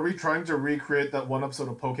 Are we trying to recreate that one episode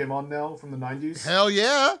of Pokemon now from the 90s? Hell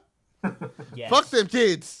yeah! Yes. Fuck them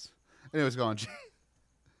kids! Anyways, go on.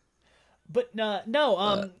 But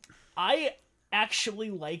no, I actually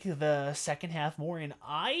like the second half more, and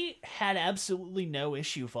I had absolutely no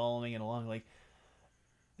issue following it along. Like,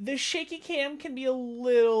 the shaky cam can be a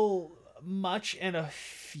little much in a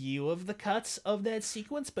few of the cuts of that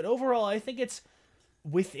sequence, but overall I think it's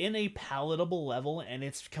within a palatable level and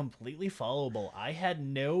it's completely followable. I had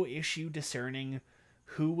no issue discerning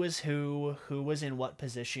who was in what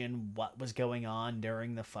position, what was going on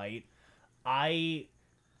during the fight.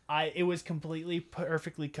 It was completely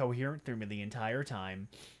perfectly coherent through me the entire time.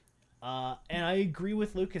 And I agree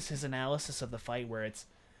with Lucas, his analysis of the fight, where it's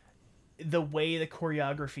the way the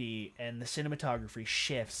choreography and the cinematography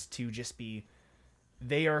shifts to just be,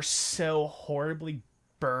 they are so horribly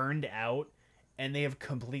burned out and they have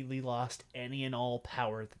completely lost any and all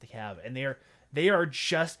power that they have. And they are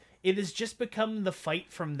just, it has just become the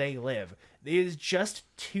fight from They Live. It is just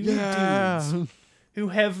two dudes who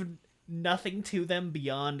have nothing to them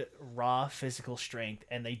beyond raw physical strength,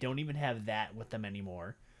 and they don't even have that with them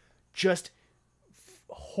anymore. Just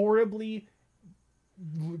horribly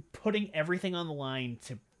putting everything on the line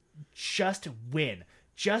to just win,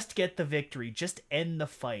 just get the victory, just end the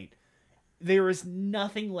fight. There is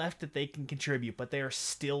nothing left that they can contribute, but they are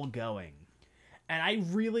still going. And I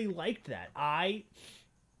really liked that. I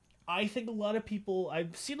think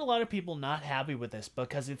I've seen a lot of people not happy with this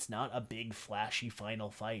because it's not a big flashy final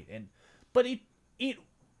fight, but it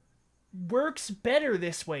works better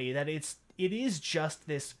this way, that it is just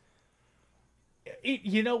this.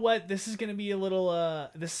 You know what? This is gonna be a little.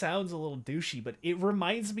 This sounds a little douchey, but it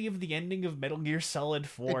reminds me of the ending of Metal Gear Solid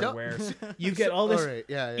 4, where you get all this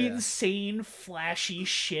insane flashy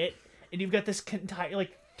shit, and you've got this entire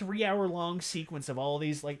like 3-hour long sequence of all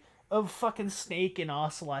these of fucking Snake and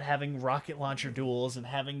Ocelot having rocket launcher duels and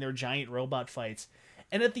having their giant robot fights,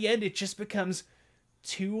 and at the end it just becomes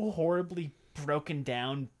two horribly broken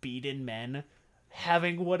down, beaten men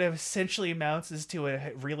having what essentially amounts as to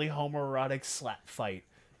a really homoerotic slap fight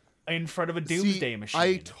in front of a doomsday machine.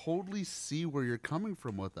 I totally see where you're coming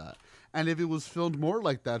from with that. And if it was filmed more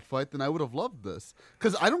like that fight, then I would have loved this.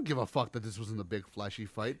 Because I don't give a fuck that this wasn't a big flashy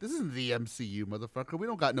fight. This isn't the MCU, motherfucker. We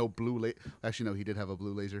don't got no blue laser. Actually, no, he did have a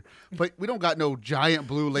blue laser. But we don't got no giant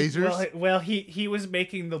blue lasers. Well, he was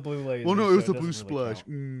making the blue laser. Well, no, it was the blue splash.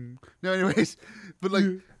 No, anyways. But,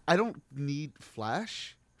 I don't need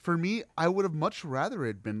Flash. For me, I would have much rather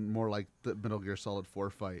it been more like the Metal Gear Solid 4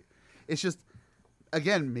 fight. It's just,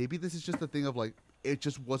 again, maybe this is just a thing of it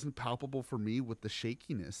just wasn't palpable for me with the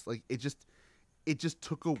shakiness. It just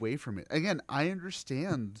took away from it. Again, I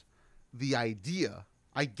understand the idea.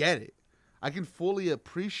 I get it. I can fully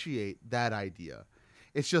appreciate that idea.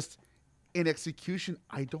 It's just, in execution,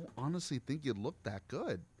 I don't honestly think it looked that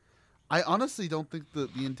good. I honestly don't think the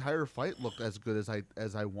entire fight looked as good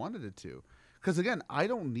as I wanted it to. Because again, I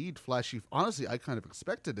don't need flashy. Honestly, I kind of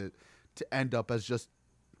expected it to end up as just,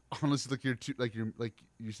 honestly, like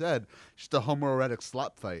you said, just a homoerotic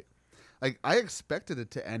slap fight. I expected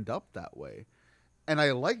it to end up that way, and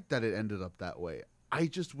I liked that it ended up that way. I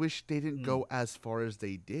just wish they didn't go as far as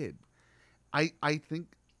they did. I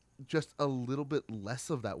think just a little bit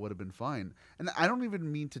less of that would have been fine. And I don't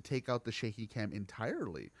even mean to take out the shaky cam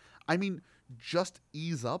entirely. I mean, just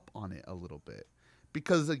ease up on it a little bit,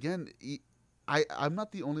 because again, I'm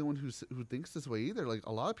not the only one who thinks this way either.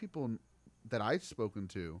 A lot of people that I've spoken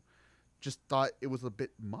to just thought it was a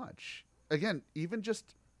bit much. Again, even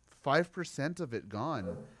just 5% of it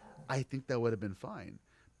gone, I think that would have been fine.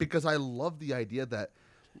 Because I love the idea that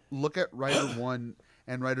look at Rider 1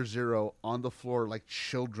 and Rider 0 on the floor like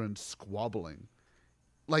children squabbling.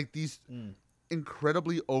 Like these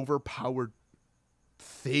incredibly overpowered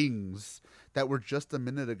things that were just a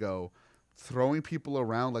minute ago throwing people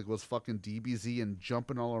around like it was fucking DBZ and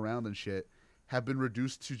jumping all around and shit have been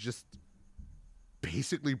reduced to just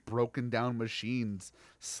basically broken down machines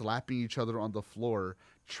slapping each other on the floor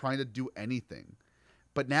trying to do anything.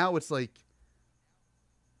 But now it's like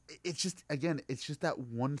it's just that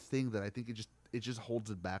one thing that I think it just holds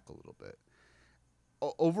it back a little bit.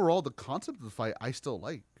 Overall, the concept of the fight I still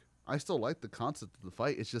like the concept of the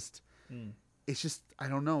fight. It's just I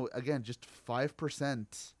don't know, again, just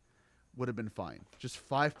 5% would have been fine. Just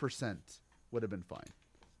 5% would have been fine.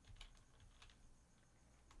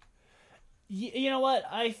 You know what?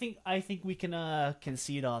 I think we can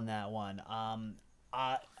concede on that one.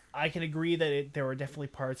 I can agree that there were definitely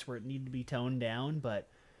parts where it needed to be toned down, but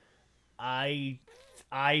I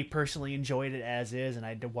personally enjoyed it as is, and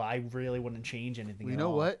I really wouldn't change anything. Well, you at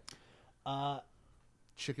know all. what?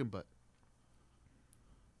 Chicken butt.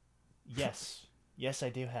 Yes, I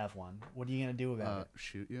do have one. What are you gonna do about it?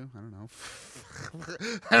 Shoot you? I don't know.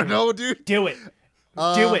 I don't know, dude. Do it.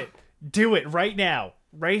 Do it. Do it right now.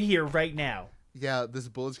 Right here, right now. Yeah, this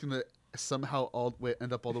bullet's gonna somehow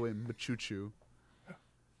end up all the way in Machuchu.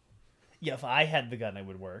 Yeah, if I had the gun, it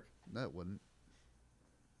would work. No, it wouldn't.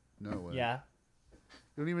 No, it wouldn't. Yeah.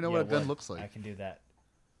 You don't even know what a gun looks like. I can do that.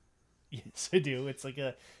 Yes, I do. It's like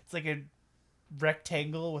a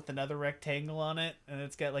rectangle with another rectangle on it, and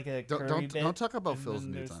it's got like a curvy bit. Don't talk about Phil's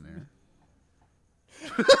nudes on here.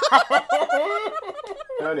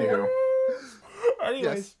 Anywho.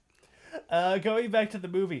 Anyways, going back to the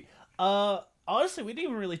movie. Honestly, we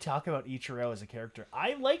didn't even really talk about Ichiro as a character.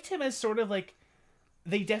 I liked him as sort of like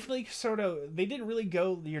they didn't really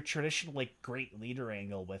go your traditional like great leader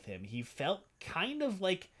angle with him. He felt kind of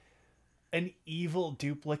like an evil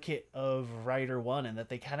duplicate of Rider 1, and that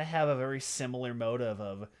they kind of have a very similar motive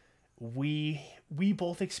of we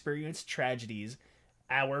both experienced tragedies.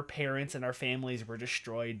 Our parents and our families were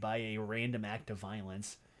destroyed by a random act of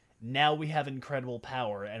violence. Now we have incredible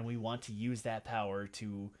power, and we want to use that power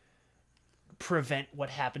to prevent what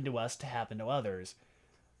happened to us to happen to others.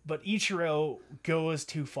 But Ichiro goes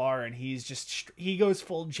too far, and he goes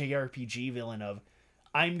full JRPG villain of,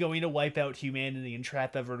 I'm going to wipe out humanity and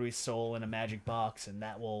trap everybody's soul in a magic box, and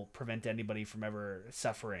that will prevent anybody from ever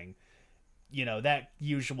suffering. You know, that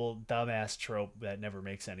usual dumbass trope that never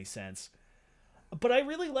makes any sense. But I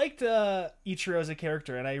really liked Ichiro as a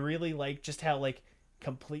character, and I really liked just how, like,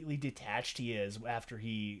 completely detached he is after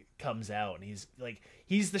he comes out. And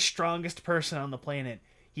he's the strongest person on the planet.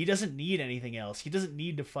 He doesn't need anything else. He doesn't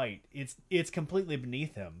need to fight. It's completely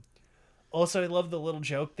beneath him. Also, I love the little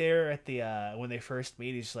joke there at the when they first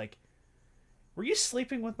meet. He's like, "Were you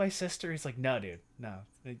sleeping with my sister?" He's like, "No, dude, no.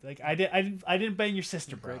 Like, I didn't bang your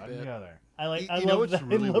sister, bro. I didn't go there." I loved that.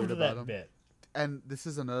 Really I loved weird that about him? bit. And this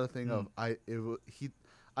is another thing of I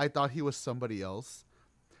thought he was somebody else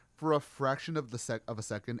for a fraction of a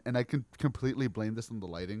second, and I can completely blame this on the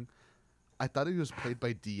lighting. I thought he was played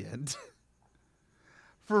by D End.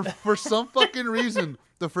 for some fucking reason,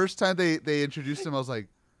 the first time they introduced him, I was like,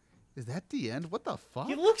 is that the end? What the fuck?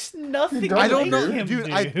 He looks nothing. I don't like know, him,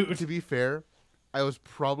 dude. To be fair, I was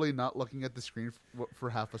probably not looking at the screen for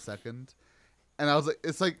half a second, and I was like,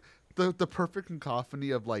 it's like the perfect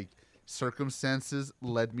cacophony of like circumstances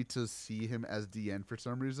led me to see him as DN for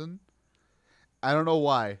some reason. I don't know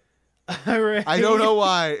why. Right. I don't know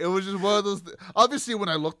why. It was just one of those. Obviously, when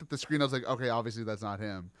I looked at the screen, I was like, okay, obviously that's not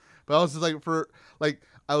him. But I was just like,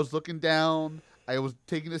 I was looking down. I was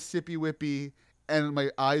taking a sippy whippy. And my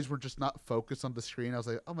eyes were just not focused on the screen. I was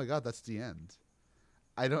like, "Oh my god, that's the end."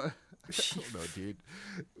 I don't know, dude.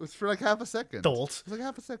 It was for like half a second. Dolt. It was like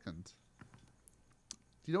half a second.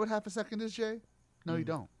 Do you know what half a second is, Jay? No, you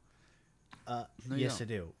don't. No, yes, I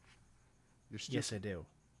do. You're stupid. Yes, I do.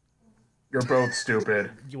 You're both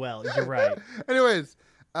stupid. Well, you're right. Anyways,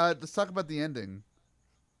 let's talk about the ending.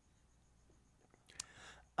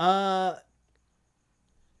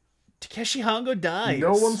 Takeshi Hongo dies.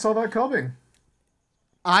 No one saw that coming.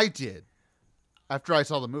 I did. After I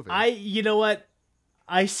saw the movie. You know what?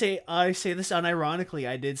 I say this unironically.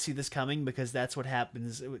 I did see this coming because that's what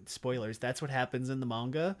happens. Spoilers. That's what happens in the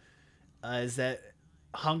manga. Is that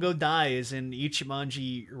Hongo dies and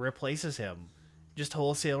Ichimonji replaces him, just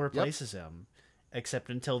wholesale replaces him,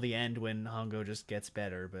 except until the end when Hongo just gets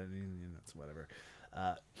better. But it's whatever.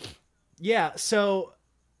 Yeah. So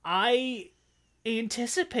I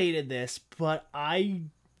anticipated this, but I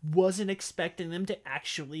wasn't expecting them to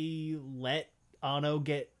actually let Anno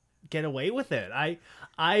get away with it. I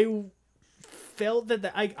felt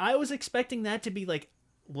that I was expecting that to be like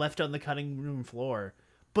left on the cutting room floor,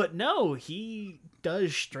 but no, he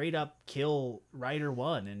does straight up kill Rider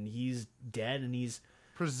 1, and he's dead, and he's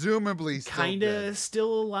presumably kind of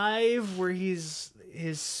still alive, where his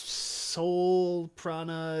soul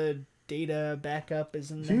prana data backup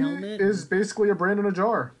is in the helmet. He is basically a brain in a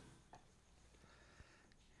jar.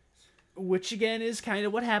 Which again is kind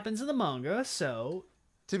of what happens in the manga. So,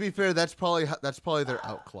 to be fair, that's probably their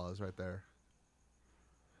out clause right there.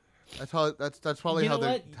 That's probably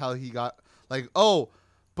how he got like, oh,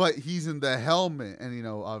 but he's in the helmet, and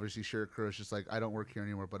obviously Shirakuro's just like, I don't work here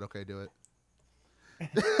anymore, but okay, do it.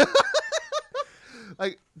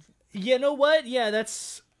 Like, you know what? Yeah,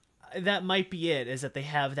 that might be it. Is that they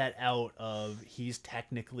have that out of he's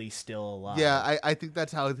technically still alive. Yeah, I think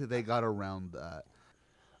that's how they got around that.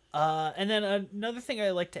 And then another thing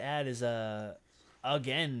I like to add is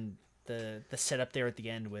again the setup there at the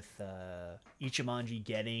end with Ichimonji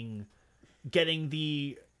getting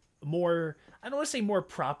the more, I don't want to say more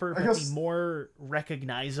proper, but the more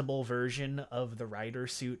recognizable version of the rider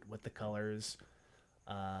suit with the colors.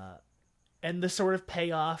 And the sort of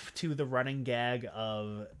payoff to the running gag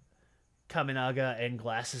of Kaminaga and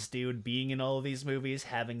Glasses Dude being in all of these movies,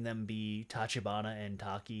 having them be Tachibana and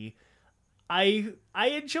Taki. I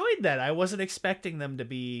enjoyed that. I wasn't expecting them to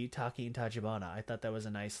be Taki and Tachibana. I thought that was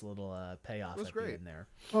a nice little payoff at the end there.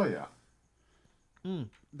 Oh yeah.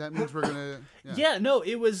 That means we're gonna. Yeah, no,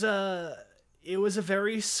 it was a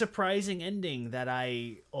very surprising ending that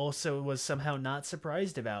I also was somehow not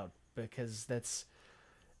surprised about, because that's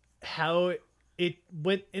how it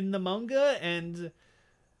went in the manga, and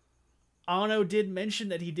Anno did mention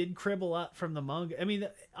that he did crib a lot from the manga. I mean,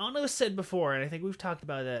 Anno said before, and I think we've talked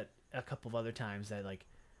about that a couple of other times, that like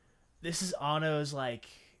this is Anno's, like,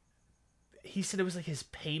 he said it was like his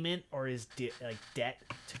payment or his debt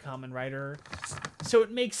to Kamen Rider. So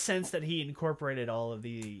it makes sense that he incorporated all of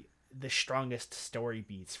the strongest story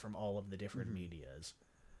beats from all of the different medias.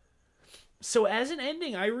 So as an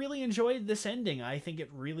ending, I really enjoyed this ending. I think it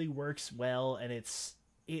really works well, and it's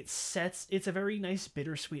a very nice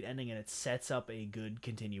bittersweet ending, and it sets up a good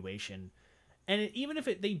continuation. And even if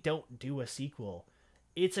they don't do a sequel,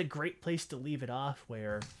 it's a great place to leave it off,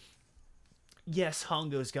 where yes,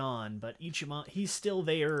 Hongo's gone, but he's still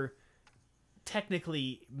there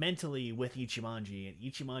technically, mentally, with Ichimonji, and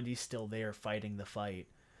Ichimonji's still there fighting the fight.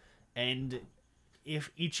 And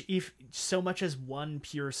if so much as one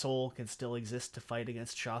pure soul can still exist to fight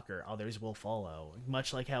against Shocker, others will follow,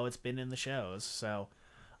 much like how it's been in the shows. So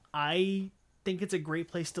I think it's a great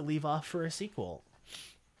place to leave off for a sequel.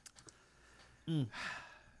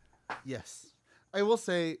 Yes. I will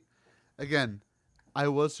say, again, I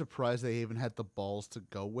was surprised they even had the balls to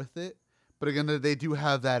go with it. But again, they do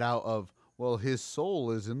have that out of, well, his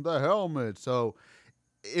soul is in the helmet. So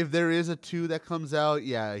if there is a 2 that comes out,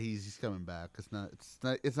 yeah, he's coming back. It's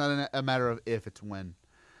not a matter of if, it's when.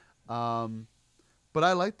 But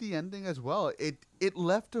I like the ending as well. It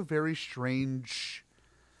left a very strange,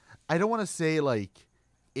 I don't want to say like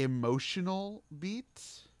emotional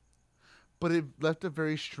beat, but it left a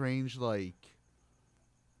very strange, like,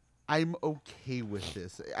 I'm okay with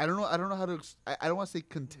this. I don't know how to. I don't want to say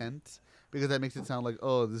content, because that makes it sound like,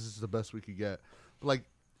 oh, this is the best we could get. But like,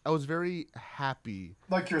 I was very happy.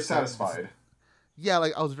 Like, you're satisfied. Yeah,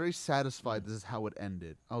 like I was very satisfied. This is how it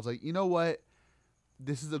ended. I was like, you know what?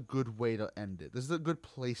 This is a good way to end it. This is a good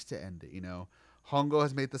place to end it. Hongo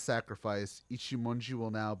has made the sacrifice. Ichimonji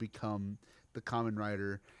will now become the Kamen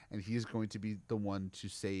Rider, and he's going to be the one to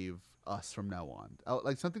save us from now on.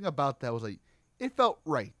 Like, something about that was like, it felt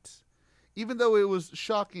right. Even though it was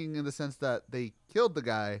shocking in the sense that they killed the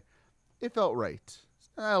guy, it felt right.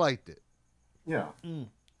 And I liked it. Yeah.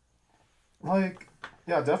 Like,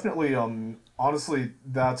 yeah, definitely, honestly,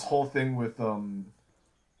 that whole thing with,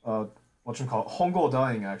 Hongo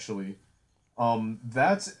dying, actually.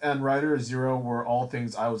 That and Rider Zero were all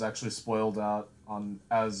things I was actually spoiled out on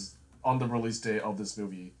the release day of this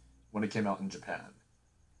movie when it came out in Japan.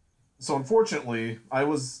 So unfortunately, I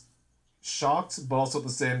was shocked, but also at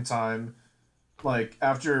the same time, like,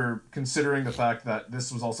 after considering the fact that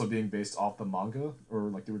this was also being based off the manga, or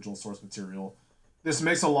like the original source material, this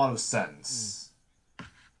makes a lot of sense.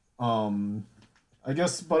 I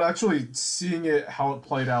guess, but actually seeing it, how it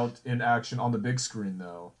played out in action on the big screen,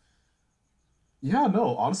 though, yeah,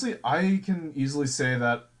 no, honestly, I can easily say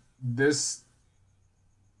that this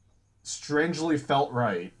strangely felt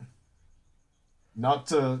right. Not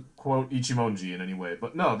to quote Ichimonji in any way,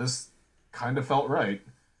 but no, this kind of felt right.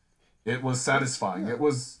 it was satisfying. It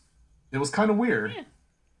was kind of weird,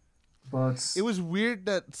 but It was weird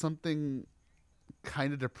that something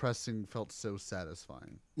kind of depressing felt so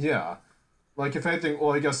satisfying. yeah. Like if anything,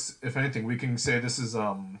 well, I guess if anything, we can say this is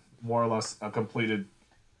more or less a completed,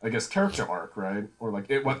 I guess, character arc, right? Or like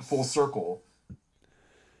it went full circle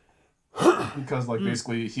because like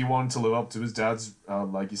basically he wanted to live up to his dad's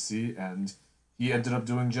legacy, and he ended up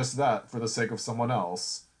doing just that for the sake of someone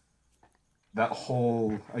else. That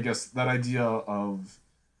whole, I guess, that idea of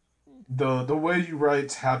the way you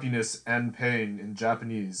write happiness and pain in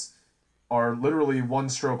Japanese are literally one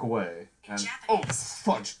stroke away. And oh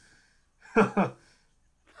fudge. Okay,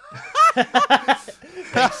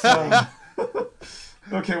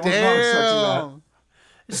 was not expecting that.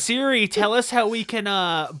 Siri, tell us how we can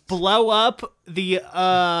blow up the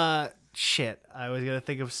shit. I was gonna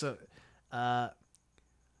think of some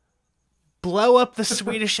blow up the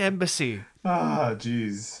Swedish embassy. Ah,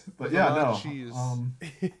 jeez. But yeah, no.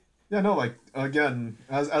 Jeez. Yeah, no, like again,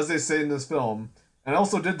 as they say in this film, and I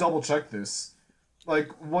also did double check this. Like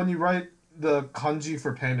when you write the kanji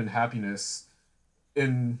for pain and happiness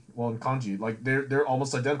in kanji, like they're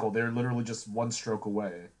almost identical. They're literally just one stroke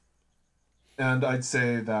away. And I'd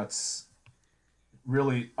say that's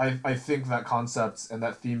really I think that concept and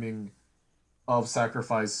that theming of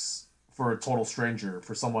sacrifice for a total stranger,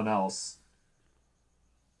 for someone else,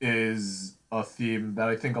 is a theme that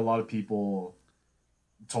I think a lot of people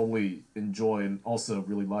totally enjoy and also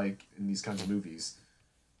really like in these kinds of movies.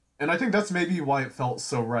 And I think that's maybe why it felt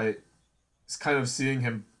so right. It's kind of seeing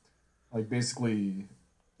him like basically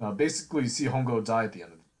see Hongo die at the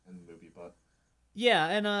end of the movie, but Yeah,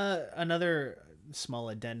 and another small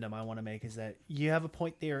addendum I want to make is that you have a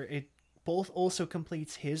point there. It both also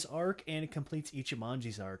completes his arc and it completes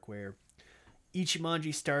Ichimonji's arc, where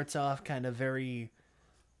Ichimonji starts off kind of very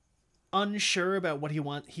unsure about what he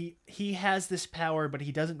wants. He has this power, but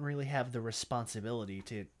he doesn't really have the responsibility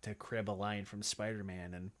to crib a line from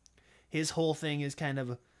Spider-Man, and his whole thing is kind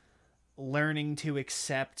of learning to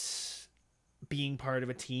accept being part of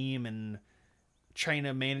a team and trying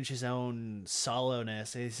to manage his own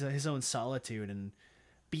solowness, his own solitude, and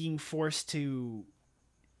being forced to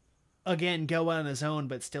again go on his own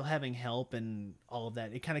but still having help and all of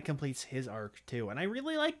that. It kind of completes his arc too, and I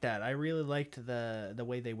really liked that. I really liked the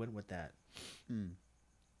way they went with that.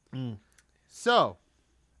 So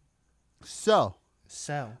So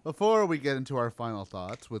before we get into our final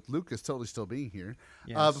thoughts, with Lucas totally still being here,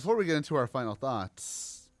 yes. before we get into our final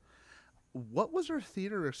thoughts, what was our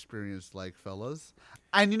theater experience like, fellas?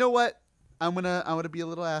 And you know what? I'm gonna be a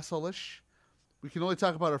little asshole-ish. We can only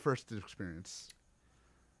talk about our first experience.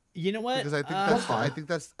 You know what? Because I think That's fine.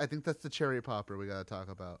 I think that's the cherry popper we gotta talk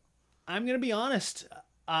about. I'm gonna be honest.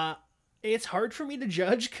 It's hard for me to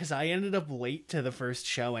judge because I ended up late to the first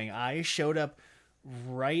showing. I showed up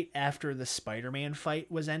right after the Spider-Man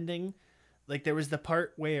fight was ending. Like there was the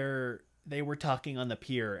part where they were talking on the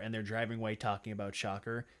pier and they're driving away talking about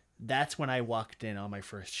Shocker. That's when I walked in on my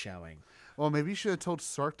first showing. Well, maybe you should have told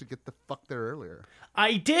Sark to get the fuck there earlier.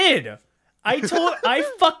 I did. I told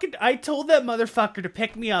that motherfucker to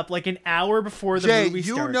pick me up like an hour before the Jay, movie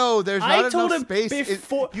started. you know there's not enough space.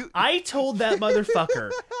 Before, I told that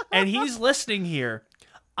motherfucker, and he's listening here.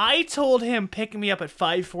 I told him pick me up at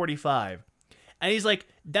 5:45, and he's like,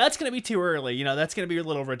 "That's gonna be too early. You know, that's gonna be a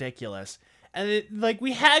little ridiculous." And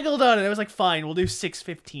we haggled on it. I was like, "Fine, we'll do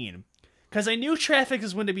 6:15." Because I knew traffic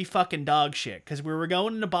was going to be fucking dog shit. Because we were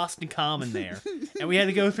going into Boston Common there. And we had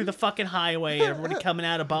to go through the fucking highway. Everybody coming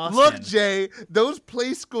out of Boston. Look, Jay, those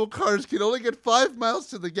play school cars can only get 5 miles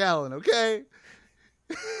to the gallon, okay?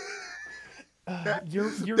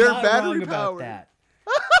 You're They're not battery wrong about powered. that.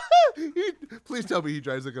 Please tell me he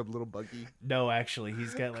drives like a little buggy. No, actually,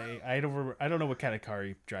 he's got like I don't know what kind of car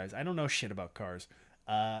he drives. I don't know shit about cars.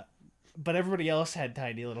 But everybody else had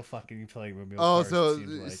tiny little fucking Playmobil Oh, cars. so it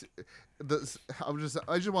seems like.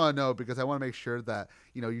 I just want to know because I want to make sure that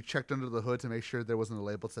you checked under the hood to make sure there wasn't a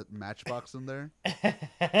label that Matchbox in there.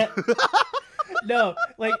 No,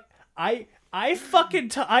 like I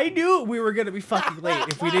I knew we were gonna be fucking late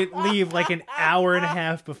if we didn't leave like an hour and a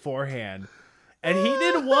half beforehand, and he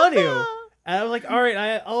didn't want to. And I was like, all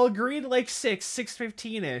right, I'll agree to like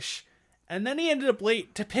 6:15 ish, and then he ended up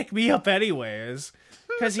late to pick me up anyways,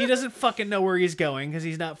 because he doesn't fucking know where he's going because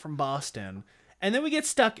he's not from Boston. And then we get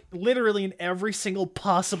stuck literally in every single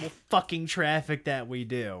possible fucking traffic that we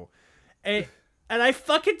do. And I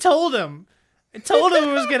fucking told him. I told him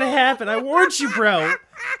it was going to happen. I warned you, bro.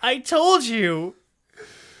 I told you.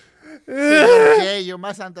 Jay, you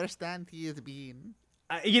must understand he is being.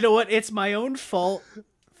 You know what? It's my own fault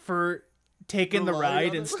for taking the Rely ride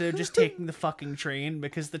on it. instead of just taking the fucking train,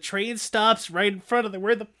 because the train stops right in front of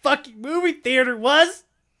where the fucking movie theater was.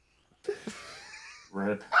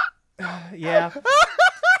 Right. Yeah. But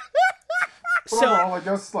So overall, I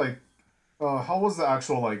guess like, how was the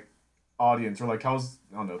actual like audience, or like how's,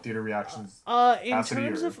 I don't know, theater reactions? in capacity,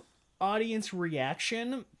 terms or- of audience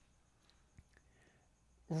reaction,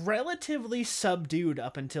 relatively subdued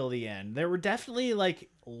up until the end. There were definitely like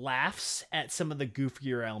laughs at some of the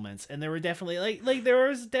goofier elements, and there were definitely like there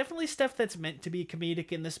was definitely stuff that's meant to be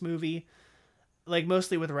comedic in this movie. Like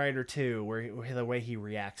mostly with Ryder 2, where the way he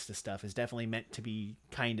reacts to stuff is definitely meant to be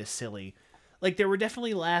kind of silly. Like there were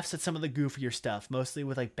definitely laughs at some of the goofier stuff, mostly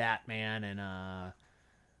with like Batman and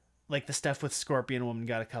like the stuff with Scorpion Woman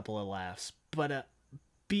got a couple of laughs. But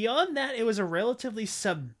beyond that, it was a relatively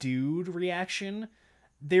subdued reaction.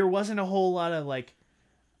 There wasn't a whole lot of like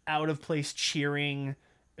out of place cheering.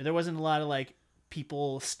 There wasn't a lot of like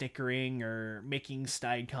people snickering or making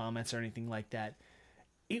snide comments or anything like that.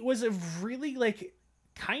 It was a really like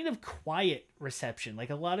kind of quiet reception.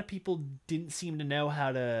 Like a lot of people didn't seem to know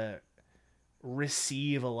how to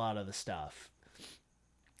receive a lot of the stuff.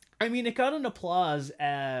 I mean, it got an applause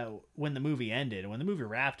when the movie ended. When the movie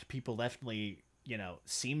wrapped, people definitely,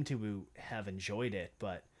 seemed to have enjoyed it,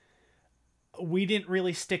 but we didn't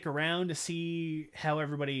really stick around to see how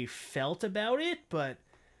everybody felt about it. But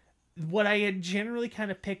what I had generally kind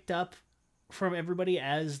of picked up from everybody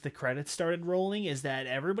as the credits started rolling is that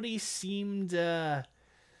everybody seemed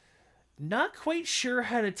not quite sure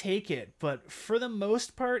how to take it, but for the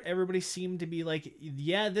most part, everybody seemed to be like,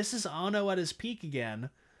 yeah, this is Anno at his peak again,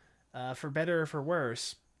 for better or for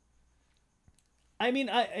worse. I mean,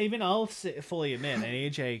 I'll fully admit, and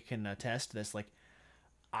AJ can attest to this, like,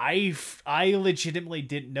 I legitimately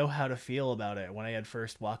didn't know how to feel about it when I had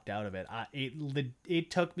first walked out of it. It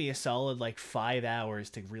took me a solid like 5 hours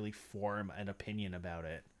to really form an opinion about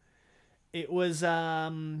it. It was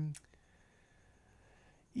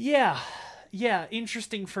yeah,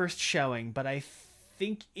 interesting first showing, but I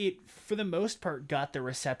think it for the most part got the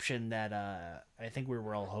reception that I think we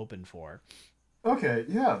were all hoping for. Okay,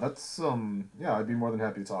 yeah, that's yeah, I'd be more than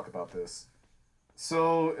happy to talk about this.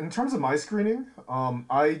 So, in terms of my screening,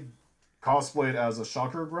 I cosplayed as a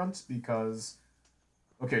Shocker Grunt because,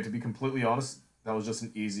 okay, to be completely honest, that was just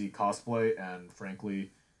an easy cosplay, and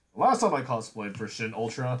frankly, the last time I cosplayed for Shin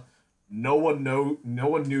Ultra, no one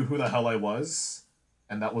knew who the hell I was,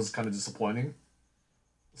 and that was kind of disappointing.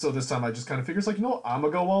 So this time I just kind of figures like, I'm gonna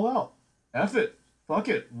go all out. F it, fuck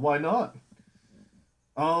it, why not?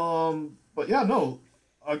 But yeah, no.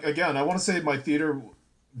 Again, I want to say my theater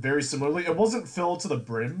very similarly. It wasn't filled to the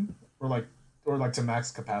brim or to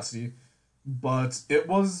max capacity, but it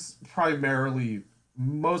was primarily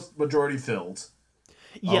majority filled.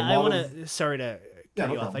 Yeah, I lot want of- to. Sorry to Yeah, cut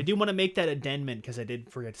no you off. problem. I do want to make that addendum because I did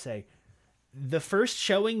forget to say. The first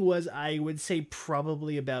showing was, I would say,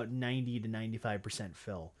 probably about 90 to 95%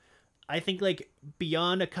 fill. I think like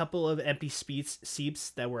beyond a couple of empty seats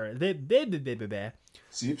that were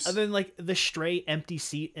Seeps. other than like the straight empty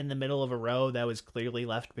seat in the middle of a row that was clearly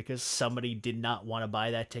left because somebody did not want to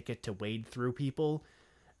buy that ticket to wade through people.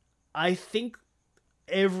 I think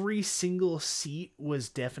every single seat was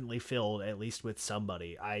definitely filled, at least with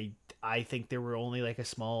somebody. I think there were only like a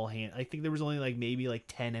small hand. I think there was only like maybe like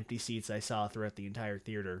 10 empty seats I saw throughout the entire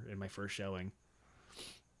theater in my first showing.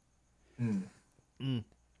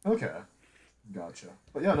 Okay, gotcha.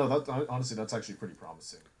 But yeah, no, honestly, that's actually pretty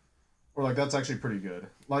promising. Or like that's actually pretty good.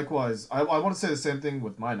 Likewise, I want to say the same thing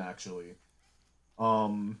with mine actually.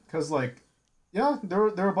 Cause like, yeah, there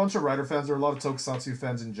were a bunch of Rider fans. There were a lot of Tokusatsu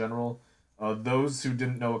fans in general. Those who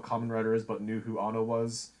didn't know what Kamen Rider is but knew who Anno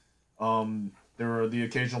was. There were the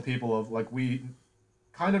occasional people of like, we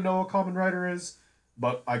kind of know what Kamen Rider is,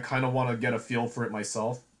 but I kind of want to get a feel for it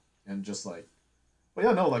myself, and just like, but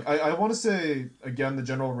yeah, no, like I want to say again, the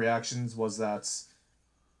general reactions was that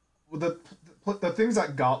the things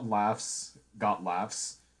that got laughs got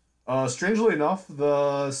laughs. Strangely enough,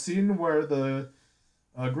 the scene where the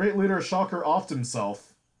great leader Shocker offed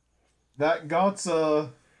himself, that got an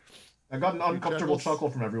uncomfortable chuckles? chuckle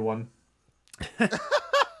from everyone.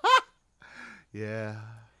 Yeah.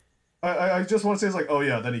 I just want to say it's like, oh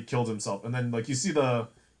yeah, then he killed himself, and then like you see the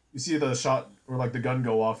shot or like the gun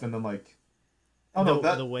go off, and then like, I don't know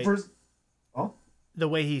that The way first. Oh the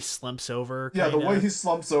way he slumps over. yeah, the kinda. way he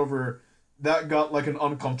slumps over, that got like an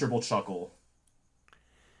uncomfortable chuckle.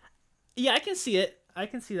 Yeah, I can see it. I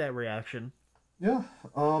can see that reaction. Yeah.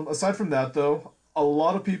 Aside from that, though, a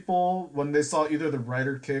lot of people when they saw either the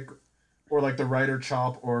rider kick, or like the rider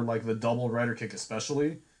chop, or like the double rider kick,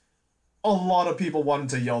 especially, a lot of people wanted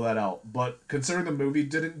to yell that out. But considering the movie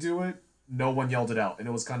didn't do it, no one yelled it out, and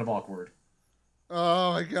it was kind of awkward.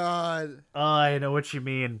 Oh my god. Oh, I know what you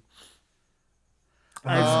mean.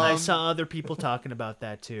 I saw other people talking about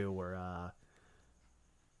that too, where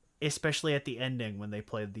especially at the ending when they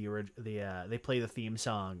played they play the theme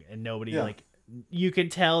song and nobody like you can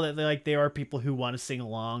tell that there are people who want to sing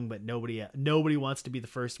along, but nobody wants to be the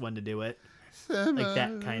first one to do it. Like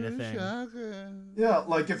that kind of thing. Yeah,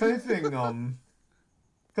 like if anything,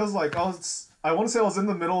 because like I want to say I was in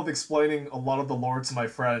the middle of explaining a lot of the lore to my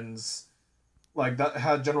friends, like that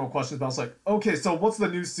had general questions. But I was like, okay, so what's the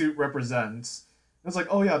new suit represent? And it's like,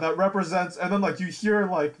 oh yeah, that represents, and then like you hear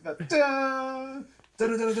like that, da, da,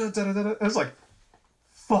 da, da, da, da, da, da, and it's like,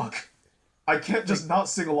 fuck, I can't just not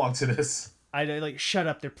sing along to this. I like shut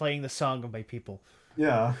up. They're playing the song of my people.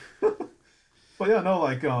 Yeah. But yeah, no,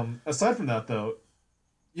 like, aside from that, though,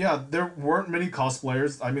 yeah, there weren't many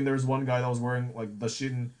cosplayers. I mean, there was one guy that was wearing, like, the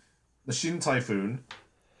Shin Typhoon.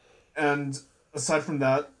 And aside from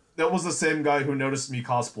that, that was the same guy who noticed me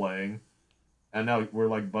cosplaying. And now we're,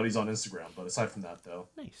 like, buddies on Instagram. But aside from that, though.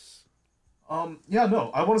 Nice. Yeah, no,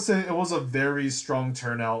 I want to say it was a very strong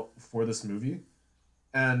turnout for this movie.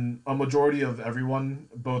 And a majority of everyone,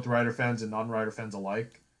 both writer fans and non-writer fans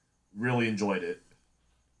alike, really enjoyed it.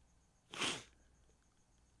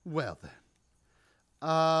 Well then.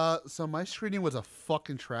 So my screening was a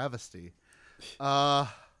fucking travesty.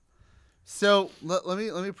 So let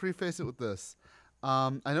me preface it with this.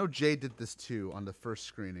 I know Jay did this too on the first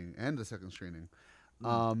screening and the second screening.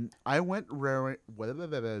 I went wearing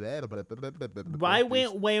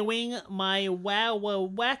my wow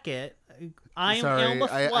wacket. I'm Sorry, Elma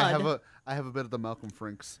Flood. I have a bit of the Malcolm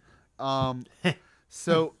Franks.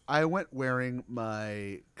 So I went wearing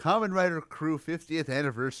my Kamen Rider Crew 50th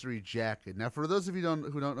anniversary jacket. Now, for those of you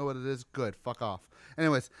who don't know what it is, good, fuck off.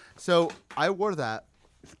 Anyways, so I wore that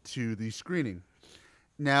to the screening.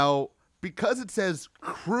 Now, because it says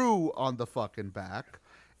Crew on the fucking back,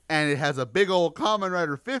 and it has a big old Kamen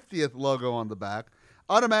Rider 50th logo on the back,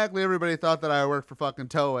 automatically everybody thought that I worked for fucking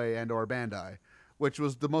Toei and or Bandai, which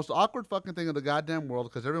was the most awkward fucking thing in the goddamn world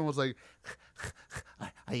because everyone was like,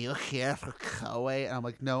 are you here for Toei? And I'm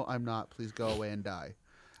like, no, I'm not. Please go away and die.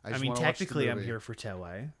 I mean, technically, I'm here for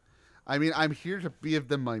Toei. I mean, I'm here to give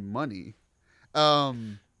them my money. But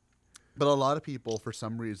a lot of people, for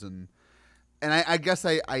some reason, and I guess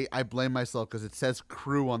I blame myself because it says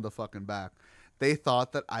Crew on the fucking back. They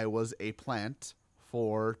thought that I was a plant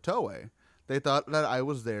for Toei. They thought that I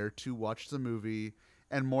was there to watch the movie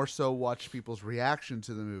and more so watch people's reaction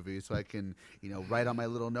to the movie so I can, write on my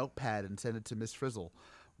little notepad and send it to Miss Frizzle.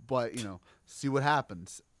 But, see what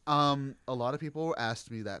happens. A lot of people asked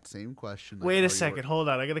me that same question. Like, wait a second. Hold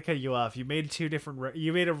on. I got to cut you off. You made two different...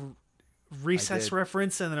 you made a recess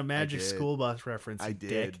reference and then a Magic School Bus reference. I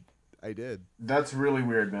did. That's really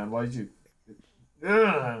weird, man. Why'd you...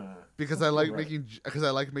 Because I like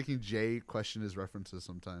making Jay question his references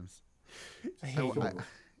sometimes. I hate you.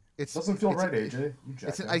 It doesn't feel right, AJ.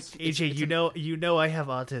 AJ, you know I have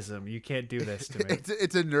autism. You can't do this to me.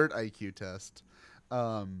 It's a nerd IQ test.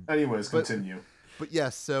 Anyways, continue. But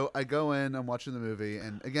yes, so I go in, I'm watching the movie,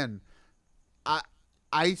 and again,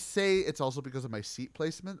 I say it's also because of my seat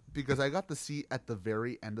placement, because I got the seat at the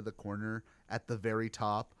very end of the corner, at the very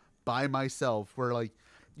top, by myself, where like,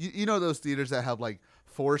 you know those theaters that have like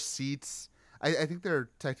 4 seats? I think they're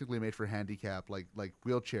technically made for handicap, like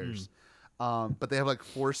wheelchairs. But they have like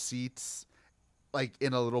 4 seats, like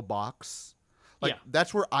in a little box. Like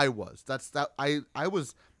that's where I was. I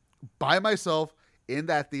was by myself in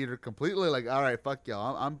that theater, completely like, all right, fuck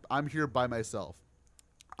y'all. I'm here by myself.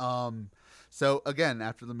 So again,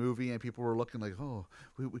 after the movie, and people were looking like, oh,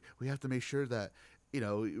 we have to make sure that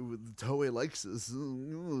Toei likes us.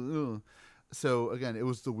 So again, it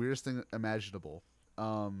was the weirdest thing imaginable.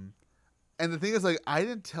 And the thing is, like, I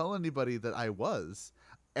didn't tell anybody that I was.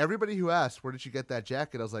 Everybody who asked, where did you get that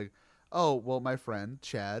jacket? I was like, oh, well, my friend,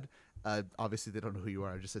 Chad. Obviously, they don't know who you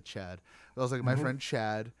are. I just said Chad. I was like, my friend,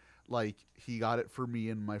 Chad, like, he got it for me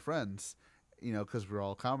and my friends, because we're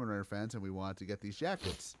all Kamen Rider fans and we wanted to get these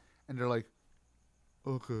jackets. And they're like,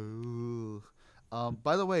 okay.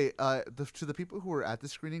 By the way, to the people who were at the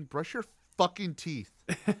screening, brush your fucking teeth.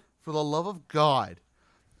 For the love of God.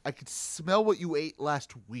 I could smell what you ate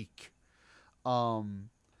last week.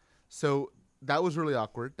 So that was really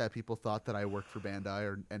awkward that people thought that I worked for Bandai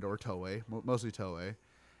or Toei, mostly Toei.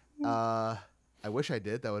 I wish I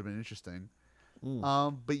did. That would have been interesting.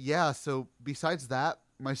 But yeah, so besides that,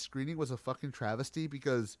 my screening was a fucking travesty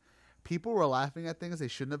because people were laughing at things they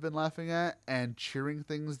shouldn't have been laughing at and cheering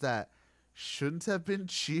things that shouldn't have been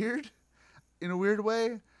cheered in a weird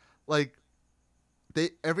way. Like,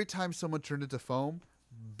 every time someone turned into foam,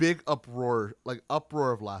 big uproar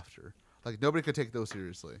of laughter. Like nobody could take those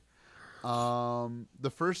seriously.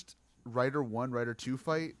 The first Rider 1, Rider 2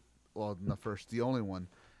 fight, well, the only one,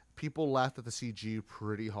 people laughed at the CG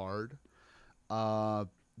pretty hard. The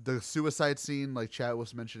suicide scene, like Chad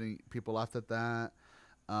was mentioning, people laughed at that.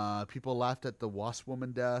 People laughed at the Wasp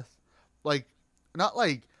Woman death. Like, not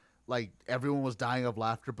like everyone was dying of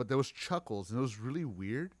laughter, but there was chuckles, and it was really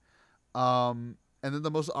weird. And then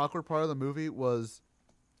the most awkward part of the movie was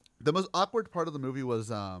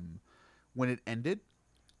when it ended,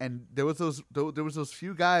 and there was those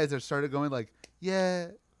few guys that started going like, yeah,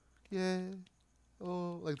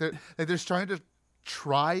 oh, like they're just trying to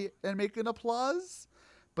try and make an applause,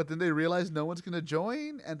 but then they realize no one's gonna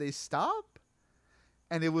join, and they stop,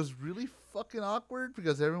 and it was really fucking awkward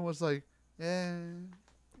because everyone was like, yeah,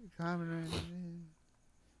 Kamen Rider,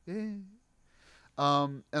 yeah.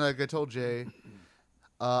 And like I told Jay,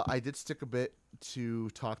 I did stick a bit to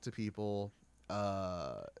talk to people,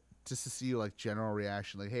 just to see like general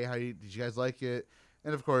reaction, like, hey, did you guys like it?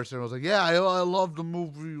 And of course, everyone was like, yeah, I love the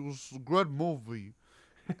movie. It was a good movie.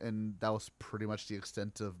 And that was pretty much the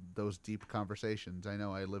extent of those deep conversations. I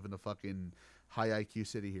know I live in a fucking high IQ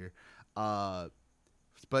city here. But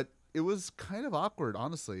it was kind of awkward,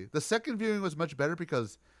 honestly. The second viewing was much better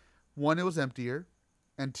because, one, it was emptier,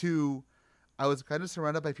 and two, I was kind of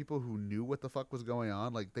surrounded by people who knew what the fuck was going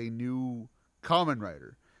on. Like, they knew Kamen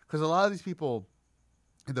Rider. Because a lot of these people,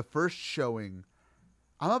 in the first showing,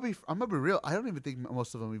 I'm gonna be real, I don't even think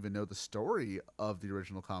most of them even know the story of the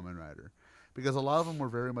original Kamen Rider. Because a lot of them were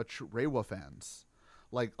very much Reiwa fans.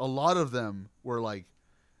 Like, a lot of them were like,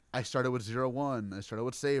 I started with 01, I started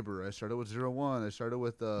with Saber, I started with 01, I started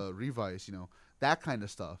with Revice, that kind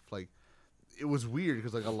of stuff. Like, it was weird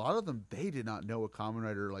because, like, a lot of them, they did not know what Kamen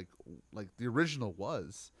Rider, like the original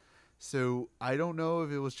was. So, I don't know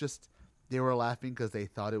if it was just they were laughing because they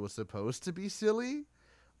thought it was supposed to be silly,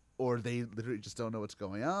 or they literally just don't know what's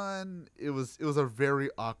going on. It was a very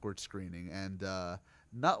awkward screening, and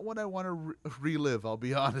not one I want to relive, I'll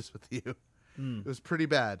be honest with you. It was pretty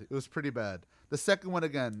bad. The second one,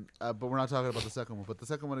 again, but we're not talking about the second one, but the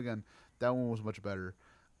second one, again, that one was much better.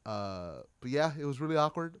 But yeah, it was really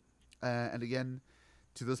awkward. And again,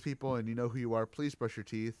 to those people, and you know who you are, please brush your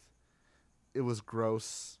teeth. It was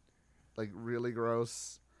gross. Like, really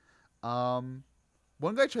gross. One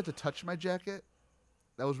guy tried to touch my jacket.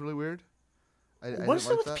 That was really weird. What's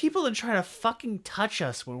up with people that try to fucking touch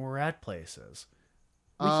us when we're at places?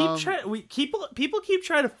 People keep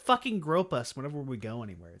trying to fucking grope us whenever we go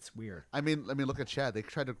anywhere. It's weird. I mean, look at Chad. They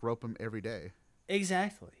try to grope him every day.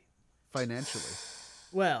 Exactly. Financially.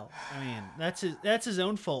 Well, I mean, that's his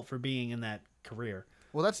own fault for being in that career.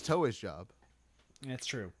 Well, that's Toei's job. That's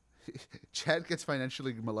true. Chad gets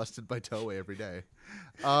financially molested by Toei every day.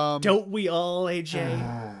 Don't we all,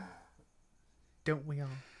 AJ? Don't we all?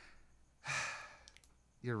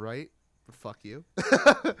 You're right. Fuck you.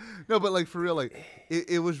 No, but like, for real, like,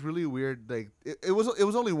 it was really weird. Like, it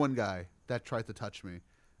was only one guy that tried to touch me.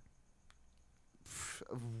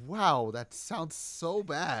 Wow, that sounds so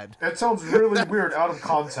bad. It sounds really weird out of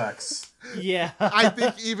context. Yeah. I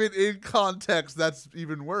think even in context, that's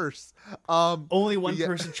even worse. Only one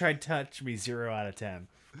person tried to touch me, 0 out of 10.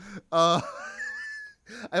 I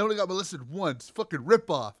only got molested once. Fucking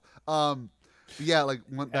ripoff. Yeah, like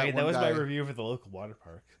that was guy. my review for the local water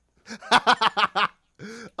park.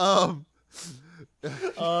 Oh,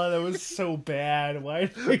 that was so bad. Why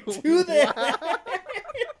did I do that?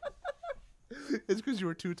 It's because you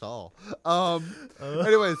were too tall.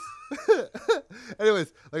 Anyways,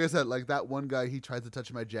 like I said, like, that one guy, he tried to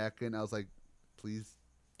touch my jacket, and I was like, please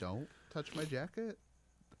don't touch my jacket.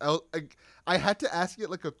 I had to ask it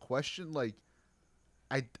like a question, like,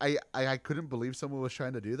 I couldn't believe someone was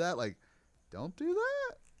trying to do that. Like, don't do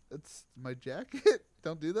that. It's my jacket.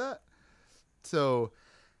 Don't do that. So,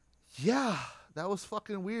 yeah, that was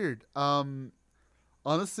fucking weird.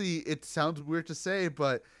 Honestly, it sounds weird to say,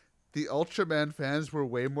 but the Ultraman fans were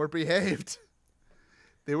way more behaved.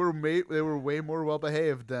 They were way more well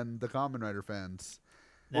behaved than the Kamen Rider fans.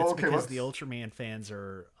 That's because the Ultraman fans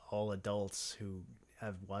are all adults who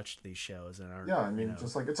have watched these shows and are. Yeah, I mean,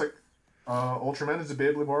 just like, it's like Ultraman is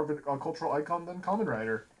debatably more of a cultural icon than Kamen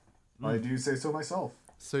Rider. I do say so myself.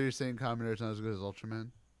 So you're saying Kamen Rider is not as good as Ultraman?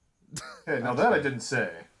 Hey, now that I didn't say.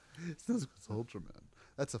 It's not as good as Ultraman.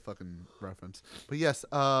 That's a fucking reference. But yes,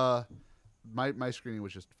 my screening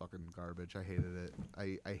was just fucking garbage. I hated it.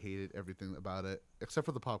 I hated everything about it except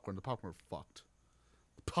for the popcorn. The popcorn fucked.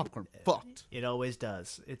 The popcorn fucked. It always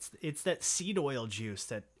does. It's that seed oil juice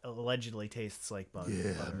that allegedly tastes like butter.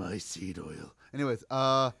 Yeah, my seed oil. Anyways,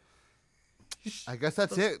 I guess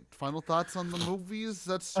that's it. Final thoughts on the movies.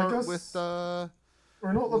 Let's I start guess- with.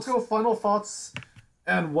 Or no, let's go with final thoughts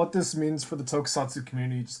and what this means for the Tokusatsu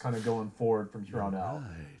community, just kind of going forward from here on out.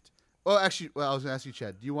 Right. Well, actually, I was gonna ask you,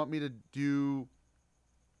 Chad. Do you want me to do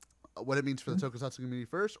what it means for the Tokusatsu community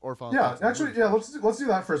first, or final? Yeah, thoughts on the actually, movies yeah. first? Let's do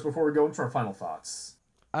that first before we go into our final thoughts.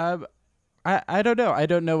 I don't know. I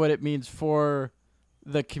don't know what it means for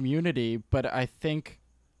the community, but I think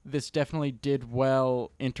this definitely did well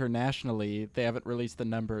internationally. They haven't released the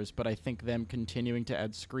numbers, but I think them continuing to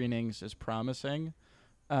add screenings is promising.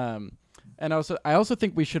 And I also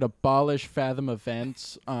think we should abolish Fathom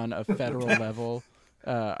events on a federal level.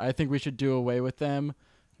 I think we should do away with them.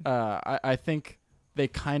 I think they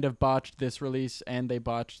kind of botched this release, and they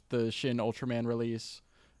botched the Shin Ultraman release.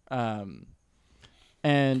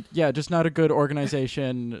 And yeah, just not a good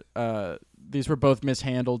organization. These were both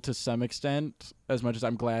mishandled to some extent, as much as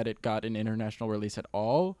I'm glad it got an international release at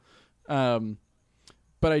all. But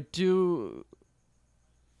I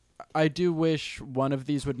do wish one of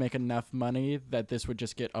these would make enough money that this would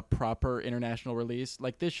just get a proper international release.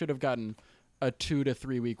 Like, this should have gotten a 2 to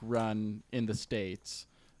 3 week run in the States,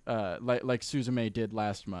 like Suzume did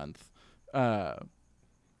last month. But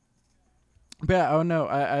yeah, oh no,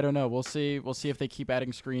 I don't know. We'll see if they keep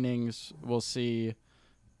adding screenings. We'll see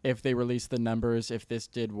if they release the numbers, if this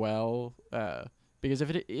did well. Because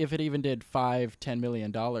if it even did $5-10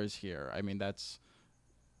 million here, I mean that's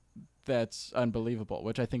unbelievable,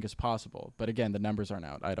 which I think is possible. But again, the numbers aren't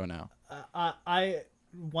out. I don't know.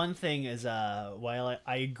 One thing is, while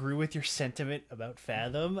I agree with your sentiment about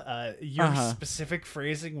Fathom, your specific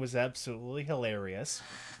phrasing was absolutely hilarious.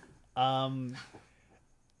 And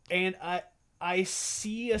I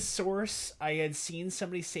see a source. I had seen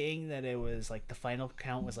somebody saying that it was like the final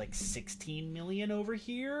count was like 16 million over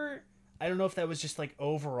here. I don't know if that was just like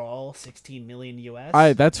overall 16 million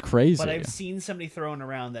US. That's crazy. But I've seen somebody throwing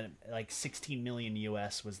around that like 16 million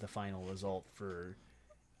US was the final result for,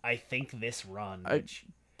 I think, this run.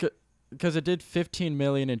 Because it did 15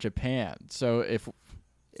 million in Japan. So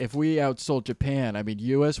if we outsold Japan, I mean,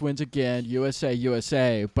 U.S. wins again,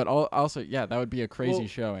 USA, but also, yeah, that would be a crazy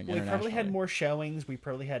showing. We probably had more showings. We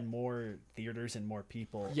probably had more theaters and more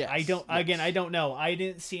people. Yes, I don't know. I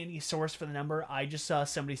didn't see any source for the number. I just saw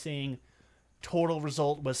somebody saying total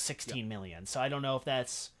result was 16 million. So I don't know if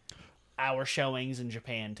that's our showings in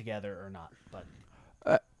Japan together or not. But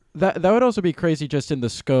that would also be crazy just in the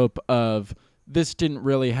scope of this didn't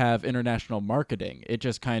really have international marketing. It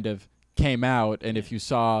just kind of came out, and if you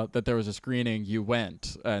saw that there was a screening, you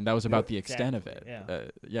went, and that was about the extent of it.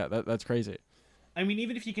 Yeah, That's crazy. I mean,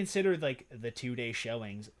 even if you consider like the 2-day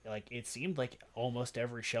showings, like it seemed like almost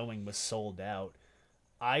every showing was sold out.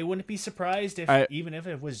 I wouldn't be surprised even if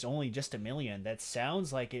it was only just 1 million. That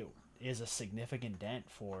sounds like it is a significant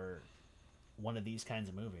dent for one of these kinds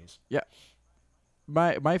of movies. Yeah.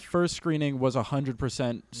 My first screening was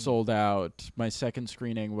 100% sold out. My second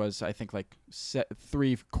screening was, I think, like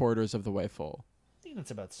 3/4 of the way full. I think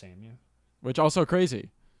that's about the same, yeah. Which also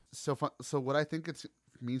crazy. So what I think it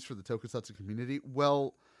means for the Tokusatsu community,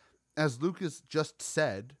 well, as Lucas just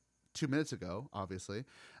said 2 minutes ago, obviously,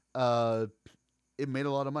 it made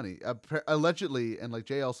a lot of money. Allegedly, and like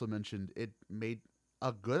Jay also mentioned, it made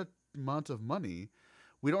a good amount of money.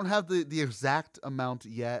 We don't have the exact amount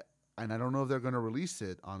yet, and I don't know if they're going to release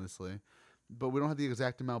it, honestly, but we don't have the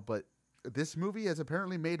exact amount. But this movie has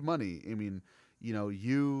apparently made money. I mean, you know,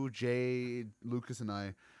 you, Jay, Lucas, and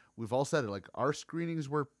I, we've all said it. Like, our screenings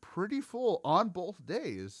were pretty full on both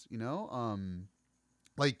days, you know?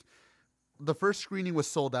 Like, the first screening was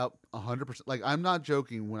sold out 100%. Like, I'm not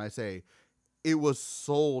joking when I say it was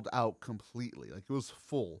sold out completely. Like, it was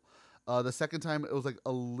full. The second time, it was, like,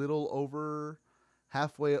 a little over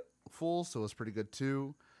halfway full, so it was pretty good,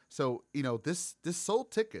 too. So, you know, this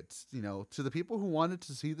sold tickets, you know, to the people who wanted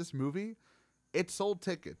to see this movie, it sold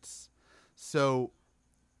tickets. So,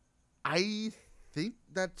 I think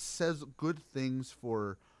that says good things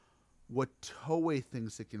for what Toei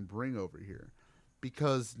thinks it can bring over here.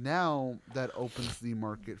 Because now that opens the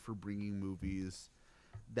market for bringing movies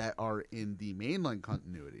that are in the mainline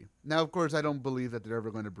continuity. Now, of course, I don't believe that they're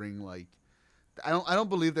ever going to bring, like... I don't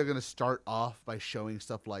believe they're going to start off by showing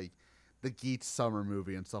stuff like the Geats Summer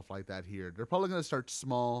movie and stuff like that here. They're probably going to start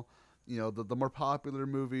small, you know, the more popular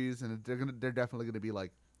movies, and they're definitely going to be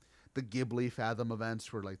like the Ghibli Fathom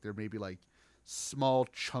events where like there may be like small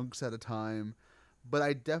chunks at a time. But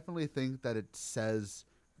I definitely think that it says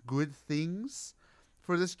good things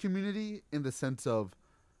for this community in the sense of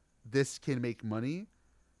this can make money.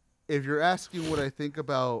 If you're asking what I think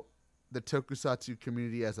about the Tokusatsu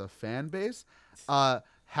community as a fan base,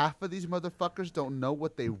 half of these motherfuckers don't know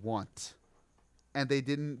what they want. and they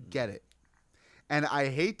didn't get it. And I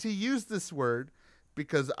hate to use this word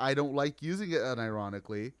because I don't like using it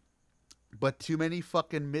unironically, but too many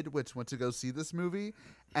fucking midwits went to go see this movie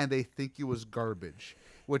and they think it was garbage,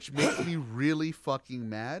 which makes me really fucking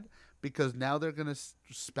mad because now they're going to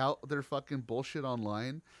spout their fucking bullshit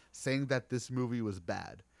online saying that this movie was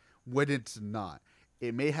bad when it's not.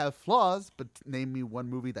 It may have flaws, but name me one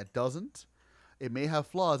movie that doesn't. It may have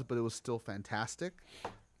flaws, but it was still fantastic.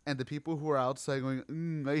 And the people who are outside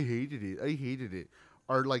going, I hated it,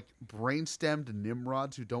 are like brain-stemmed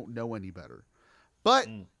Nimrods who don't know any better. But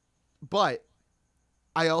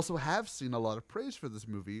I also have seen a lot of praise for this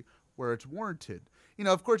movie where it's warranted. You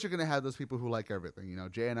know, of course you're going to have those people who like everything. You know,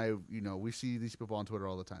 Jay and I, you know, we see these people on Twitter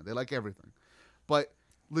all the time. They like everything. But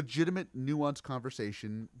legitimate, nuanced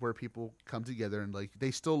conversation where people come together and like they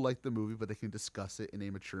still like the movie, but they can discuss it in a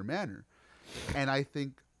mature manner. And I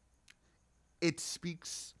think it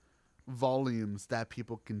speaks volumes that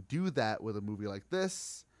people can do that with a movie like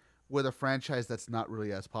this, with a franchise that's not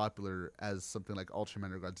really as popular as something like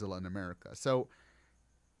Ultraman or Godzilla in America. So,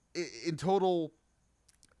 in total,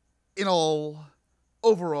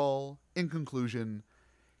 overall, in conclusion,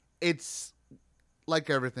 it's like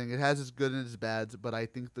everything. It has its good and its bads, but I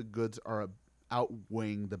think the goods are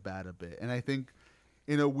outweighing the bad a bit. And I think,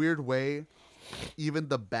 in a weird way, even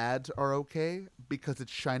the bads are okay because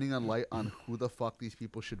it's shining a light on who the fuck these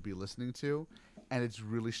people should be listening to, and it's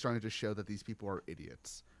really starting to show that these people are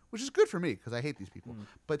idiots, which is good for me because I hate these people.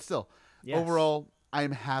 But still, overall,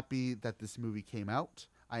 I'm happy that this movie came out.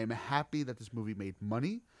 I am happy that this movie made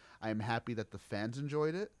money. I am happy that the fans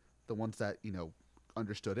enjoyed it, the ones that, you know,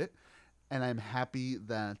 understood it. And I'm happy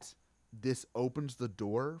that this opens the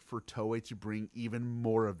door for Toei to bring even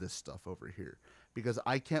more of this stuff over here. Because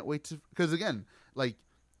I can't wait to... Because, again, like,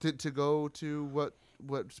 to go to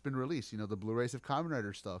what's been released, you know, the Blu-rays of Kamen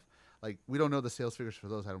Rider stuff. Like, we don't know the sales figures for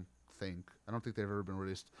those, I don't think. I don't think they've ever been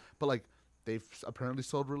released. But, like, they've apparently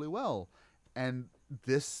sold really well. And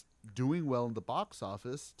this doing well in the box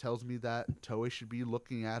office tells me that Toei should be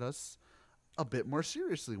looking at us a bit more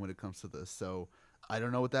seriously when it comes to this. So, I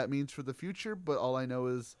don't know what that means for the future, but all I know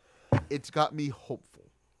is it's got me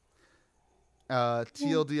hopeful.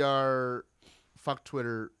 TLDR... Fuck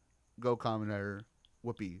Twitter, go Kamen Rider,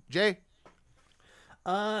 whoopee. Jay?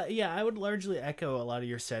 Yeah, I would largely echo a lot of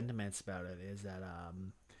your sentiments about it, is that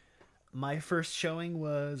my first showing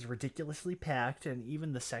was ridiculously packed, and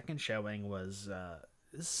even the second showing was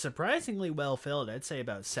surprisingly well filled. I'd say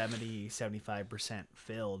about 70-75%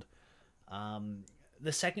 filled.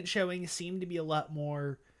 The second showing seemed to be a lot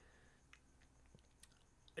more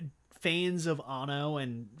fans of Anno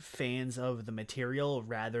and fans of the material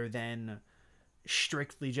rather than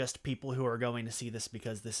strictly just people who are going to see this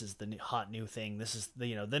because this is the hot new thing. This is the,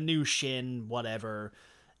 you know, the new Shin, whatever,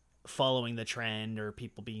 following the trend, or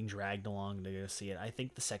people being dragged along to go see it. I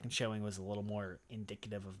think the second showing was a little more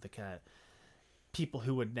indicative of the kind of people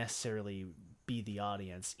who would necessarily be the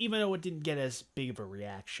audience, even though it didn't get as big of a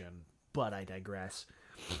reaction. But I digress.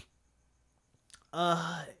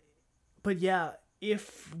 But yeah,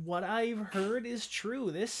 if what I've heard is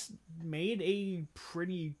true, this made a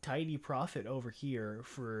pretty tidy profit over here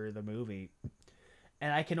for the movie.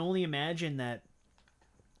 And I can only imagine that,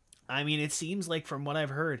 I mean, it seems like from what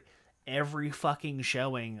I've heard, every fucking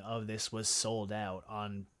showing of this was sold out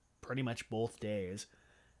on pretty much both days.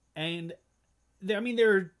 And there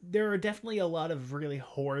are definitely a lot of really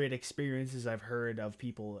horrid experiences I've heard of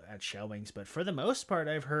people at showings, but for the most part,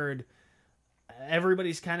 I've heard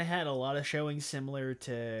everybody's kind of had a lot of showings similar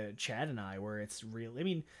to Chad and I, where it's real. I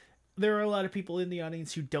mean, there are a lot of people in the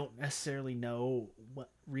audience who don't necessarily know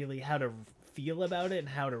how to feel about it and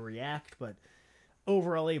how to react, but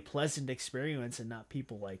overall a pleasant experience and not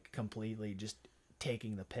people like completely just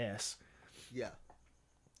taking the piss. Yeah.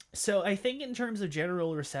 So I think in terms of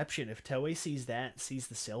general reception, if Toei sees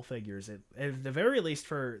the sale figures, at the very least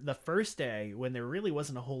for the first day, when there really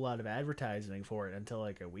wasn't a whole lot of advertising for it until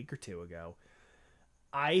like a week or two ago,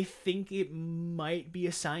 I think it might be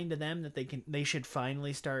a sign to them that they should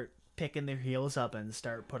finally start picking their heels up and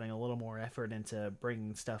start putting a little more effort into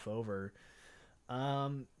bringing stuff over.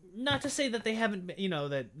 Not to say that they haven't been, you know,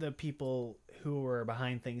 that the people who are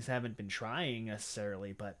behind things haven't been trying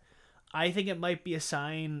necessarily, but I think it might be a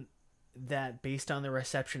sign that based on the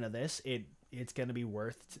reception of this, it's going to be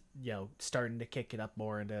worth, you know, starting to kick it up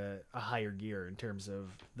more into a higher gear in terms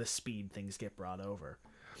of the speed things get brought over.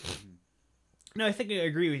 No, I think I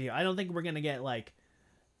agree with you. I don't think we're going to get like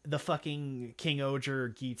the fucking King Oger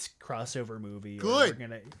Geats crossover movie.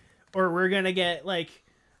 Good. Or we're going to get like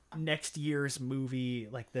next year's movie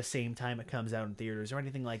like the same time it comes out in theaters or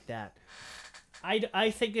anything like that. I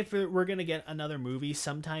think if we're gonna get another movie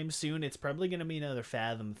sometime soon, it's probably gonna be another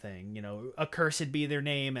Fathom thing. You know, accursed be their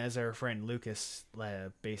name, as our friend Lucas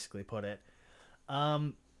basically put it.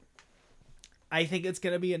 I think it's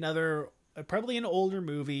gonna be another, probably an older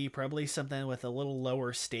movie, probably something with a little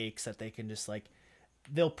lower stakes that they can just like,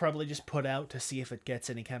 they'll probably just put out to see if it gets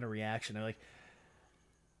any kind of reaction. They're like,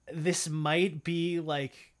 this might be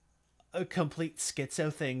like a complete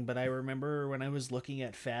schizo thing, but I remember when I was looking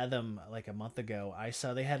at Fathom like a month ago, I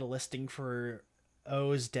saw they had a listing for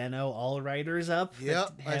O's Deno All Riders up.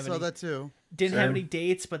 Yep, I saw that too. Didn't have any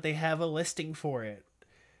dates, but they have a listing for it,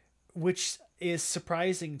 which is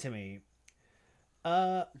surprising to me.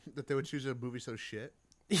 That they would choose a movie so shit.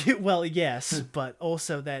 Well, yes, but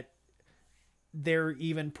also that they're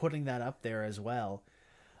even putting that up there as well.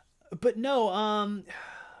 But no,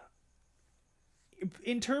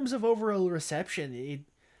 in terms of overall reception,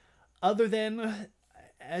 other than,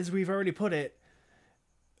 as we've already put it,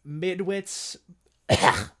 midwits,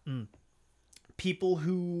 people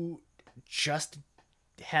who just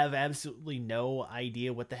have absolutely no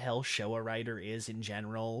idea what the hell Showa Rider is in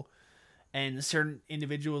general, and certain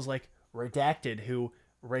individuals like Redacted who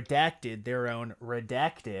redacted their own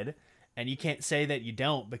Redacted, and you can't say that you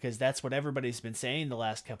don't, because that's what everybody's been saying the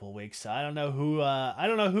last couple of weeks. So I don't know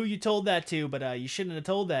who you told that to, but you shouldn't have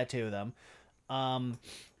told that to them.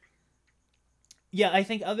 Yeah, I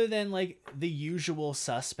think other than like the usual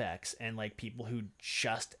suspects and like people who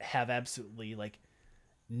just have absolutely like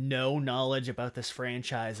no knowledge about this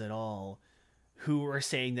franchise at all, who are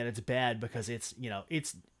saying that it's bad because it's, you know,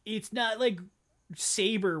 it's not like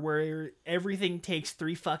Saber where everything takes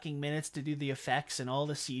 3 fucking minutes to do the effects and all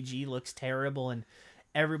the CG looks terrible and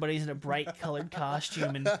everybody's in a bright colored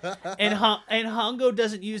costume and Hongo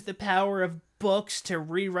doesn't use the power of books to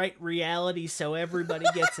rewrite reality so everybody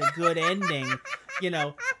gets a good ending. You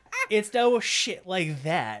know, it's no shit like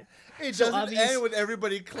that. It doesn't end with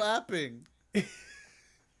everybody clapping.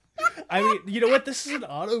 I mean, you know what? This is an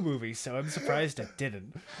Anno movie, so I'm surprised it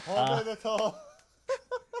didn't.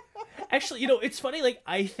 Actually, you know, it's funny, like,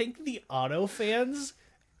 I think the Anno fans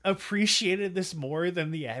appreciated this more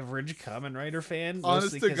than the average Kamen Rider fan.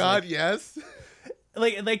 Honest to God, like, yes.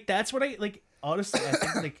 Like, that's what honestly, I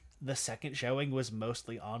think, like, the second showing was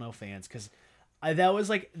mostly Anno fans, because that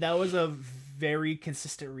was a very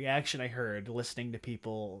consistent reaction I heard listening to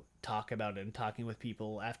people talk about it and talking with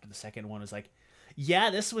people after the second one. Was like, yeah,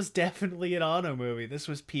 this was definitely an Anno movie. This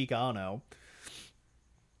was peak Anno.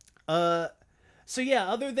 So yeah,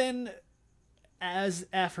 other than as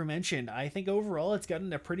aforementioned, I think overall it's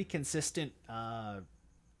gotten a pretty consistent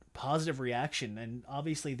positive reaction, and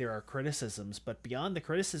obviously there are criticisms, but beyond the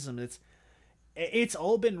criticism, it's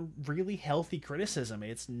all been really healthy criticism.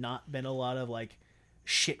 It's not been a lot of like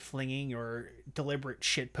shit flinging or deliberate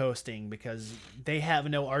shit posting because they have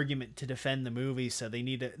no argument to defend the movie, so they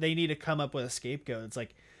need to come up with a scapegoat. It's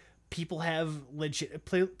like people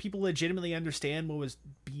legitimately understand what was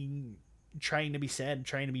trying to be said,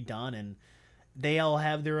 trying to be done, and they all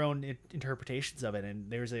have their own interpretations of it, and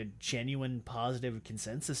there's a genuine positive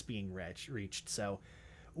consensus being reached. So,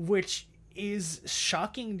 which is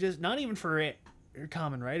shocking, just not even for a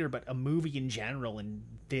Kamen Rider, but a movie in general in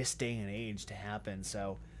this day and age to happen.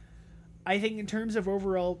 So, I think in terms of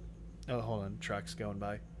overall, oh, hold on, truck's going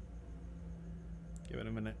by. Give it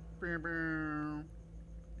a minute.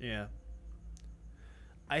 Yeah.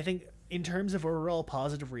 I think in terms of overall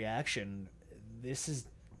positive reaction, this is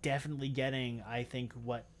definitely getting, I think,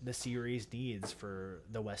 what the series needs for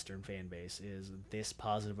the Western fan base is this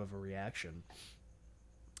positive of a reaction.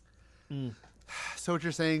 So what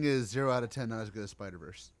you're saying is 0 out of 10 not as good as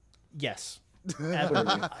Spider-Verse? Yes.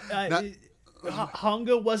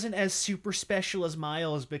 Hongo wasn't as super special as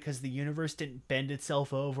Miles because the universe didn't bend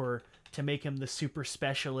itself over to make him the super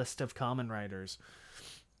specialist of Kamen Riders.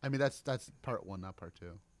 I mean, that's part 1, not part 2.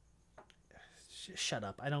 Shut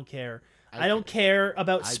up. I don't care. I don't care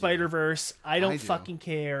about Spider-Verse. I don't do. fucking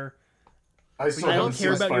care. I don't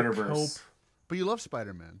care about your cope. But you love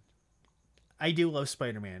Spider-Man. I do love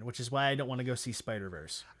Spider-Man, which is why I don't want to go see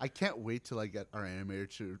Spider-Verse. I can't wait till I get our animator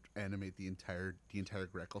to animate the entire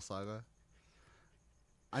Greckle saga.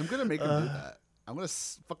 I'm gonna make him do that. I'm gonna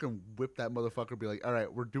fucking whip that motherfucker. Be like, all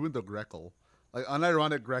right, we're doing the Greckle, like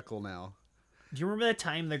unironic Greckle now. Do you remember the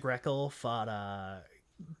time the Greckle fought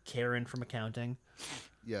Karen from accounting?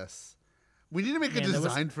 Yes. We need to make a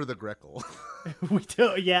design for the Greckle. We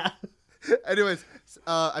do, yeah. Anyways,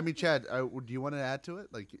 I mean, Chad, do you want to add to it?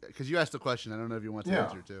 Like, because you asked the question, I don't know if you want to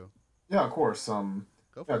answer too. Yeah, of course. Go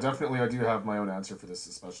for Yeah, it. definitely. I do have my own answer for this,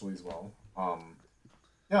 especially as well.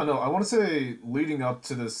 Yeah, no, I want to say leading up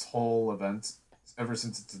to this whole event, ever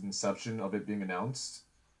since its inception of it being announced.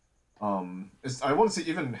 I want to say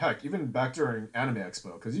even back during Anime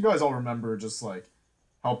Expo, because you guys all remember just like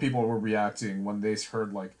how people were reacting when they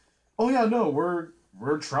heard like, oh yeah, no,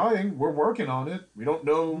 we're trying, we're working on it. We don't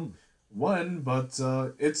know when, but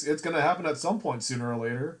it's gonna happen at some point sooner or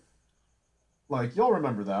later. Like y'all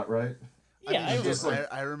remember that, right? Yeah, I mean, just shit,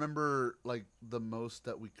 like I remember like the most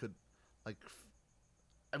that we could, like.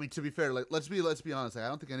 I mean, to be fair, like let's be honest. Like, I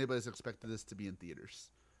don't think anybody's expected this to be in theaters.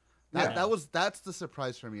 Yeah. That's the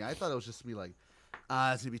surprise for me. I thought it was just to be like,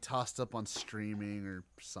 it's gonna be tossed up on streaming or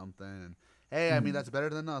something. And hey, I mean that's better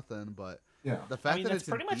than nothing. But yeah. the fact I mean, that that's it's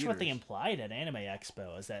pretty in much what they theaters- implied at Anime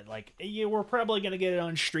Expo, is that, like, we're probably going to get it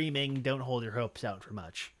on streaming. Don't hold your hopes out for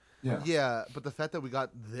much. Yeah. Yeah, but the fact that we got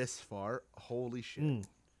this far, holy shit.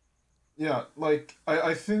 Yeah, like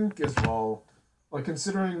I think as well, like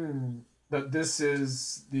considering that this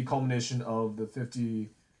is the culmination of the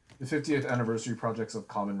 50th anniversary projects of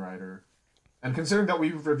Kamen Rider, and considering that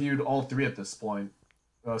we've reviewed all three at this point,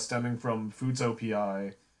 stemming from Futo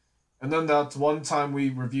PI, and then that one time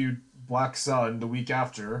we reviewed Black Sun the week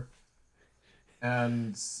after,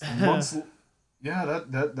 and months, yeah,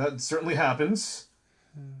 that certainly happens.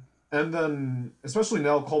 And then, especially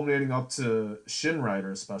now, culminating up to Shin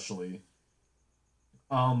Rider, especially.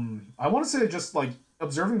 I want to say just like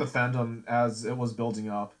observing the fandom as it was building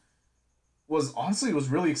up was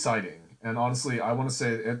really exciting, and honestly, I want to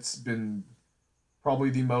say it's been probably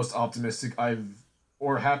the most optimistic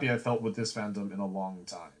or happy I felt with this fandom in a long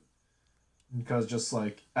time. Because just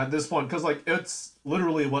like at this point, because like it's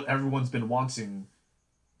literally what everyone's been wanting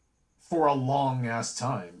for a long ass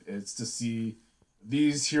time. It's to see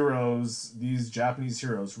these heroes, these Japanese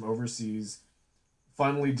heroes from overseas,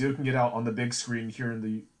 finally duking it out on the big screen here in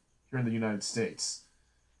the United States.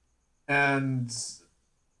 And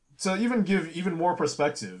to even give even more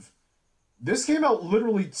perspective, this came out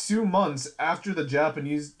literally 2 months after the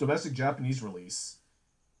domestic Japanese release.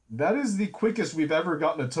 That is the quickest we've ever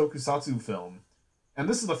gotten a tokusatsu film. And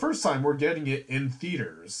this is the first time we're getting it in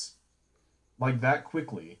theaters. Like that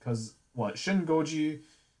quickly. Because, Shin Goji,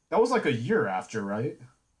 that was like a year after, right?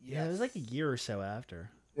 Yeah, it was like a year or so after.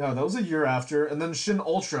 Yeah, that was a year after. And then Shin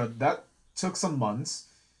Ultra, that took some months.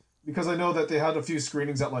 Because I know that they had a few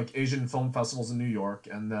screenings at like Asian film festivals in New York.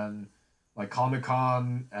 And then like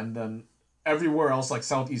Comic-Con. And then everywhere else like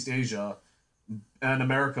Southeast Asia. And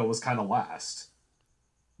America was kind of last.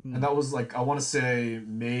 And that was like, I want to say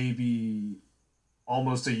maybe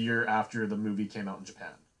almost a year after the movie came out in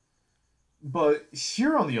Japan. But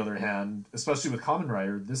here, on the other hand, especially with Kamen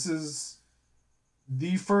Rider, this is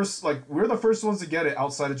the first, like, we're the first ones to get it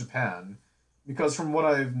outside of Japan. Because from what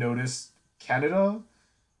I've noticed, Canada,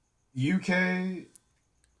 UK,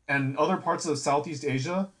 and other parts of Southeast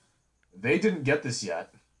Asia, they didn't get this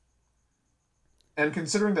yet. And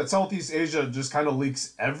considering that Southeast Asia just kind of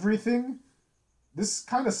leaks everything, this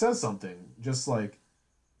kind of says something. Just like,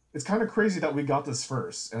 it's kind of crazy that we got this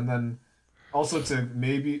first. And then also to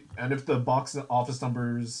maybe, and if the box office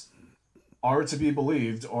numbers are to be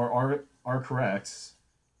believed or are correct,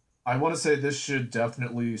 I want to say this should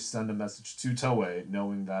definitely send a message to Toei,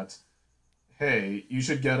 knowing that, hey, you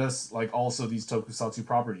should get us like also these tokusatsu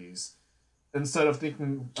properties, instead of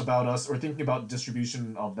thinking about us or thinking about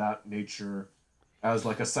distribution of that nature as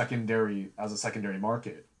like a secondary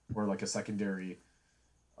market, or like a secondary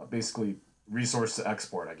basically resource to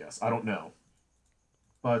export, I guess. I don't know.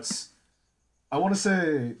 But I want to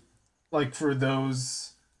say, like, for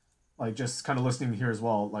those, like, just kind of listening here as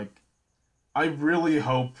well, like, I really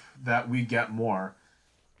hope that we get more,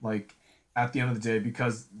 like, at the end of the day,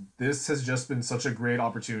 because this has just been such a great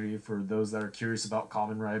opportunity for those that are curious about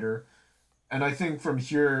Kamen Rider. And I think from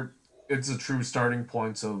here, it's a true starting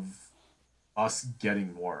point of us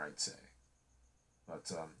getting more, I'd say. But,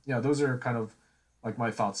 yeah, those are kind of, like,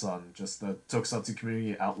 my thoughts on just the tokusatsu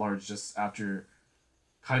community at large, just after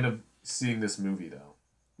kind of seeing this movie,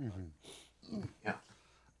 though.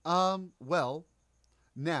 Yeah. Well,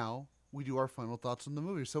 now we do our final thoughts on the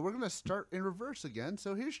movie. So we're gonna start in reverse again.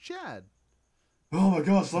 So here's Chad. Oh my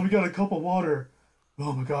gosh, let me get a cup of water.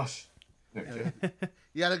 Oh my gosh. Okay.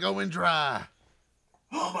 You gotta go in dry.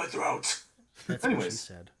 Oh, my throat. That's what she Anyways.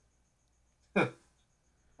 said.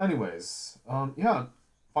 Anyways, yeah,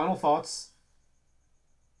 final thoughts.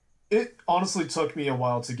 It honestly took me a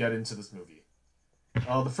while to get into this movie.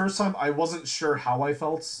 The first time I wasn't sure how I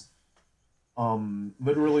felt.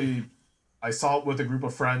 Literally, I saw it with a group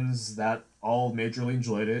of friends that all majorly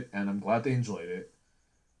enjoyed it, and I'm glad they enjoyed it.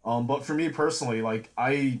 But for me personally, like,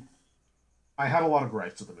 I had a lot of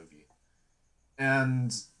gripes with the movie.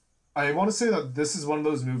 And I want to say that this is one of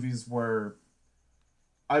those movies where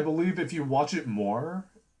I believe if you watch it more,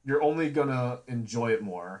 you're only gonna enjoy it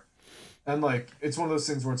more. And like it's one of those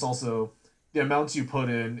things where it's also the amount you put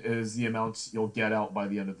in is the amount you'll get out by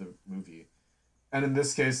the end of the movie. And in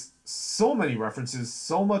this case, so many references,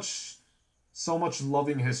 so much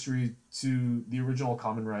loving history to the original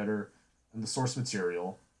Kamen Rider and the source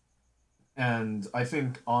material. And I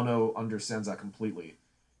think Anno understands that completely.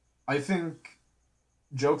 I think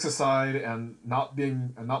jokes aside and not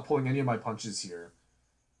pulling any of my punches here,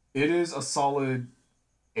 it is a solid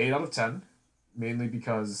 8 out of 10, mainly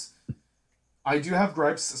because I do have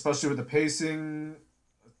gripes, especially with the pacing,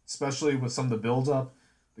 especially with some of the build up.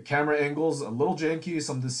 The camera angles a little janky,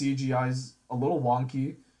 some of the CGI's a little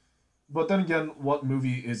wonky. But then again, what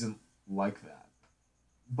movie isn't like that?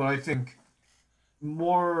 But I think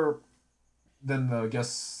more than the, I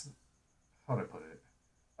guess, how do I put it?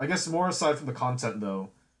 I guess more aside from the content though,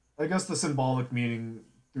 I guess the symbolic meaning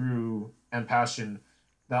through and passion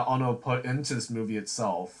that Ono put into this movie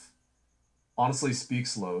itself honestly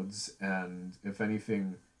speaks loads. And if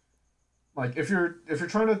anything, like if you're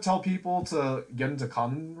trying to tell people to get into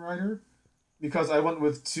Kamen Rider, because I went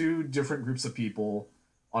with two different groups of people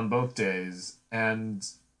on both days, and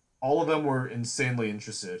all of them were insanely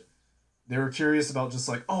interested. They were curious about just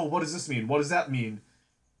like, oh, what does this mean? What does that mean?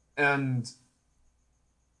 And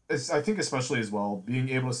I think especially as well being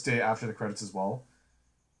able to stay after the credits as well,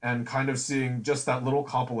 and kind of seeing just that little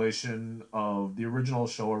compilation of the original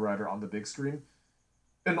Showa Rider on the big screen,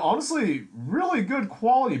 and honestly, really good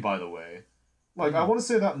quality by the way. Like I want to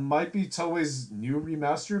say that might be Toei's new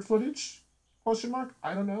remastered footage? Question mark?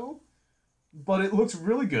 I don't know, but it looks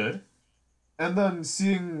really good. And then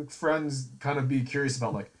seeing friends kind of be curious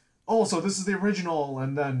about like, oh, so this is the original,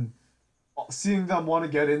 and then seeing them want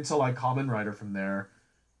to get into like Kamen Rider from there,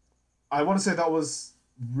 I want to say that was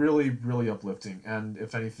really, really uplifting. And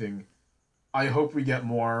if anything, I hope we get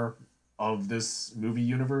more of this movie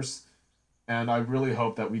universe, and I really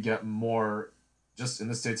hope that we get more just in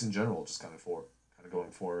the States in general, just kind of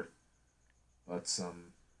going forward. But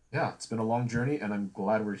yeah, it's been a long journey, and I'm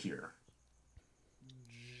glad we're here.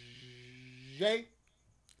 Jay?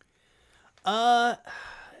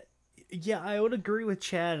 Yeah, I would agree with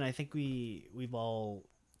Chad, and I think we've all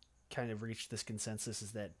kind of reached this consensus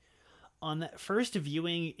is that on that first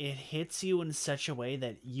viewing, it hits you in such a way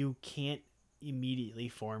that you can't immediately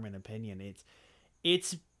form an opinion.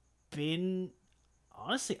 It's been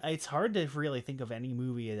honestly, it's hard to really think of any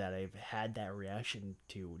movie that I've had that reaction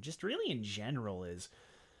to. Just really in general is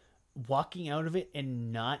walking out of it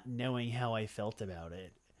and not knowing how I felt about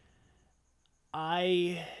it.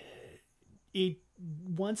 I it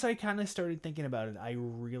once I kind of started thinking about it, I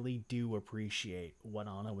really do appreciate what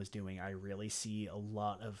Anna was doing. I really see a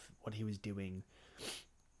lot of what he was doing.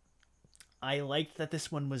 I liked that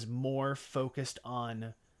this one was more focused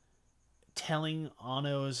on telling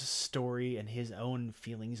Anno's story and his own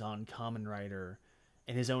feelings on Kamen Rider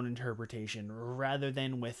and his own interpretation rather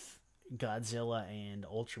than with Godzilla and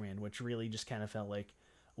Ultraman, which really just kind of felt like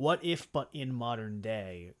what if but in modern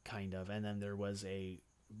day kind of. And then there was a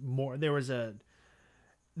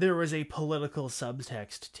political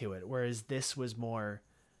subtext to it, whereas this was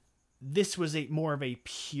a more of a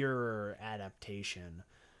pure adaptation.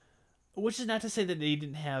 Which is not to say that he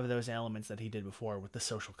didn't have those elements that he did before with the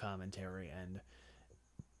social commentary, and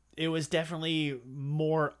it was definitely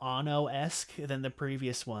more Anno-esque than the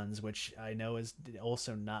previous ones, which I know is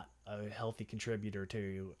also not a healthy contributor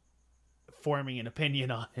to forming an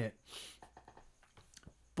opinion on it.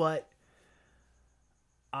 But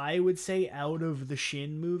I would say out of the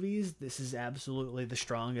Shin movies, this is absolutely the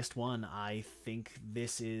strongest one. I think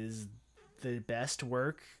this is the best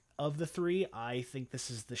work of the three. I think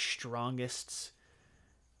this is the strongest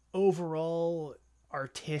overall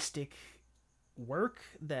artistic work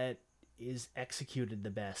that is executed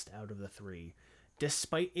the best out of the three.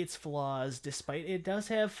 Despite its flaws, despite it does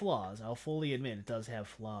have flaws, I'll fully admit it does have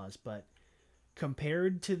flaws, but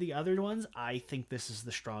compared to the other ones, I think this is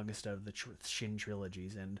the strongest of the Shin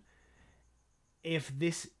trilogies. And if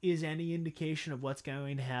this is any indication of what's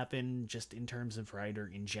going to happen just in terms of Rider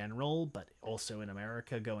in general, but also in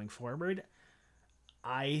America going forward,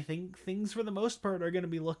 I think things for the most part are going to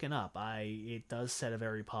be looking up. It does set a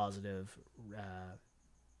very positive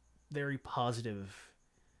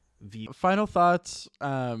view. Final thoughts.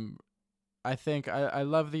 I think I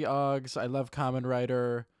love the Augs. I love Kamen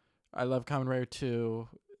Rider. I love Kamen Rider 2.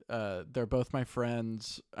 They're both my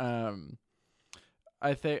friends.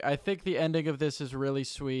 I think the ending of this is really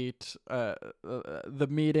sweet. The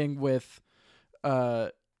meeting with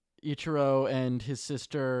Ichiro and his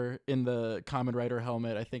sister in the Kamen Rider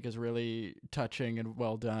helmet, I think, is really touching and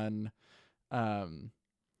well done.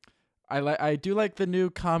 I do like the new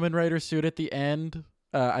Kamen Rider suit at the end.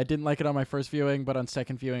 I didn't like it on my first viewing, but on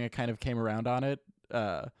second viewing, I kind of came around on it.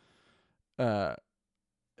 I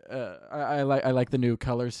like the new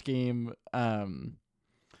color scheme.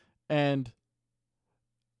 And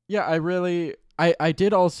yeah, I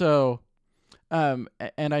did also. And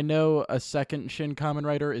I know a second Shin Kamen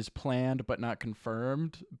Rider is planned but not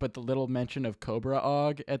confirmed. But the little mention of Cobra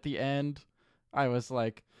Og at the end, I was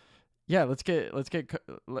like, yeah,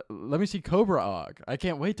 let me see Cobra Og. I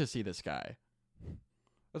can't wait to see this guy.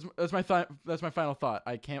 That's my final thought.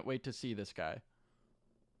 I can't wait to see this guy.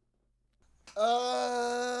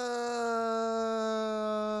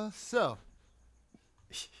 So.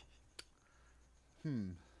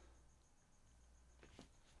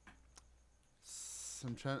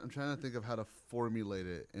 I'm trying to think of how to formulate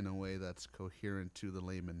it in a way that's coherent to the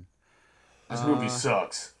layman. This movie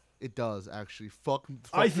sucks. It does, actually. Fuck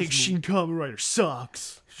I think Shin Kamen Rider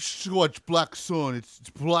sucks. Watch Black Sun. It's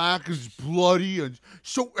black, it's bloody, and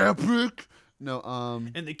so epic. No,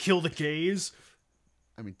 And they kill the gays.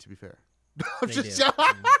 I mean, to be fair. They do.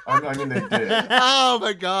 I mean, they did. Oh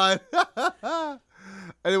my god.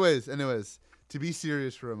 Anyways, to be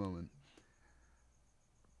serious for a moment.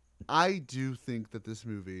 I do think that this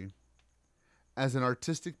movie, as an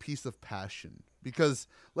artistic piece of passion, because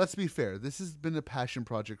let's be fair, this has been a passion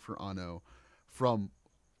project for Anno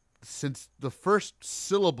since the first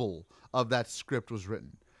syllable of that script was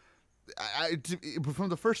written. From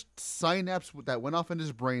the first synapse that went off in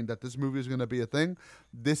his brain that this movie is going to be a thing,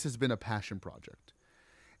 this has been a passion project.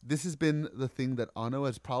 This has been the thing that Anno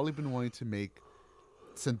has probably been wanting to make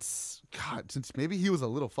since maybe he was a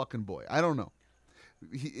little fucking boy. I don't know.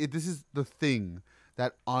 This is the thing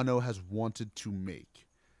that Anno has wanted to make.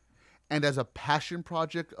 And as a passion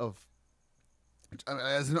project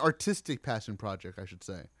as an artistic passion project, I should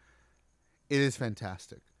say, it is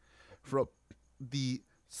fantastic. From the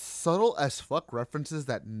subtle as fuck references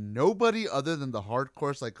that nobody other than the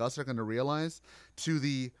hardcores like us are going to realize, to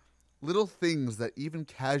the little things that even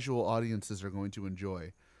casual audiences are going to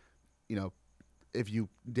enjoy. You know, if you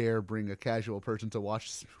dare bring a casual person to watch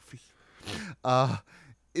this movie.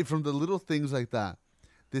 From the little things like that,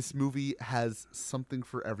 this movie has something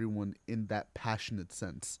for everyone in that passionate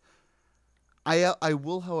sense. I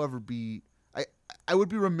will, however, I would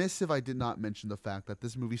be remiss if I did not mention the fact that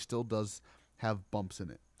this movie still does have bumps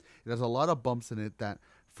in it. It has a lot of bumps in it that,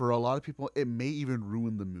 for a lot of people, it may even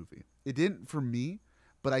ruin the movie. It didn't for me,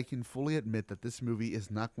 but I can fully admit that this movie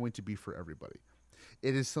is not going to be for everybody.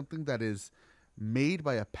 It is something that is made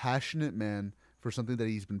by a passionate man for something that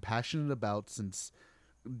he's been passionate about since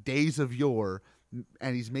days of yore,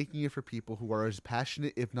 and he's making it for people who are as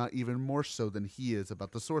passionate, if not even more so, than he is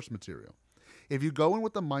about the source material. If you go in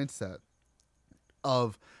with the mindset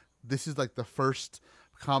of this is like the first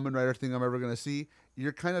Kamen Rider thing I'm ever going to see,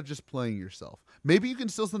 you're kind of just playing yourself. Maybe you can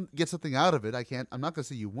still get something out of it. I'm not going to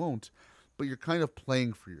say you won't, but you're kind of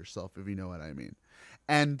playing for yourself, if you know what I mean.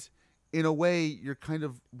 And in a way, you're kind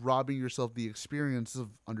of robbing yourself the experience of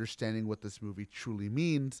understanding what this movie truly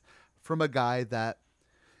means from a guy that,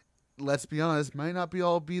 let's be honest, might not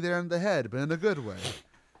be there in the head, but in a good way.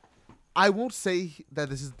 I won't say that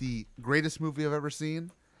this is the greatest movie I've ever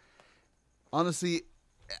seen. Honestly,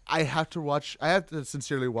 I have to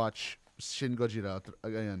sincerely watch Shin Gojira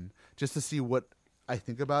again just to see what I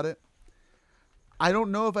think about it. I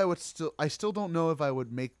still don't know if I would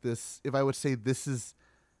say this is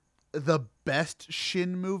the best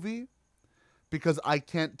Shin movie, because I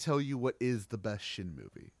can't tell you what is the best Shin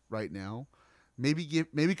movie right now. Maybe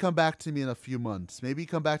come back to me in a few months. Maybe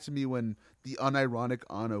come back to me when the unironic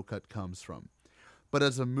Anno cut comes from. But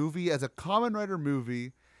as a Kamen Rider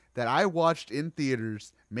movie that I watched in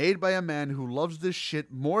theaters, made by a man who loves this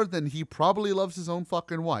shit more than he probably loves his own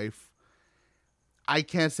fucking wife, I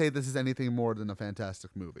can't say this is anything more than a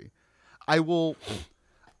fantastic movie. I will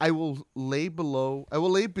lay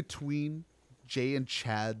between Jay and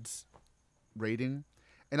Chad's rating,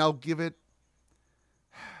 and I'll give it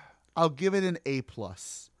an A+.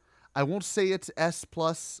 I won't say it's S+,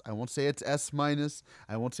 I won't say it's S-,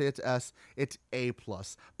 I won't say it's S, it's A+,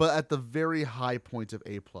 but at the very high point of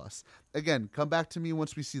A+. Again, come back to me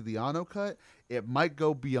once we see the Anno cut. It might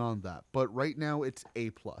go beyond that, but right now it's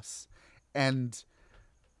A+. And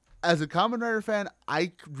as a Kamen Rider fan,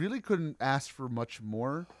 I really couldn't ask for much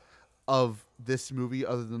more of this movie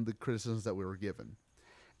other than the criticisms that we were given.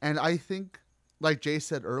 And I think, like Jay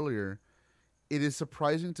said earlier, it is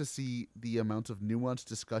surprising to see the amount of nuanced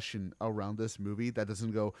discussion around this movie that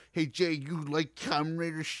doesn't go, hey, Jay, you like Kamen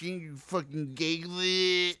Rider Shin, you fucking gay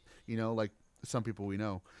lit, like some people we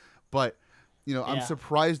know. But, I'm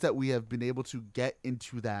surprised that we have been able to get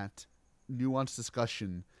into that nuanced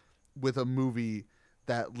discussion with a movie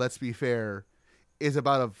that, let's be fair, is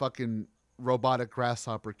about a fucking robotic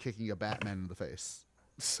grasshopper kicking a Batman in the face.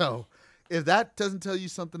 So, if that doesn't tell you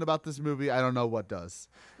something about this movie, I don't know what does.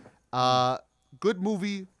 Good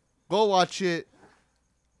movie. Go watch it.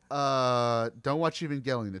 Don't watch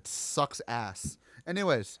Evangelion. It sucks ass.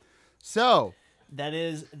 Anyways, so that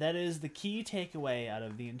is the key takeaway out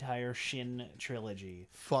of the entire Shin trilogy.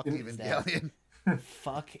 fuck Evangelion.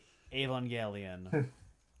 Fuck Evangelion.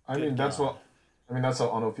 I mean, that's how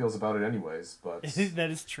Anno feels about it anyways, but that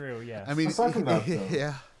is true, yeah. I mean, aside from that, though,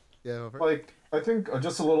 yeah. Over. Like, I think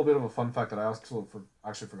just a little bit of a fun fact that I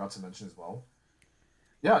actually forgot to mention as well.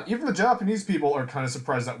 Yeah, even the Japanese people are kind of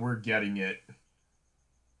surprised that we're getting it.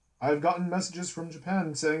 I've gotten messages from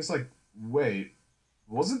Japan saying it's like, wait,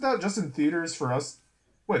 wasn't that just in theaters for us?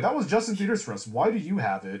 Wait, that was just in theaters for us. Why do you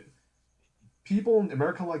have it? People in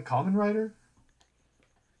America like Kamen Rider?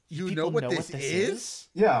 You know what this is?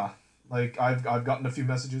 Yeah, like I've gotten a few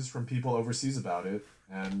messages from people overseas about it,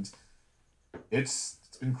 and it's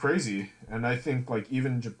been crazy. And I think like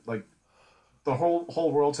even like the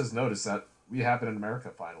whole world has noticed that we have it in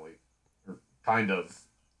America finally, or kind of,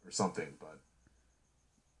 or something. But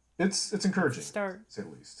it's encouraging, to say the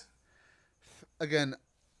least. Again,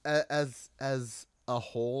 as a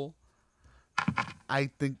whole, I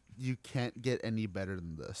think you can't get any better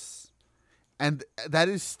than this. And that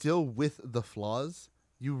is still with the flaws.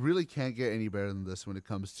 You really can't get any better than this when it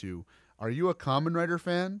comes to, are you a Kamen Rider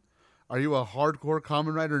fan? Are you a hardcore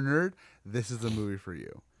Kamen Rider nerd? This is the movie for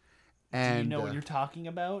you. And do you know what you're talking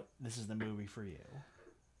about? This is the movie for you.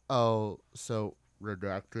 Oh, so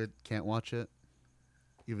Redacted can't watch it?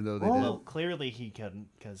 Even though they did? Well, clearly he couldn't,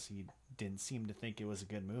 because he didn't seem to think it was a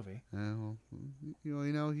good movie. Well,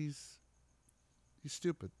 he's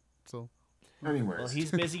stupid. So, anyways, well,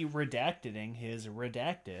 he's busy redacting his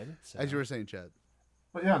redacted. So. As you were saying, Chad.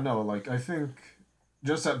 But yeah, no, like I think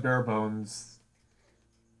just at bare bones,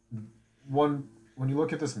 when you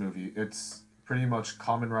look at this movie, it's pretty much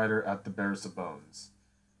Kamen Rider at the barest of bones,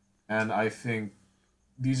 and I think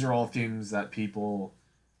these are all themes that people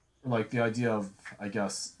like. The idea of, I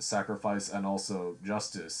guess, sacrifice and also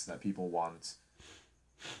justice that people want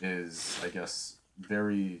is, I guess,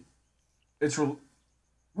 very.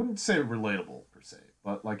 Wouldn't say relatable per se,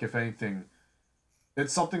 but like if anything,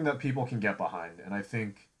 it's something that people can get behind, and I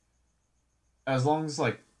think as long as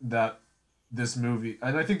like that, this movie,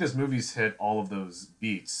 and I think this movie's hit all of those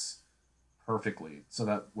beats perfectly, so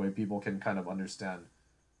that way people can kind of understand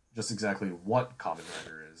just exactly what Kamen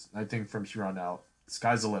Rider is. And I think from here on out,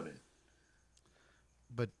 sky's the limit.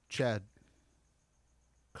 But Chad,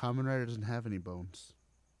 Kamen Rider doesn't have any bones.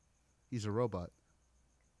 He's a robot.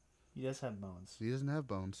 He does have bones. He doesn't have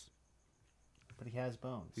bones. But he has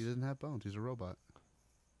bones. He doesn't have bones. He's a robot.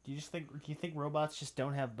 Do you think robots just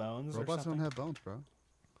don't have bones? Robots or something? don't have bones, bro.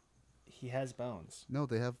 He has bones. No,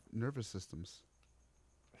 they have nervous systems.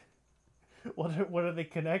 What are they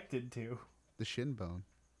connected to? The shin bone.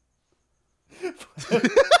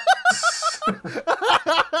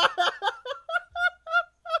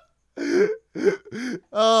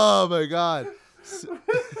 Oh my god.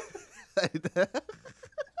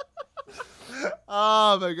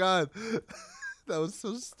 Oh my god. That was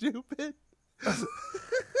so stupid.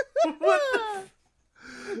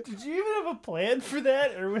 Did you even have a plan for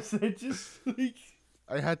that, or was that just like?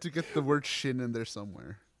 I had to get the word shin in there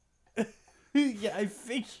somewhere. Yeah, I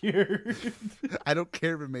figured. I don't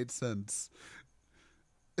care if it made sense.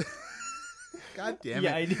 God damn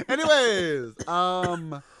it. Yeah, Anyways,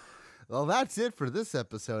 well, that's it for this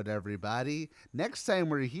episode, everybody. Next time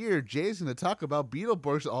we're here, Jay's going to talk about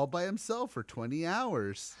Beetleborgs all by himself for 20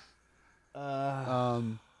 hours. I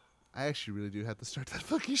actually really do have to start that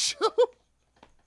fucking show.